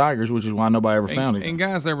to the tigers, which is why nobody ever found him. And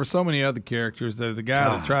guys, there were so many other characters. There's the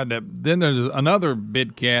guy that tried to. Then there's another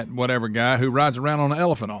big cat, whatever guy, who rides around on an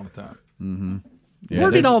elephant all the time. Mm-hmm.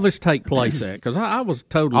 Where did all this take place at? Because I was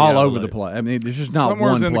totally all out of over the loop. place. I mean, there's just not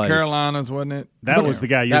Somewhere one in place. the Carolinas, wasn't it? That was the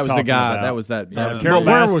guy you're That was the talking guy. about. That was that. that was- Carol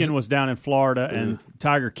But where Baskin was down in Florida, and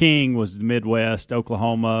Tiger King was the Midwest,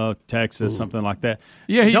 Oklahoma, Texas, something like that.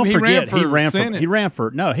 Yeah, he- don't he forget ran for he ran Senate. he ran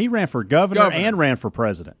for governor and ran for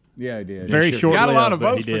president. Yeah, he did. Very short. Got a lot of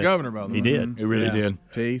but he votes for did. governor, by the way. He did. It really Yeah. did.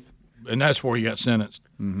 Teeth. And that's where he got sentenced.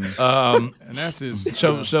 And that's his.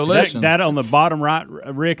 So listen. That on the bottom right,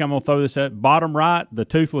 Rick, I'm going to throw this at bottom right, the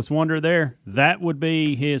toothless wonder there. That would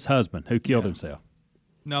be his husband who killed himself.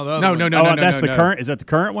 No, the other one. That's the current. Is that the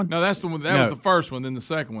current one? No, that's the one. That was the first one. Then the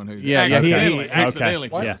second one. Who? Yeah,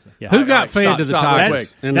 accidentally. Okay. Yeah. Who got fed to the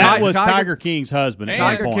tigers? That was Tiger King's husband. At some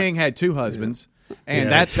Tiger point. King had two husbands,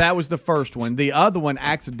 and that was the first one. The other one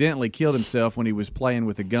accidentally killed himself when he was playing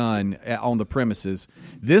with a gun on the premises.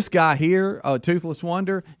 This guy here, Toothless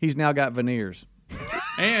Wonder, he's now got veneers.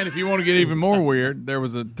 And if you want to get even more weird, there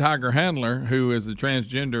was a tiger handler who is a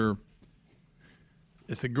transgender.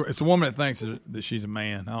 It's a woman that thinks that she's a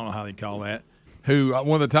man. I don't know how they call that. Who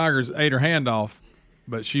one of the tigers ate her hand off,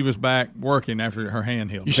 but she was back working after her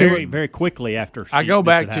hand healed. Very quickly after. I go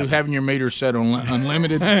back to having your meter set on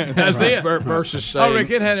unlimited. That's it. Versus saying, Oh, Rick,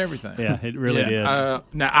 it had everything. Yeah, it really did. Now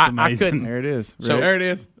I couldn't. There it is. So there it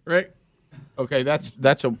is, Rick. Okay,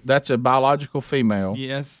 that's a biological female.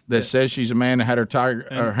 Yes, that says she's a man that had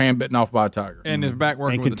her hand bitten off by a tiger, and is back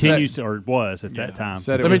working and with continues to, or was at that time.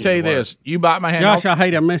 Let me tell you this: you bite my hand. Gosh, off, I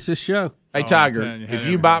hate I missed this show. Hey, Tiger, if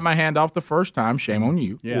you bite my hand off the first time, shame on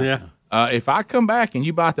you. Yeah. If I come back and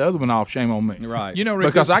you bite the other one off, shame on me. Right. You know, Rick,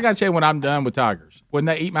 because I got to tell you when I'm done with tigers, when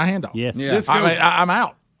they eat my hand off. Yes. Yeah. I'm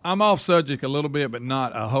out. I'm off subject a little bit, but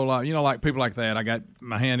not a whole lot. You know, like people like that. I got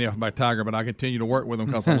my hand off by a tiger, but I continue to work with them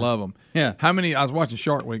because I love them. Yeah. How many? I was watching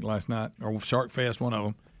Shark Week last night, or Shark Fest, one of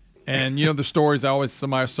them. And you know the stories. Always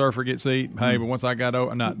somebody a surfer gets eaten. Hey, but once I got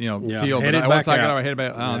over, not killed, but once I got over, headed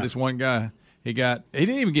back. This one guy. He didn't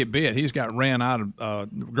even get bit. He just got ran out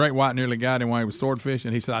of great white nearly got him while he was sword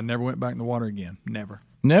fishing. He said, I never went back in the water again. Never.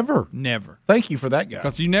 Thank you for that guy.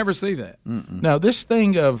 Because you never see that. No, this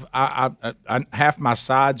thing of I half my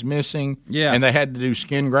sides missing, and they had to do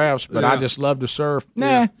skin grafts, but I just love to surf.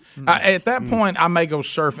 Nah, at that point, I may go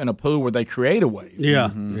surf in a pool where they create a wave.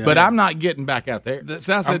 But I'm not getting back out there.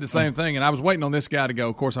 Sal said the same thing, and I was waiting on this guy to go.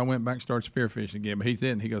 Of course, I went back and started spearfishing again, but he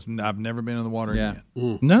didn't. He goes, I've never been in the water again.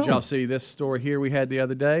 No. Did y'all see this story here we had the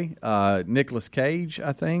other day? Nicolas Cage,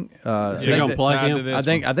 I think. Is he gonna play him?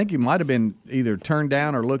 I think he might have been either turned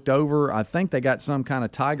down or looked over. I think they got some kind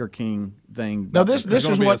of Tiger King thing. No, this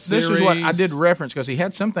is what I did reference because he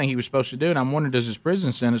had something he was supposed to do, and I'm wondering does his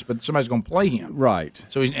prison sentence, but somebody's going to play him, right?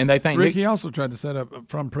 So they think Rick, he also tried to set up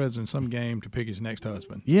from prison some game to pick his next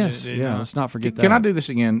husband. Yes, let's not forget that. Can I do this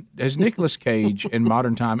again? Has Nicolas Cage in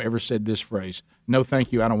modern time ever said this phrase? No,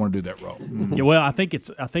 thank you. I don't want to do that role. Yeah, well, I think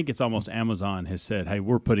it's almost Amazon has said, "Hey,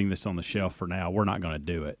 we're putting this on the shelf for now. We're not going to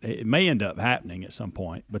do it." It may end up happening at some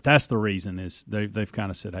point, but that's the reason is they've kind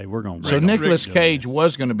of said, "Hey, we're going." So Nicolas Cage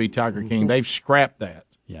was going to be Tiger King. They've scrapped that.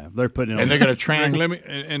 Yeah, they're putting it and on. they're going to train.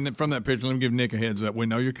 And from that picture, let me give Nick a heads up. We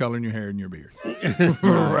know you're coloring your hair and your beard.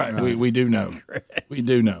 Right. We do know. We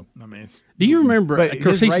do know. I mean, do you remember?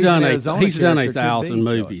 Because he's done Arizona 1,000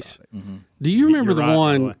 movies. Do you remember the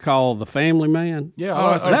one called The Family Man? Yeah,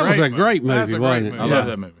 that was a great movie, wasn't it? I love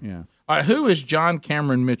that movie. Yeah. All right, who is John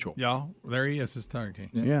Cameron Mitchell? Y'all, there he is. It's Tiger King.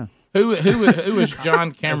 Yeah. Who is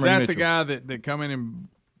John Cameron Is that Mitchell? the guy that come in and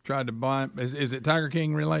tried to buy him? Is it Tiger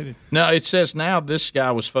King related? No, it says now this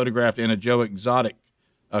guy was photographed in a Joe Exotic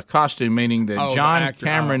costume, meaning that John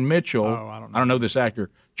Cameron Mitchell, I don't know this actor,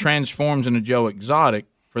 transforms into Joe Exotic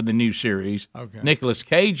for the new series. Okay. Nicolas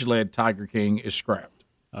Cage-led Tiger King is scrapped.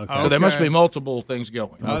 Okay. So there must be multiple things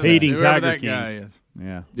going. Competing Tiger that Kings. guy is.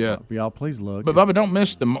 Yeah. Y'all please look. But Bubba, don't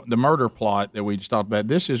miss the murder plot that we just talked about.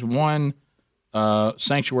 This is one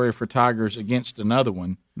sanctuary for tigers against another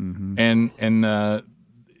one, and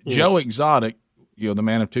Joe Exotic, the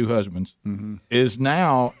man of two husbands, is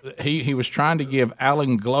now he was trying to give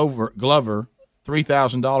Alan Glover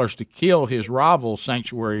 $3,000 to kill his rival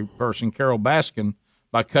sanctuary person Carol Baskin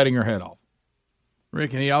by cutting her head off.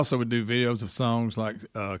 Rick, and he also would do videos of songs like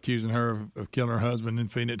accusing her of killing her husband and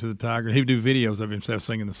feeding it to the tiger. He would do videos of himself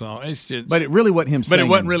singing the song. It's just, but it really wasn't him singing. But it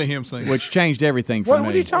wasn't really him singing. Which changed everything for me.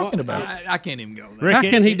 What are you talking about? I can't even go there. Rick, how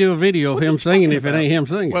can he do a video of him singing if it ain't him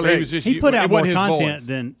singing? Well, he put out more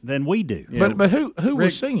content than we do. Yeah. But who Rick,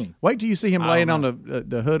 was singing? Wait till you see him laying on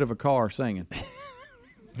the hood of a car singing.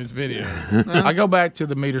 His videos. I go back to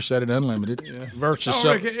the meter set at Unlimited versus.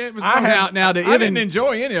 Rick, it was I didn't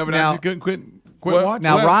enjoy any of it. I just couldn't quit watching.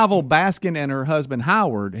 Now, rival Baskin and her husband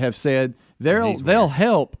Howard have said they'll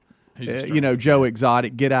help Joe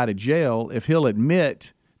Exotic get out of jail if he'll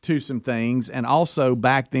admit to some things and also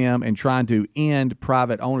back them in trying to end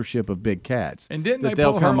private ownership of big cats. And didn't they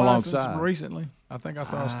pull her license recently? I think I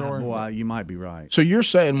saw a story. Well, you might be right. So you're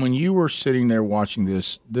saying when you were sitting there watching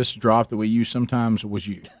this drop that we use sometimes was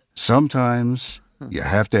you? Sometimes you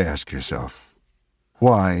have to ask yourself,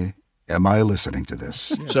 why am I listening to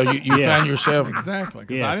this? So you found yourself... Exactly.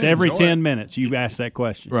 Yes, every 10 minutes you ask that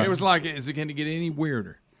question. Right. It was like, is it going to get any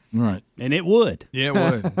weirder? Right. And it would. Yeah, it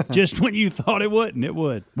would. Just when you thought it wouldn't, it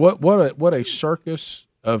would. What a circus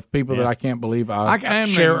of people that I can't believe I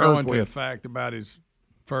share Earth with. The fact about his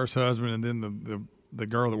first husband and then the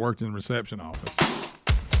girl that worked in the reception office.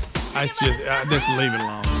 I just leave it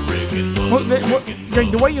alone.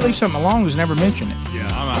 The way you leave something alone is never mention it. Yeah,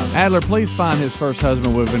 I'm out. Adler, please find his first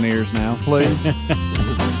husband with veneers now, please.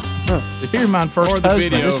 If you remind first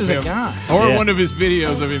husband, this is a guy. Or one of his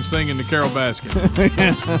videos of him singing to Carol Baskin.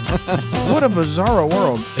 What a bizarro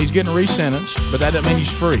world. He's getting resentenced, but that doesn't mean he's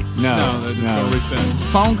free. No, they're just going to resentence.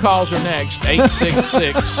 Phone calls are next.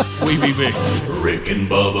 866 We Be Big. Rick and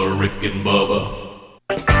Bubba, Rick and Bubba.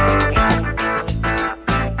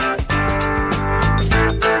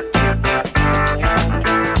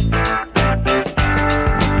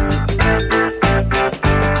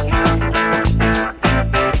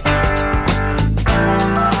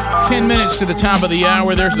 To the top of the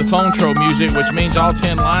hour, there's the phone troll music, which means all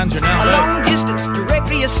 10 lines are now long distance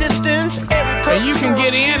directory assistance. And you can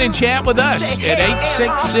get in and chat with us at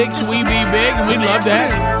 866 We Be Big, and we'd love that.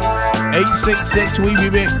 866 We Be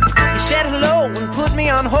Big. He said hello and put me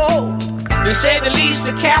on hold. To say the least,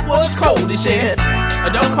 the cat was cold. He said,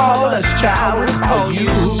 don't call us, child, we'll call you.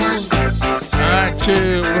 All right,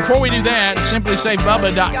 before we do that,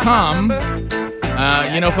 simplysafebubba.com.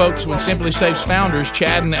 Folks, when Simply Safe's founders,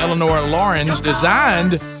 Chad and Eleanor Lawrence,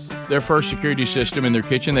 designed their first security system in their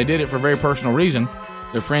kitchen, they did it for a very personal reason.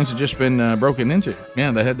 Their friends had just been broken into.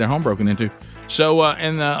 Yeah, they had their home broken into. So,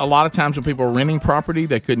 a lot of times when people are renting property,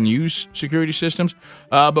 they couldn't use security systems.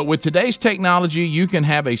 But with today's technology, you can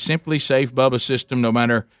have a Simply Safe Bubba system no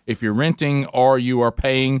matter if you're renting or you are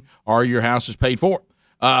paying or your house is paid for.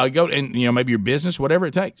 Go and maybe your business, whatever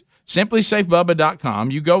it takes.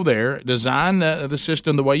 SimplySafeBubba.com. You go there, design the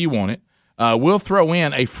system the way you want it. We'll throw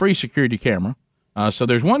in a free security camera. So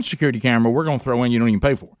there's one security camera we're going to throw in you don't even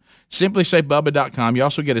pay for. SimplySafeBubba.com. You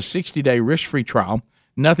also get a 60-day risk-free trial.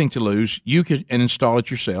 Nothing to lose. You can install it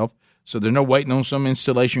yourself. So there's no waiting on some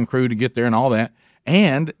installation crew to get there and all that.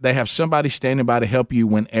 And they have somebody standing by to help you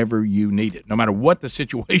whenever you need it, no matter what the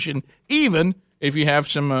situation, even if you have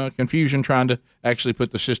some confusion trying to actually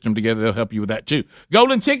put the system together, they'll help you with that too.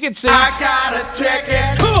 Golden Ticket says, I got a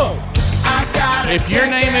ticket. Cool. If your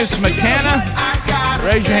name is McKenna,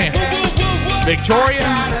 raise your hand. Victoria,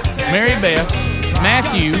 Mary Beth,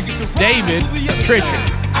 Matthew, David, Tricia.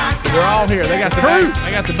 They're all here. They got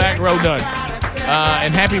the back row done.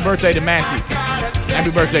 And happy birthday to Matthew. Happy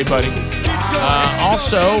birthday, buddy.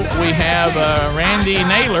 Also, we have Randy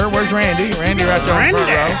Naylor. Where's Randy? Randy right there in the front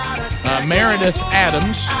row. Meredith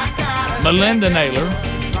Adams, Melinda Naylor,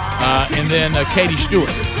 and then Katie Stewart,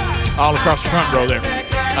 all across the front row there.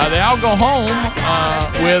 They all go home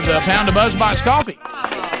with a pound of BuzzBox coffee.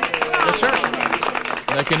 Yes, sir.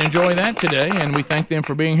 They can enjoy that today, and we thank them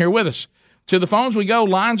for being here with us. To the phones we go.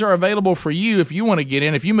 Lines are available for you if you want to get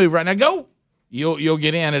in. If you move right now, go. You'll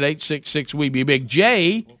get in at 866 We Be Big.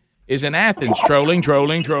 Jay is in Athens. Trolling.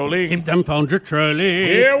 Keep them phones trolling.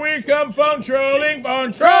 Here we come, phone trolling,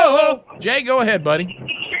 phone troll. Jay, go ahead, buddy.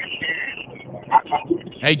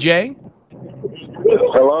 Hey, Jay.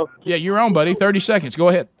 Hello? Yeah, you're on, buddy. 30 seconds. Go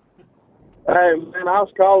ahead. Hey, man, I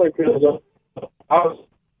was calling because I was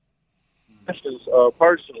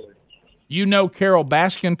personally. You know Carol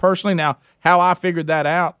Baskin personally. Now, how I figured that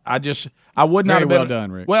out, I would not Very have been. well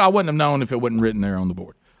done, Rick. Well, I wouldn't have known if it wasn't written there on the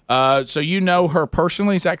board. So you know her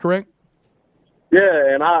personally, is that correct?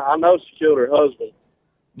 Yeah, and I know she killed her husband.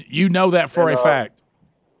 You know that for a fact?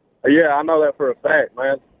 Yeah, I know that for a fact,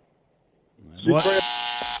 man.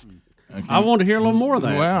 Okay. I want to hear a little more of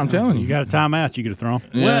that. Well, I'm telling you. You got a timeout you could have thrown.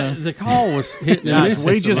 Well, the call was hitting.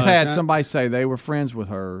 We just had somebody say they were friends with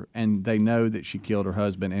her, and they know that she killed her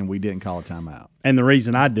husband, and we didn't call a timeout. And the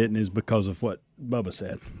reason I didn't is because of what Bubba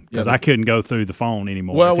said. Because I couldn't go through the phone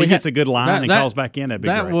anymore. Well, if he gets a good line and calls back in, that'd be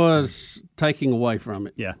that great. was taking away from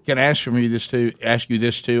it. Yeah. Can I ask you this too?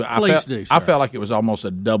 Please do, sir. I felt like it was almost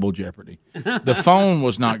a double jeopardy. The phone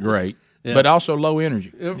was not great, but also low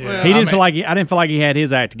energy. He didn't feel like I didn't feel like he had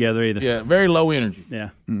his act together either. Yeah, very low energy. Yeah.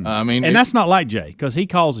 I mean, and that's not like Jay because he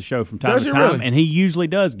calls the show from time to time, really? and he usually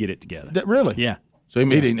does get it together. Really? Yeah. So he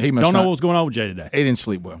didn't. He must don't know not, what was going on with Jay today. He didn't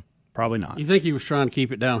sleep well. Probably not. You think he was trying to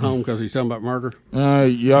keep it down home because he's talking about murder?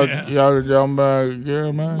 Y'all talking about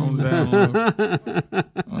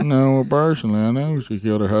I know personally. I know she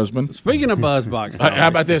killed her husband. Speaking of buzzbox, how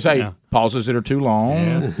about this? Hey, pauses that are too long.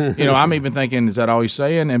 Yes. I'm even thinking, is that all he's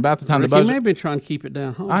saying? And about the time Rick, the buzzer, you may be trying to keep it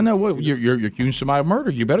down home. I know what you're accusing somebody of murder.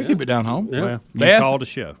 You better keep it down home. Yeah. Well, you Beth called the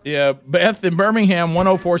show. Yeah, Beth in Birmingham,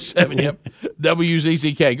 104.7. Yep,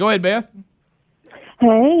 WZZK. Go ahead, Beth.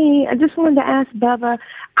 Hey, I just wanted to ask Bubba,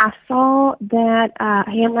 I saw that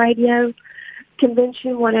ham radio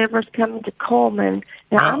convention, whatever's coming to Coleman.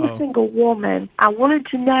 Now, I'm a single woman. I wanted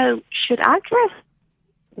to know, should I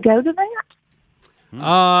go to that?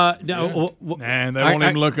 No, and they won't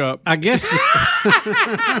even look up. I guess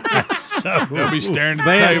they'll be staring at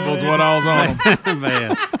the tables. What all's on?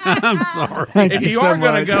 Man, I'm sorry. If you are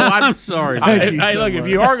going to go, I'm sorry. Hey, look, if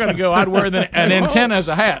you are going to go, I'd wear an antenna as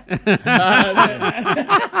a hat.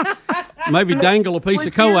 Maybe dangle a piece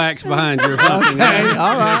of coax behind you or something. Okay,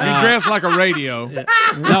 all right. You dress like a radio.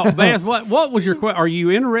 No, Beth, what was your question? Are you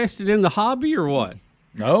interested in the hobby or what?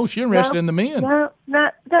 No, she's interested in the men. No,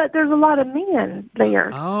 there's a lot of men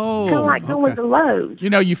there. Oh, kind of like going to Lowe's.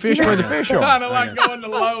 You fish where the fish are. Kind of like going to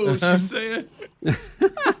Lowe's, she said.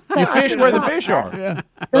 You fish where the fish are. Yeah.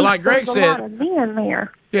 But like Greg there's said, a lot of men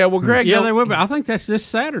there. Yeah, well, Greg. Yeah, there will be. I think that's this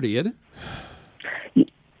Saturday, isn't it?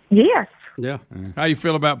 Yes. Yeah. How you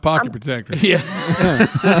feel about pocket protectors? Yeah.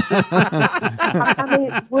 I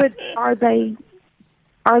mean, are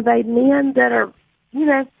they men that are,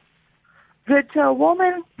 good to a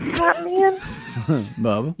woman type men?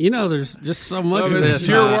 Bubba. There's just so much of this. It's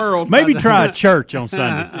your world. Maybe try a church on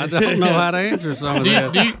Sunday. I don't know how to answer some of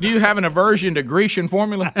this. Do you have an aversion to Grecian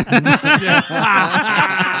formula? I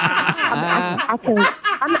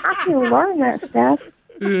can learn that stuff.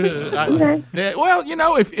 Well,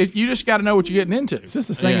 if you just got to know what you're getting into. It's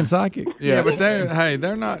just a singing psychic. Yeah, but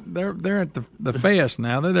they're not. They're at the fest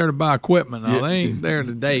now. They're there to buy equipment now. They ain't there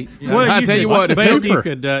to date. Well, I tell you what, Beth, you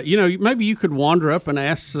could, maybe you could wander up and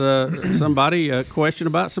ask somebody a question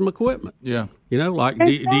about some equipment. Yeah.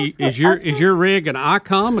 Is your rig an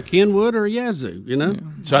ICOM, a Kenwood, or a Yazoo?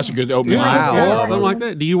 So that's a good opening. Wow. Something like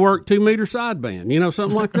that. Do you work 2-meter sideband?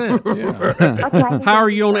 Something like that. How are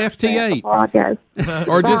you on FT8?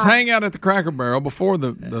 Or just hang out at the Cracker Barrel before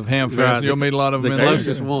the ham fest. Right. And you'll meet a lot of them. The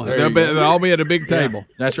closest one. They'll all be at a big table.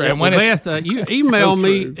 That's right. And Beth, you email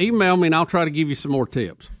me, and I'll try to give you some more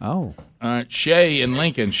tips. Oh. All right, Shay in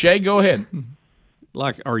Lincoln. Shay, go ahead.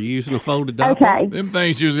 Like, are you using a folded diaper? Okay. Them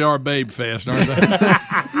things usually are babe fest, aren't they?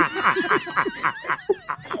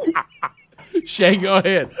 Shay, go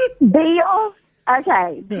ahead. Bill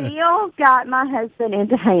got my husband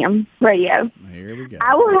into ham radio. Here we go.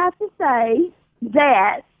 I will have to say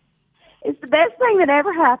that it's the best thing that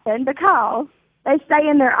ever happened because they stay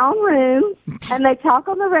in their own room and they talk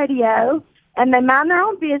on the radio and they mind their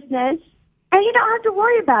own business. And you don't have to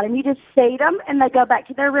worry about them. You just feed them, and they go back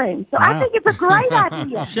to their room. So I think it's a great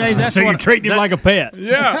idea. Shay, that's so you're treating him like a pet.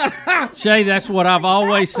 Yeah. Shay, that's what I've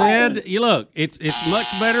always said. You look, it's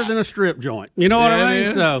much better than a strip joint. You know what I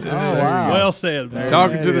mean? So, wow. Well said. Man.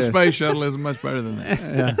 Talking to the space shuttle is much better than that.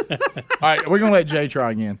 Yeah. All right, we're going to let Jay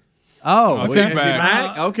try again. Oh, is he he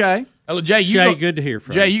back? Okay. Hello, Jay. Shay, good to hear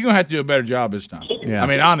from Jay, you. you're going to have to do a better job this time. Yeah. I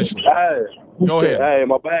mean, honestly. Hey. Go ahead. Hey,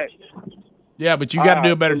 am I back? Yeah, but you got to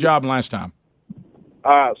do a better job than last time.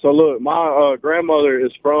 All right, so look, my grandmother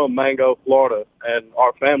is from Mango, Florida, and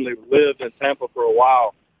our family lived in Tampa for a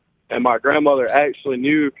while. And my grandmother actually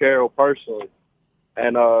knew Carol personally.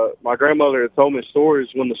 And my grandmother had told me stories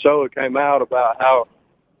when the show came out about how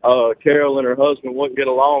Carol and her husband wouldn't get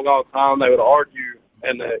along all the time. They would argue,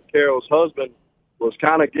 and that Carol's husband was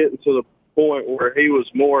kind of getting to the point where he was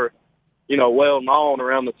more, well-known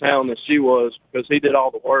around the town than she was because he did all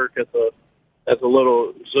the work at the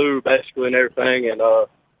little zoo, basically, and everything. And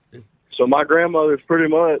so my grandmother's pretty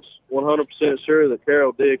much 100% sure that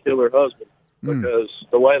Carol did kill her husband because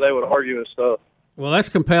the way they would argue and stuff. Well, that's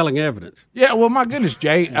compelling evidence. Yeah, well, my goodness,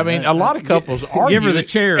 Jay. I mean, a lot of couples argue. Give her the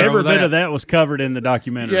chair. Every bit of that was covered in the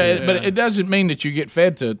documentary. Yeah, but it doesn't mean that you get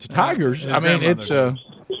fed to tigers. I mean,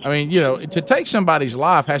 to take somebody's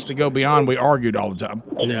life has to go beyond we argued all the time.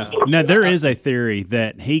 Yeah. Now, there is a theory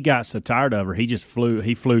that he got so tired of her, he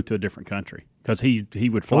flew to a different country because he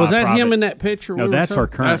would fly. Was that private. him in that picture? No, that's her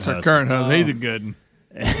current husband. That's her current husband. He's a good one.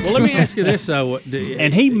 Well, let me ask you this, though.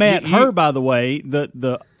 And he met her, by the way,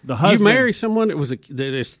 the husband. You marry someone that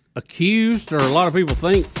is accused, or a lot of people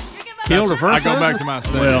think killed her first I go back to my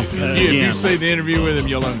statement. Well, if you see the interview with him,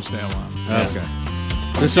 you'll understand why. Okay.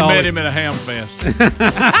 You met him at a ham fest.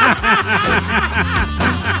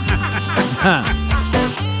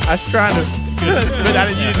 I was trying to, but I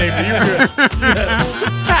didn't use name. You were good.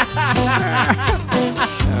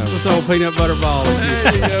 Let's old peanut butter balls.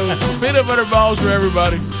 There you go. Peanut butter balls for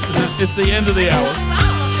everybody. It's the end of the hour.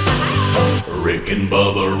 Rick and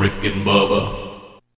Bubba, Rick and Bubba.